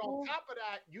an But uncle. on top of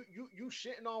that, you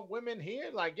shitting on women here.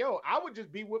 Like, yo, I would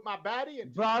just be with my baddie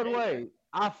and Broadway,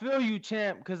 I feel you,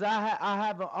 champ, because I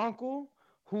have an uncle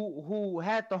who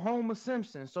had the Homer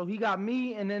Simpson. So he got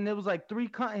me, and then there was like 3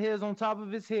 cunt hairs on top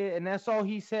of his head, and that's all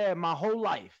he said my whole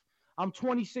life. I'm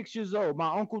 26 years old.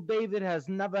 My Uncle David has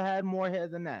never had more hair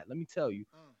than that. Let me tell you.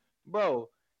 Bro,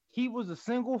 he was a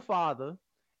single father,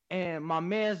 and my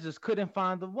man just couldn't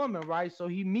find a woman, right? So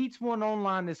he meets one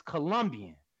online that's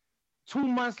Colombian. 2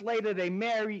 months later, they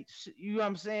married. You know what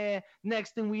I'm saying?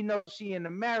 Next thing we know, she in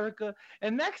America.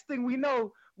 And next thing we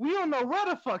know, we don't know where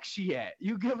the fuck she at.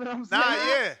 You get what I'm saying?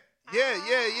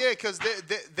 Yeah. Because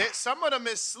some of them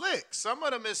is slick.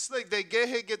 They get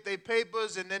here, get their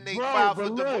papers, and then they file for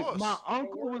divorce. My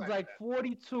uncle was like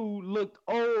 42, looked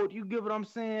old. You get what I'm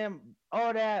saying?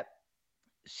 All that.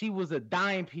 She was a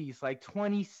dime piece, like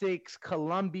 26,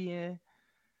 Colombian,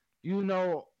 you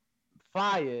know,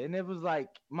 fire. And it was like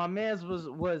my man's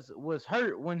was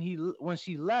hurt when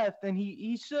she left, and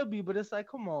he should be, but it's like,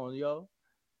 come on, yo.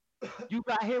 You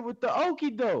got hit with the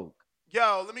okie doke.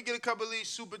 Yo, let me get a couple of these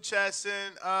super chats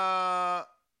in. Papa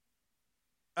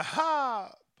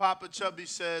Chubby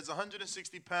says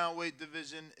 160-pound weight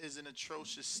division is an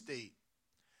atrocious state.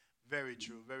 Very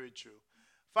true, very true.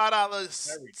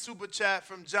 $5 super chat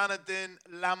from Jonathan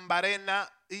Lambarena.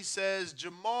 He says,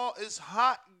 Jamal is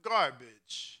hot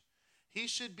garbage. He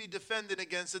should be defended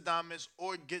against Adames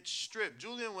or get stripped.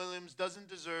 Julian Williams doesn't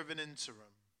deserve an interim.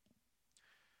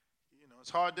 You know,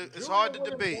 it's hard to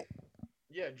debate.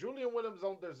 Yeah, Julian Williams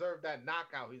don't deserve that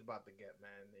knockout he's about to get,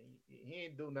 man. He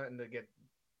ain't do nothing to get,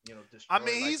 you know, destroyed. I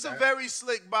mean, he's like a very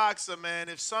slick boxer, man.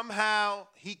 If somehow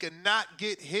he could not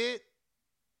get hit,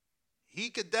 he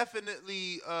could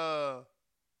definitely,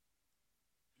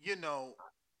 you know.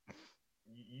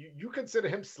 You consider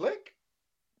him slick?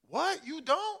 What? You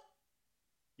don't?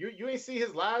 You ain't see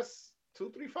his last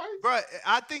 2-3 fights? Bro,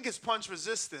 I think it's punch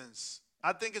resistance.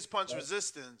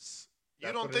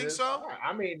 You don't think so?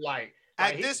 I mean, like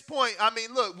at this point, I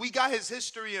mean, look, we got his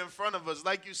history in front of us.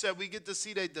 Like you said, we get to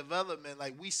see their development.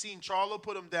 Like we seen Charlo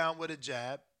put him down with a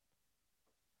jab.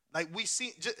 Like we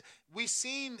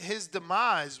seen his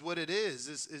demise. What it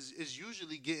is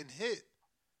usually getting hit.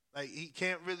 Like he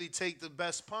can't really take the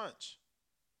best punch.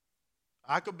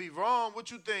 I could be wrong. What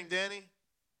you think, Danny?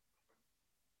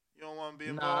 You don't want to be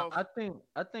involved? Nah,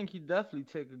 I think he definitely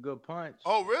take a good punch.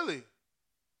 Oh, really?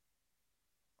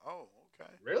 Oh, okay.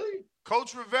 Really?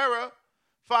 Coach Rivera,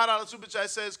 $5 super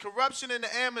chat says corruption in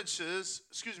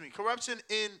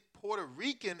Puerto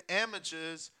Rican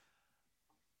amateurs.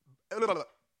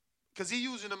 Because he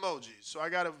using emojis, so I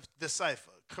got to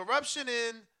decipher. Corruption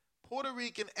in Puerto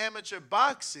Rican amateur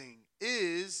boxing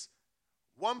is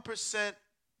 1%.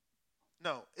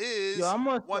 No, is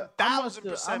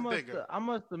 1,000% bigger. I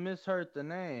must have misheard the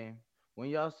name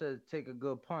when y'all said take a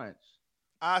good punch.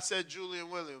 I said Julian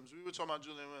Williams. We were talking about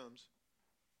Julian Williams.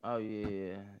 Oh,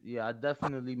 yeah. I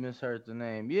definitely misheard the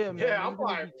name. Yeah, man. Yeah, I'm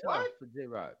like, what? For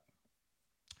J-Rock.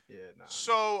 Yeah, nah.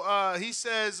 So he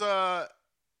says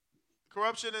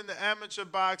corruption in the amateur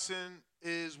boxing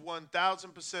is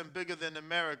 1,000% bigger than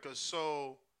America.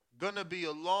 So gonna be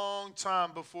a long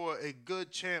time before a good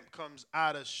champ comes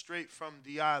out of straight from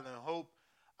the island. Hope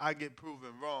I get proven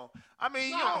wrong. I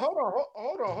mean,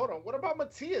 hold on. What about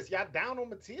Matias? Y'all down on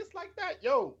Matias like that?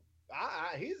 Yo,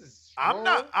 he's strong.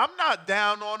 I'm not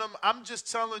down on him. I'm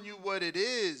just telling you what it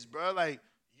is, bro. Like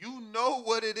you know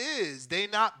what it is. They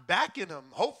not backing him.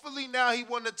 Hopefully now he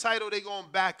won the title, they going to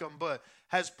back him. But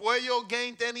has Puello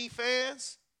gained any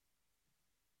fans?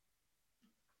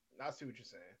 I see what you're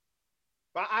saying.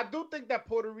 But I do think that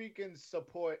Puerto Ricans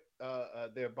support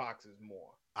their boxers more.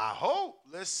 I hope.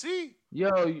 Let's see.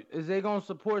 Yo, is they going to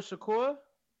support Shakur?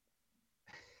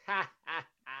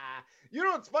 You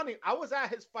know what's funny? I was at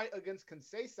his fight against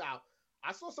Conceição.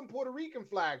 I saw some Puerto Rican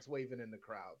flags waving in the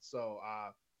crowd. So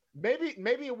maybe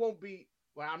it won't be.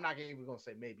 Well, I'm not even going to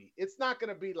say maybe. It's not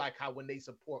going to be like how when they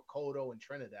support Cotto and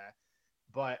Trinidad.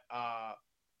 But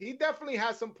he definitely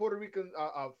has some Puerto Rican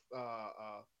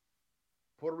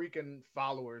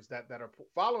followers that are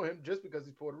following him just because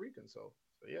he's Puerto Rican. So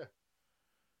yeah.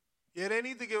 Yeah, they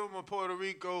need to give him a Puerto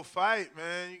Rico fight,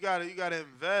 man. You gotta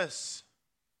invest.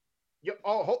 Yeah.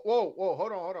 Oh, whoa,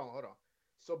 hold on.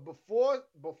 So before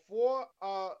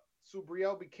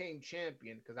Subriel became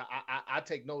champion, because I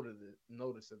take notice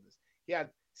of this. He had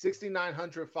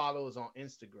 6,900 followers on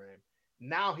Instagram.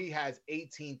 Now he has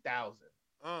 18,000.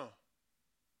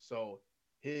 So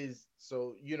you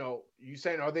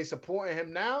saying, are they supporting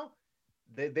him now?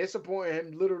 They're supporting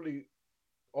him literally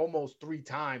almost 3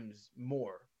 times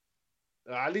more.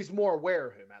 At least more aware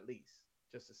of him, at least.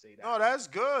 Just to say that. No,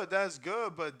 that's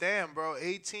good. But damn, bro,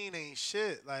 18 ain't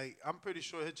shit. Like, I'm pretty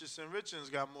sure Hitchison Richards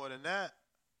got more than that.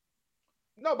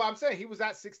 No, but I'm saying he was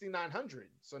at 6,900.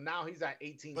 So now he's at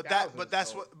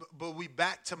 18,000. But we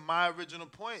back to my original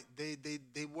point. They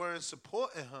weren't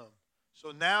supporting him.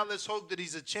 So now let's hope that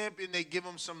he's a champion. They give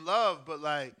him some love. But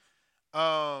like,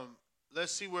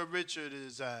 let's see where Richard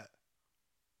is at.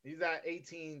 He's at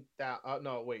 18,000.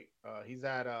 No, wait. He's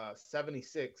at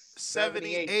 76.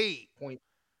 78.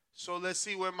 So let's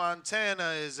see where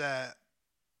Montana is at.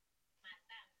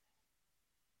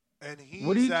 And he's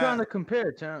what are you trying to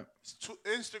compare, champ?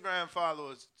 Instagram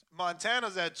followers.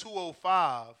 Montana's at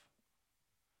 205.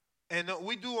 And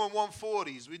we doing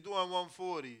 140s.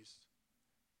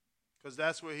 Because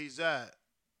that's where he's at.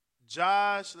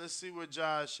 Josh, let's see where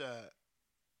Josh at.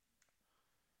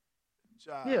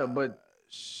 Josh. Yeah, but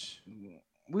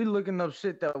we looking up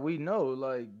shit that we know.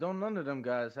 Like, don't none of them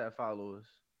guys have followers.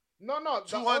 No.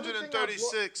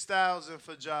 236,000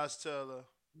 for Josh Taylor.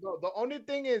 No, the only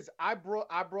thing is I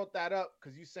brought that up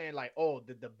because you're saying like, oh,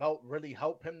 did the belt really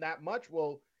help him that much?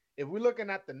 Well, if we're looking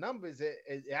at the numbers, it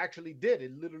actually did.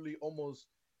 It literally almost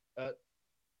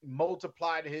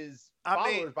multiplied his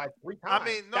followers by 3 times. I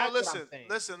mean, no,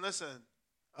 listen.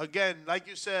 Again, like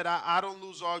you said, I don't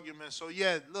lose arguments. So,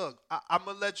 yeah, look, I'm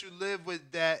going to let you live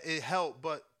with that. It helped.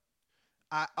 But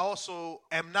I also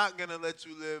am not going to let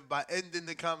you live by ending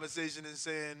the conversation and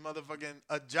saying, motherfucking,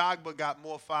 Ajagba got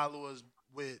more followers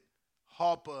with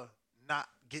Harper not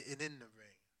getting in the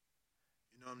ring.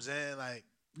 You know what I'm saying? Like,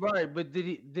 right, but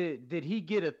did he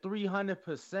get a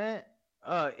 300%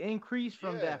 increase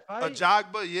from that fight?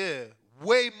 Ajagba, yeah.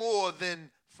 Way more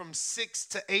than from 6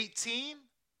 to 18?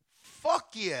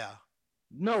 Fuck yeah.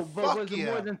 No, but was it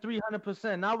more than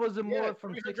 300%? Now was it more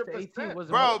from 6 to 18? Was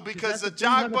it bro, more? because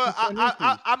Ajagba,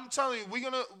 I'm telling you, we're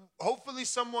gonna hopefully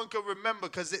someone could remember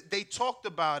because they talked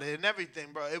about it and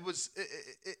everything, bro.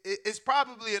 It's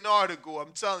probably an article.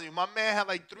 I'm telling you, my man had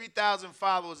like 3,000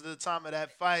 followers at the time of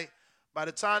that fight. By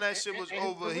the time that shit was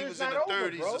over, he was in the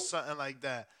 30s or something like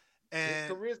that. And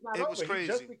his career's not it over. was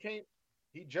crazy.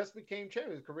 He just became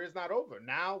champion. His career's not over.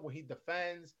 Now when he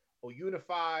defends or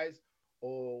unifies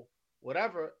or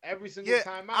whatever, every single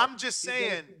time out. I'm just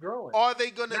saying, are they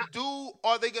gonna do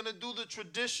the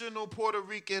traditional Puerto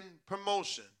Rican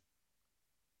promotion?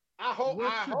 I hope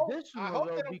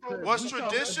What's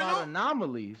traditional?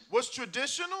 Anomalies. What's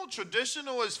traditional?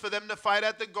 Traditional is for them to fight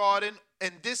at the Garden.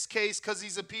 In this case, because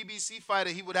he's a PBC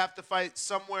fighter, he would have to fight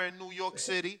somewhere in New York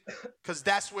City, because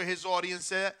that's where his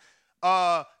audience at.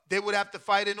 They would have to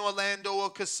fight in Orlando or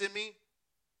Kissimmee.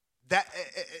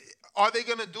 Are they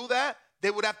gonna do that? They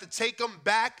would have to take him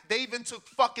back. They even took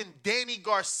fucking Danny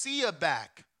Garcia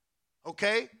back.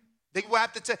 Okay? They would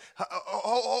have to take,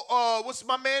 what's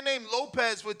my man named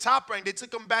Lopez with Top Rank? They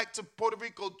took him back to Puerto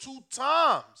Rico 2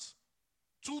 times.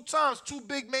 2 times, 2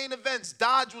 big main events.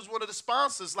 Dodge was one of the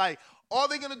sponsors. Like, are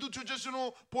they going to do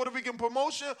traditional Puerto Rican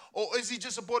promotion, or is he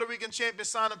just a Puerto Rican champion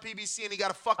signed on PBC and he got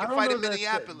to fucking fight in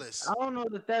Minneapolis? I don't know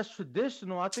that that's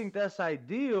traditional. I think that's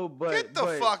ideal, but get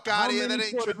the fuck out of here. That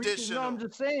ain't traditional. No, I'm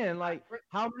just saying, like,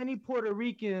 how many Puerto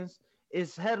Ricans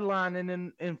is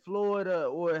headlining in Florida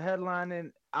or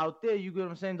headlining out there? You get what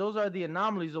I'm saying? Those are the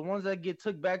anomalies. The ones that get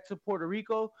took back to Puerto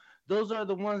Rico, those are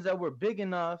the ones that were big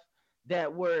enough,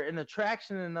 that were an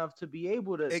attraction enough to be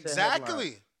able to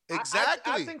exactly.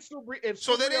 Exactly. I think if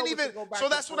so they Subriel didn't was to even. go back So to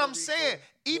that's what Puerto I'm Rico, saying.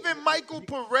 Even Michael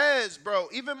Perez, bro.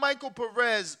 Even Michael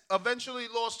Perez eventually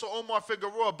lost to Omar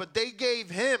Figueroa, but they gave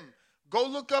him. Go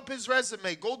look up his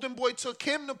resume. Golden Boy took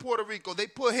him to Puerto Rico. They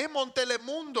put him on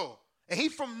Telemundo, and he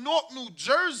from Newark, New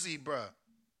Jersey, bro.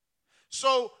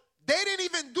 So they didn't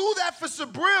even do that for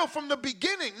Subriel from the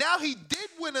beginning. Now he did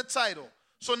win a title.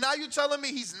 So now you're telling me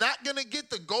he's not going to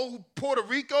get to go to Puerto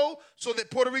Rico so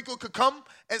that Puerto Rico could come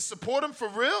and support him for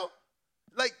real?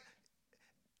 Like,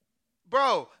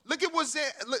 bro, look at what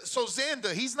so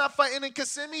Xander, he's not fighting in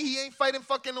Kissimmee. He ain't fighting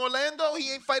fucking Orlando.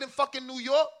 He ain't fighting fucking New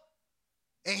York.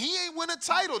 And he ain't win a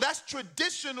title. That's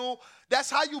traditional. That's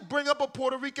how you bring up a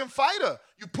Puerto Rican fighter.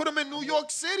 You put him in New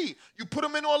York City. You put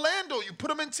him in Orlando. You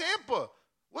put him in Tampa.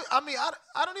 I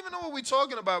don't even know what we're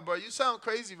talking about, bro. You sound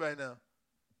crazy right now.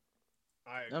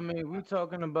 I mean, we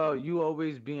talking about you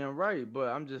always being right, but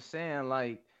I'm just saying,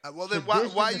 like, well, then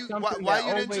why you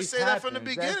didn't just say that from the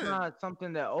beginning? That's not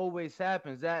something that always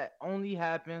happens. That only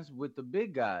happens with the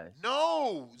big guys.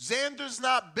 No, Xander's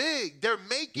not big. They're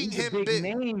making him big. Big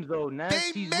name though. Now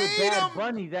they he's made with Bad him.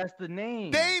 Bunny. That's the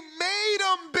name. They made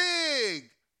him big.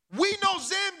 We know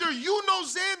Xander. You know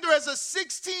Xander as a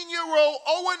 16-year-old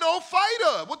 0-0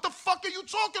 fighter. What the fuck are you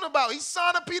talking about? He's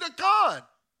signed to Peter Khan.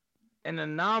 An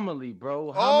anomaly,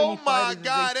 bro. Oh my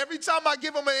God! Every time I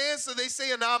give them an answer, they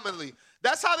say anomaly.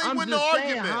 That's how they win the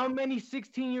argument. How many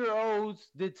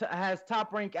 16-year-olds has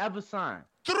Top Rank ever signed?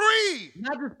 3.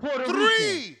 Not just Puerto 3.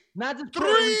 Rican. Not just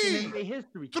Puerto Rican in their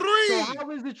history. 3. So how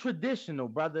is it traditional,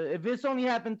 brother? If it's only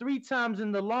happened 3 times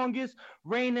in the longest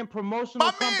reigning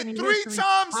promotional company history,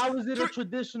 how is it a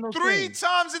traditional 3 thing?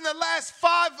 times in the last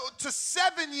 5 to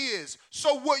 7 years.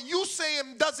 So what you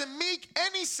saying doesn't make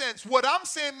any sense. What I'm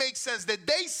saying makes sense. That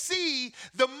they see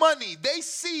the money. They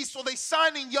see, so they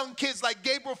signing young kids like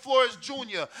Gabriel Flores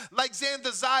Jr., like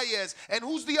Xander Zayas, and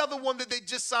who's the other one that they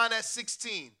just signed at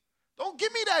 16? Don't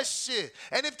give me that shit.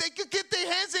 And if they could get their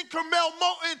hands in Carmel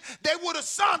Moulton, they would have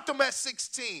signed him at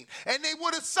 16. And they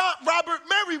would have signed Robert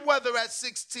Merriweather at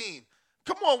 16.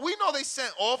 Come on, we know they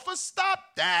sent offers. Stop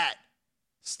that.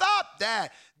 Stop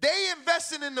that. They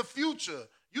investing in the future.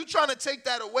 You trying to take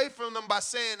that away from them by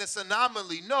saying it's an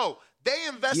anomaly. No, they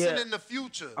investing in the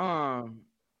future.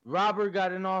 Robert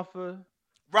got an offer.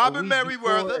 Robert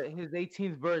Merriweather. His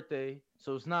 18th birthday,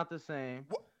 so it's not the same.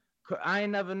 I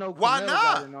ain't never know. Why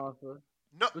not? Got an offer.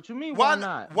 No. What you mean? Why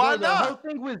not? Why not? The whole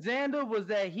thing with Xander was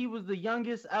that he was the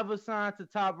youngest ever signed to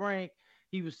Top Rank.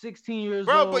 He was 16 years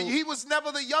old. Bro, but he was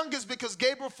never the youngest because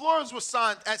Gabriel Flores was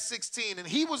signed at 16 and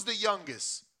he was the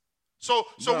youngest. So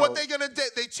what they gonna do?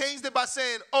 They changed it by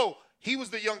saying, "Oh, he was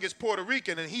the youngest Puerto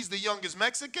Rican and he's the youngest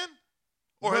Mexican,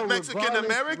 or Mexican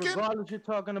American." Regardless, you're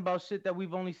talking about shit that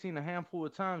we've only seen a handful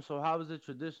of times. So how is it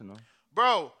traditional,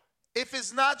 bro? If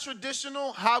it's not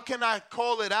traditional, how can I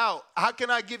call it out? How can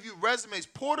I give you resumes?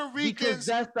 Puerto Ricans. Because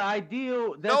that's the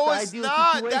ideal. It's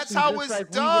not. Situation. That's how Just it's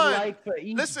like done. We would like for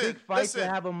each big fight to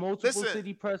have a multiple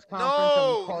city press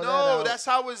conference. No, that's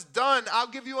how it's done. I'll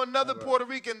give you another Puerto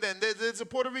Rican then. There's a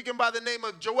Puerto Rican by the name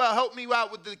of Joel. Help me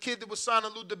out with the kid that was signed to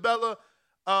Lou DiBella.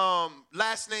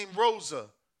 Last name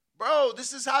Rosa. Bro,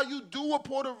 this is how you do a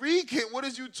Puerto Rican. What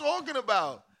is you talking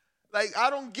about? Like, I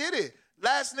don't get it.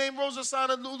 Last name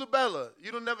Rosasana Lulabella.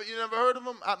 You never heard of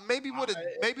him? Maybe with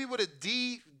a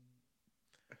D.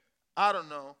 I don't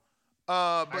know.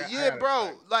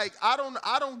 Bro. Like I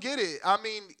don't get it. I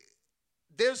mean,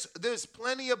 there's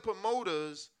plenty of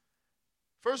promoters.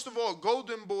 First of all,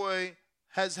 Golden Boy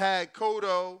has had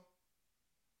Cotto.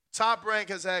 Top Rank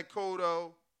has had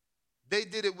Cotto. They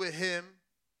did it with him.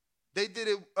 They did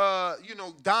it.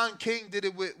 Don King did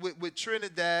it with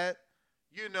Trinidad.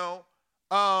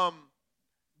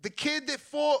 The kid that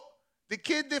fought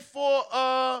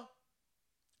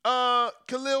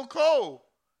Khalil Cole.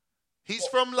 He's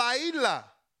from La Isla.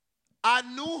 I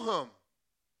knew him.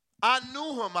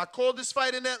 I called this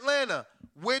fight in Atlanta.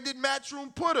 Where did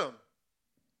Matchroom put him?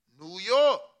 New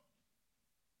York.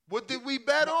 What did we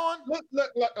bet on?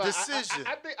 Look. Decision.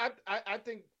 I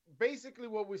think basically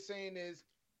what we're saying is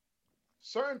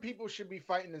certain people should be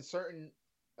fighting in certain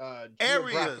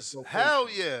areas. Hell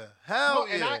yeah.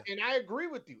 And I agree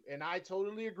with you. And I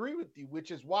totally agree with you, which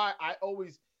is why I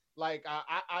always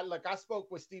I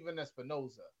spoke with Steven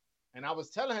Espinoza and I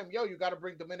was telling him, yo, you got to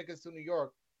bring Dominicans to New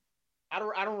York. I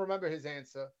don't remember his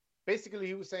answer. Basically,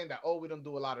 he was saying that, we don't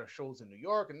do a lot of shows in New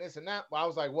York and this and that. But I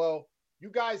was like, well, you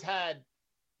guys had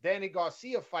Danny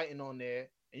Garcia fighting on there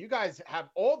and you guys have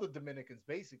all the Dominicans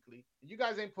basically. You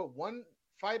guys ain't put one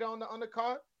fighter on the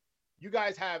undercard. You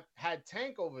guys have had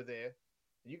Tank over there.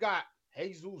 You got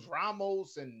Jesus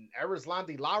Ramos and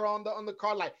Erislandy Lara on the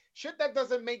card, like shit that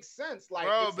doesn't make sense. Like,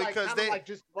 bro, it's because like, they like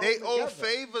just they thrown owe together.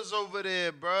 favors over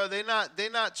there, bro. They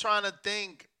not trying to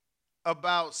think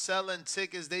about selling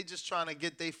tickets. They just trying to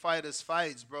get their fighters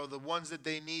fights, bro. The ones that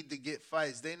they need to get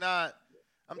fights. They not.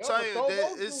 I'm telling you,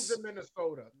 those dudes in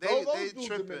Minnesota. Those dudes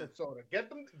tripping. in Minnesota. Get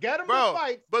them Bro, to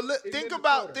fight. but think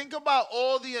about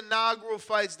all the inaugural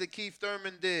fights that Keith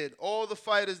Thurman did, all the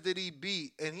fighters that he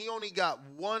beat, and he only got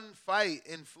one fight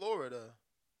in Florida.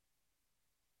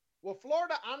 Well,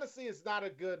 Florida, honestly, is not a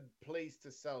good place to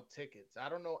sell tickets. I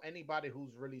don't know anybody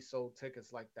who's really sold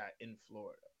tickets like that in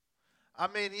Florida. I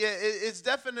mean, yeah, it's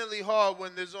definitely hard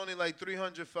when there's only like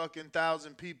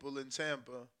 300,000 people in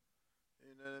Tampa.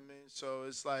 You know what I mean? So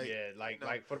it's like, yeah,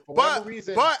 like for but, whatever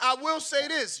reason. But I will say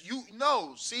this,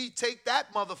 take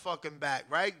that motherfucking back,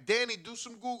 right? Danny, do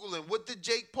some Googling. What did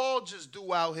Jake Paul just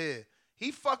do out here? He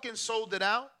fucking sold it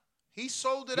out. He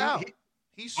sold it out.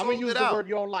 He sold it out. I'm gonna use the word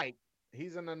you don't like.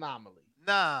 He's an anomaly.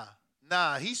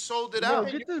 Nah, he sold it Yo,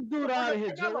 out. get this dude out of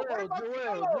here, Joel. Get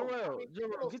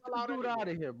this dude out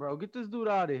of here, bro. Get this dude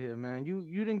out of here, man. You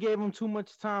didn't give him too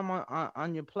much time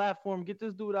on your platform. Get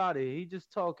this dude out of here. He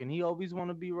just talking. He always want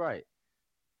to be right.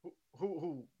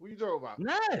 Who you talking about?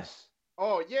 Ness.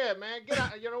 Oh yeah, man. Get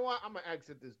out. You know what? I'm gonna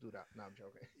exit this dude out. No, I'm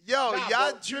joking. Yo,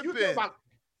 y'all tripping.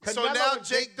 So now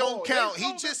Jake don't count.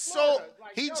 He just sold.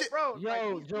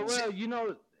 Yo, Joel,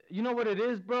 you know what it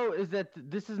is, bro? Is that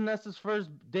this is Nessa's first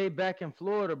day back in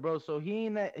Florida, bro. So he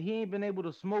ain't been able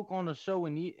to smoke on the show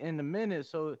in a minute,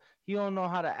 so he don't know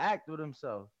how to act with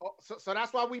himself. Oh, so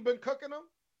that's why we've been cooking him,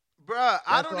 bruh.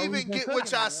 I don't even get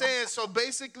what y'all saying. So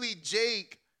basically,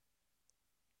 Jake,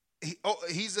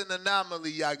 he's an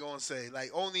anomaly. Y'all gonna say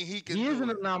like only he can. He do is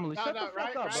an it. anomaly. Shut the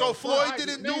fuck up. So bro. Floyd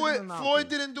didn't do it. Floyd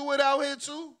didn't do it out here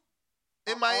too,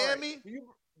 in Miami. Right.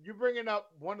 You bringing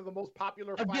up one of the most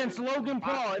popular against Logan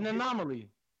Paul, an anomaly.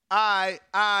 I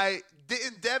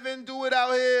didn't Devin do it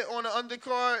out here on the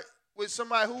undercard with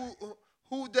somebody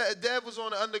who Dev was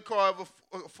on the undercard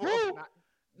for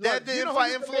Dev didn't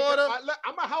fight in Florida.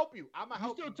 I'm gonna help you.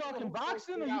 You still talking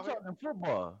boxing or you talking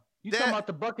football? You talking about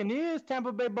the Buccaneers,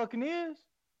 Tampa Bay Buccaneers?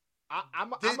 I'm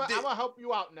gonna help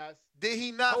you out, Ness. Did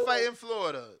he not fight in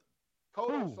Florida?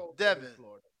 Devin. In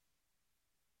Florida.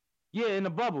 Yeah, in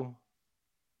the bubble.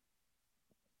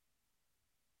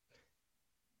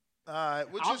 All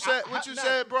right, what you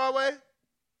said, Broadway?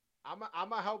 I'm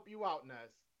gonna help you out, Ness.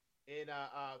 And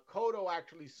Cotto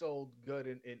actually sold good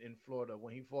in Florida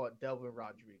when he fought Delvin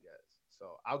Rodriguez.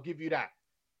 So I'll give you that.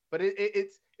 But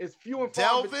it's few and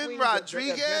far between. Delvin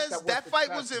Rodriguez, that fight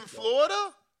was in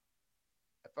Florida?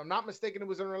 If I'm not mistaken, it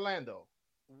was in Orlando.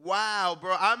 Wow,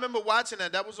 bro. I remember watching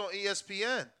that. That was on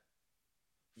ESPN.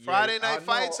 Friday Night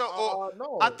Fights?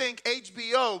 No. I think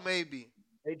HBO, maybe.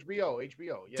 HBO.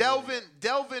 Yeah,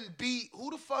 Delvin beat, who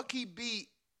the fuck he beat?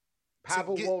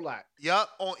 Pavel Wolak.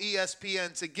 Yup, on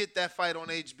ESPN to get that fight on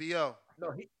HBO.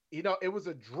 No, it was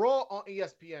a draw on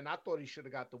ESPN. I thought he should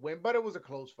have got the win, but it was a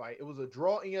close fight. It was a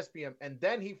draw on ESPN, and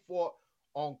then he fought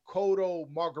on Cotto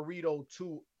Margarito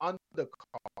 2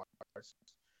 undercards.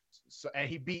 So, and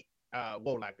he beat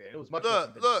Wolak there. It was much.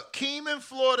 Look, Keem in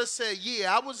Florida said,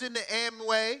 "Yeah, I was in the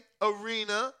Amway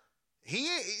Arena. He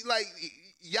ain't like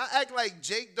y'all act like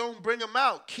Jake don't bring him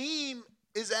out. Keem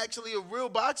is actually a real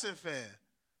boxing fan.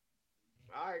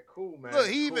 All right, cool, man. Look,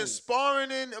 he even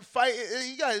sparring and fighting.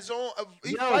 He got his own.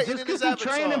 He fighting in his avatar. Just because he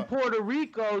trained in Puerto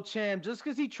Rico, champ. Just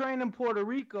because he trained in Puerto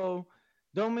Rico,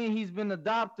 don't mean he's been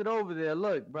adopted over there.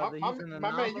 Look, brother, he's an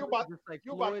anomaly. Man, you about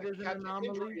Floyd to is an catch anomaly.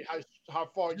 an injury. How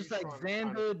far just you like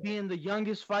Xander being the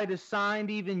youngest fighter signed,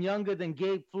 even younger than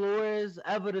Gabe Flores,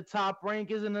 ever the top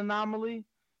rank, is an anomaly.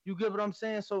 You get what I'm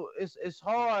saying? So it's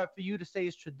hard for you to say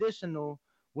it's traditional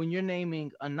when you're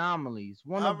naming anomalies.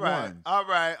 All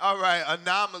right.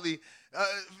 Anomaly.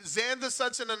 Xander's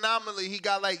such an anomaly. He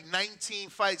got like 19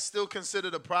 fights, still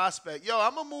considered a prospect. Yo,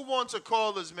 I'm going to move on to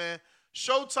callers, man.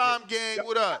 Showtime gang,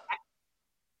 what up?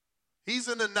 He's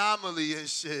an anomaly and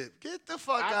shit. Get the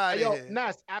fuck out of here.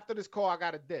 Nas, after this call, I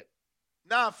got to dip.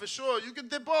 Nah, for sure. You can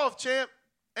dip off, champ.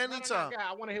 Anytime. No,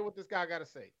 I want to hear what this guy got to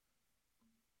say.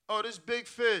 Oh, this Big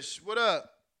Fish. What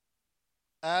up?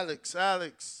 Alex.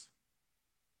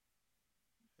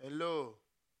 Hello.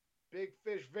 Big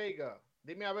Fish Vega.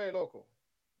 Dime a ver, loco.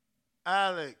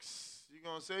 Alex, you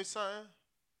gonna say something?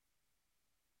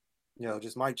 Yo,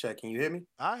 just mic check. Can you hear me?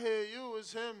 I hear you.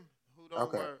 It's him who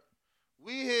don't work.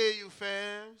 We hear you,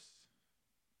 fams.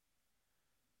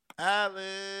 Alex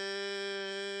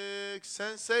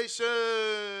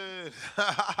Sensation.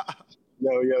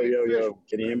 Yo.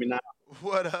 Can you hear me now?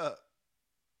 What up?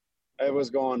 Hey,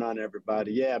 what's going on,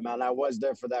 everybody? Yeah, man, I was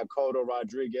there for that Cotto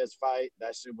Rodriguez fight.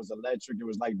 That shit was electric. It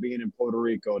was like being in Puerto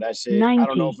Rico. That shit, I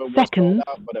don't know if it was sold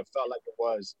out, but it felt like it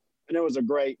was. And it was a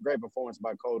great performance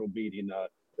by Cotto beating the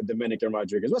Dominican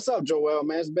Rodriguez. What's up, Joel,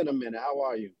 man? It's been a minute. How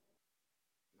are you?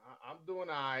 I'm doing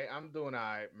all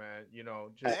right, man. You know,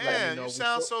 just Damn, you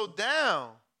sound so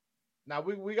down. Now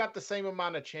we got the same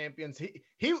amount of champions.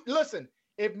 He listen.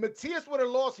 If Matias would have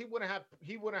lost, he wouldn't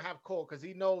have called because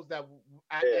he knows that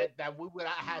that we would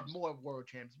have had more world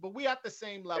champs. But we at the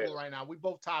same level right now. We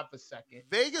both tied for second.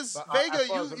 Vega,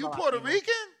 you Puerto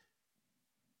Rican?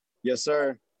 Yes,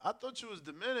 sir. I thought you was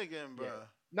Dominican, bro.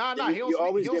 Nah. You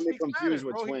always get me confused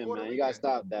with Twin, man. You gotta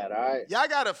stop that, all right? Y'all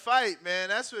gotta fight, man.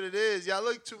 That's what it is. Y'all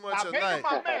look too much alike.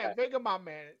 Vega, my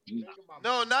man.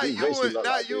 No, not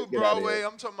you, Broadway.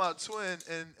 I'm talking about Twin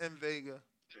and Vega.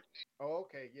 Oh,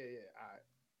 okay, yeah, all right.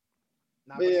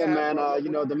 Yeah, man. You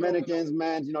know, Dominicans,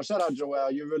 man. You know, shout out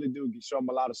Joel. You really do show him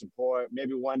a lot of support.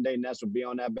 Maybe one day Ness will be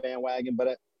on that bandwagon,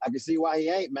 but I can see why he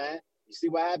ain't, man. You see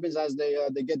what happens as they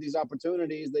get these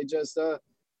opportunities. They just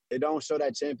they don't show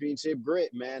that championship grit,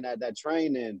 man. That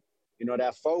training, you know,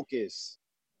 that focus.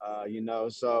 You know,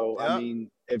 so I mean,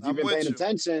 if you've been paying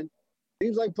attention,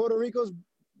 seems like Puerto Rico's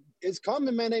it's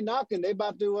coming, man. They knocking. They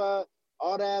about to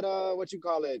all that what you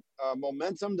call it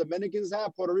momentum Dominicans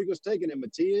have. Puerto Rico's taking it.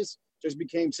 Matias just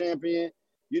became champion.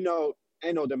 You know,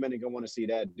 ain't no Dominican want to see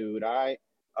that dude, all right?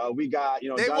 We got, you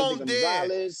know, they won't dare.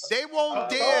 They won't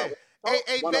dare.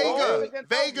 Hey,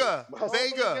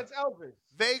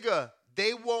 Vega.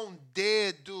 They won't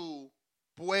dare do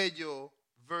Puello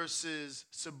versus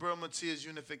Subriel Matias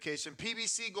unification.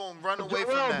 PBC gonna run away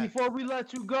from that. Before we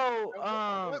let you go,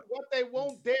 what they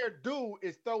won't dare do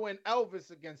is throw in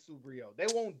Elvis against Subriel. They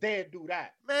won't dare do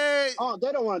that. Man,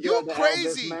 they don't want to do you that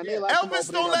crazy. Elvis, man. Like Elvis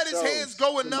don't let his hands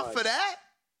go enough for that.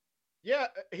 Yeah,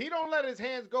 he don't let his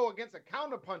hands go against a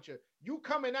counterpuncher. You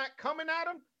coming at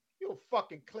him, you'll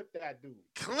fucking clip that dude.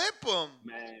 Clip him,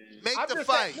 man. Make the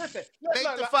fight.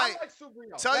 Make the fight.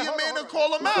 Tell your man to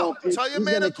call him out. Tell your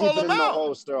man to call him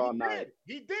out.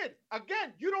 He did.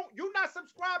 Again, you're not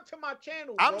subscribed to my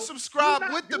channel. I'm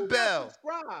subscribed with the bell.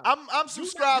 I'm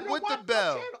subscribed with the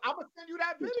bell. I'm gonna send you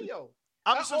that video.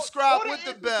 I'm subscribed with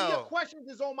the bell. Your questions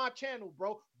is on my channel,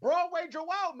 bro. Broadway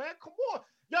Joel, man, come on.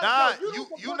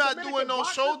 You not doing no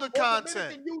shoulder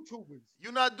content.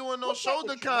 You're not doing no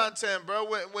shoulder content, bro.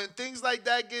 When things like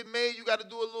that get made, you got to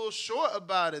do a little short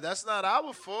about it. That's not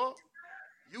our fault.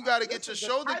 You got to get your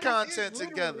shoulder content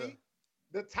together.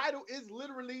 The title is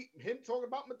literally him talking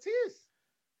about Matias.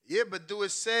 Yeah, but do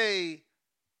it say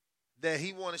that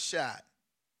he want a shot?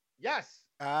 Yes.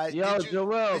 All right. Yo,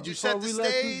 Joel, did you set the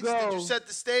stage? Did you set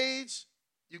the stage?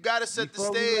 You got to set the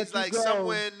stage like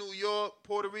somewhere in New York,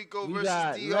 Puerto Rico versus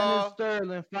DR. Leonard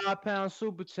Sterling, £5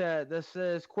 super chat that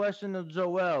says, question of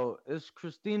Joel, is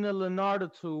Christina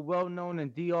Lenarditu well known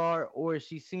in DR or is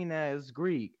she seen as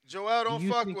Greek? Joel, don't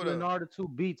fuck with her.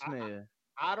 Lenarditu beats me.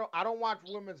 I don't watch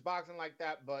women's boxing like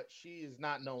that, but she is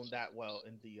not known that well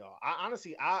in DR.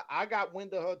 I got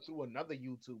wind of her through another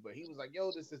YouTuber. He was like,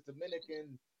 yo, this is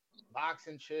Dominican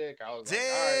boxing chick. I was like, all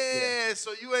right, yeah.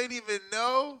 So you ain't even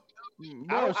know?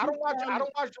 I don't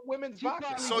watch the women's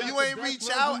boxing. So you ain't reach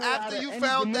out after you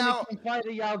found out? Fighter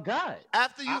y'all got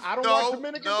after you? I don't watch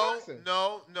Dominican boxing.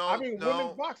 No. I mean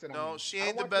women's boxing. No, she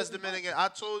ain't the best Dominican. I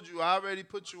told you. I already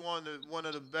put you on one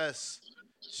of the best.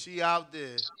 She out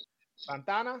there.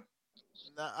 Santana.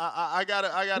 Nah, I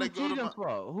gotta go to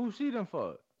my. Who she done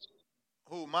for?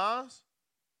 Who, Maz?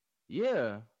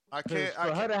 Yeah. I can't.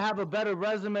 For her to have a better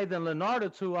resume than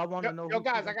Lenarditu, I want to know. Yo,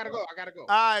 guys, I gotta go. All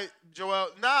right, Joel.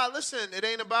 Nah, listen, it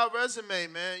ain't about resume,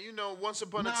 man. You know, once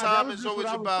upon a time, it's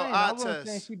always about eye test. I wasn't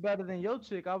saying she better than your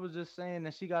chick. I was just saying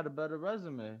that she got a better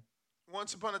resume.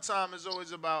 Once upon a time, it's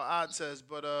always about eye test.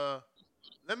 But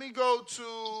let me go to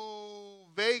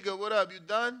Vega. What up? You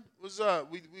done? What's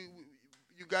up?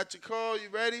 You got your call? You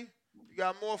ready? You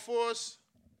got more for us?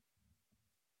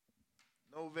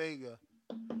 No Vega.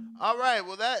 All right,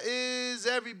 well, that is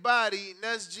everybody.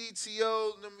 Ness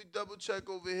GTO. Let me double check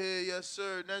over here. Yes,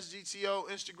 sir. Ness GTO,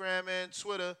 Instagram and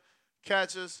Twitter.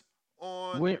 Catch us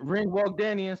on Ringwalk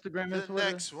Danny, Instagram and Twitter.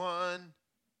 The next one.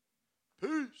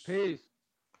 Peace. Peace.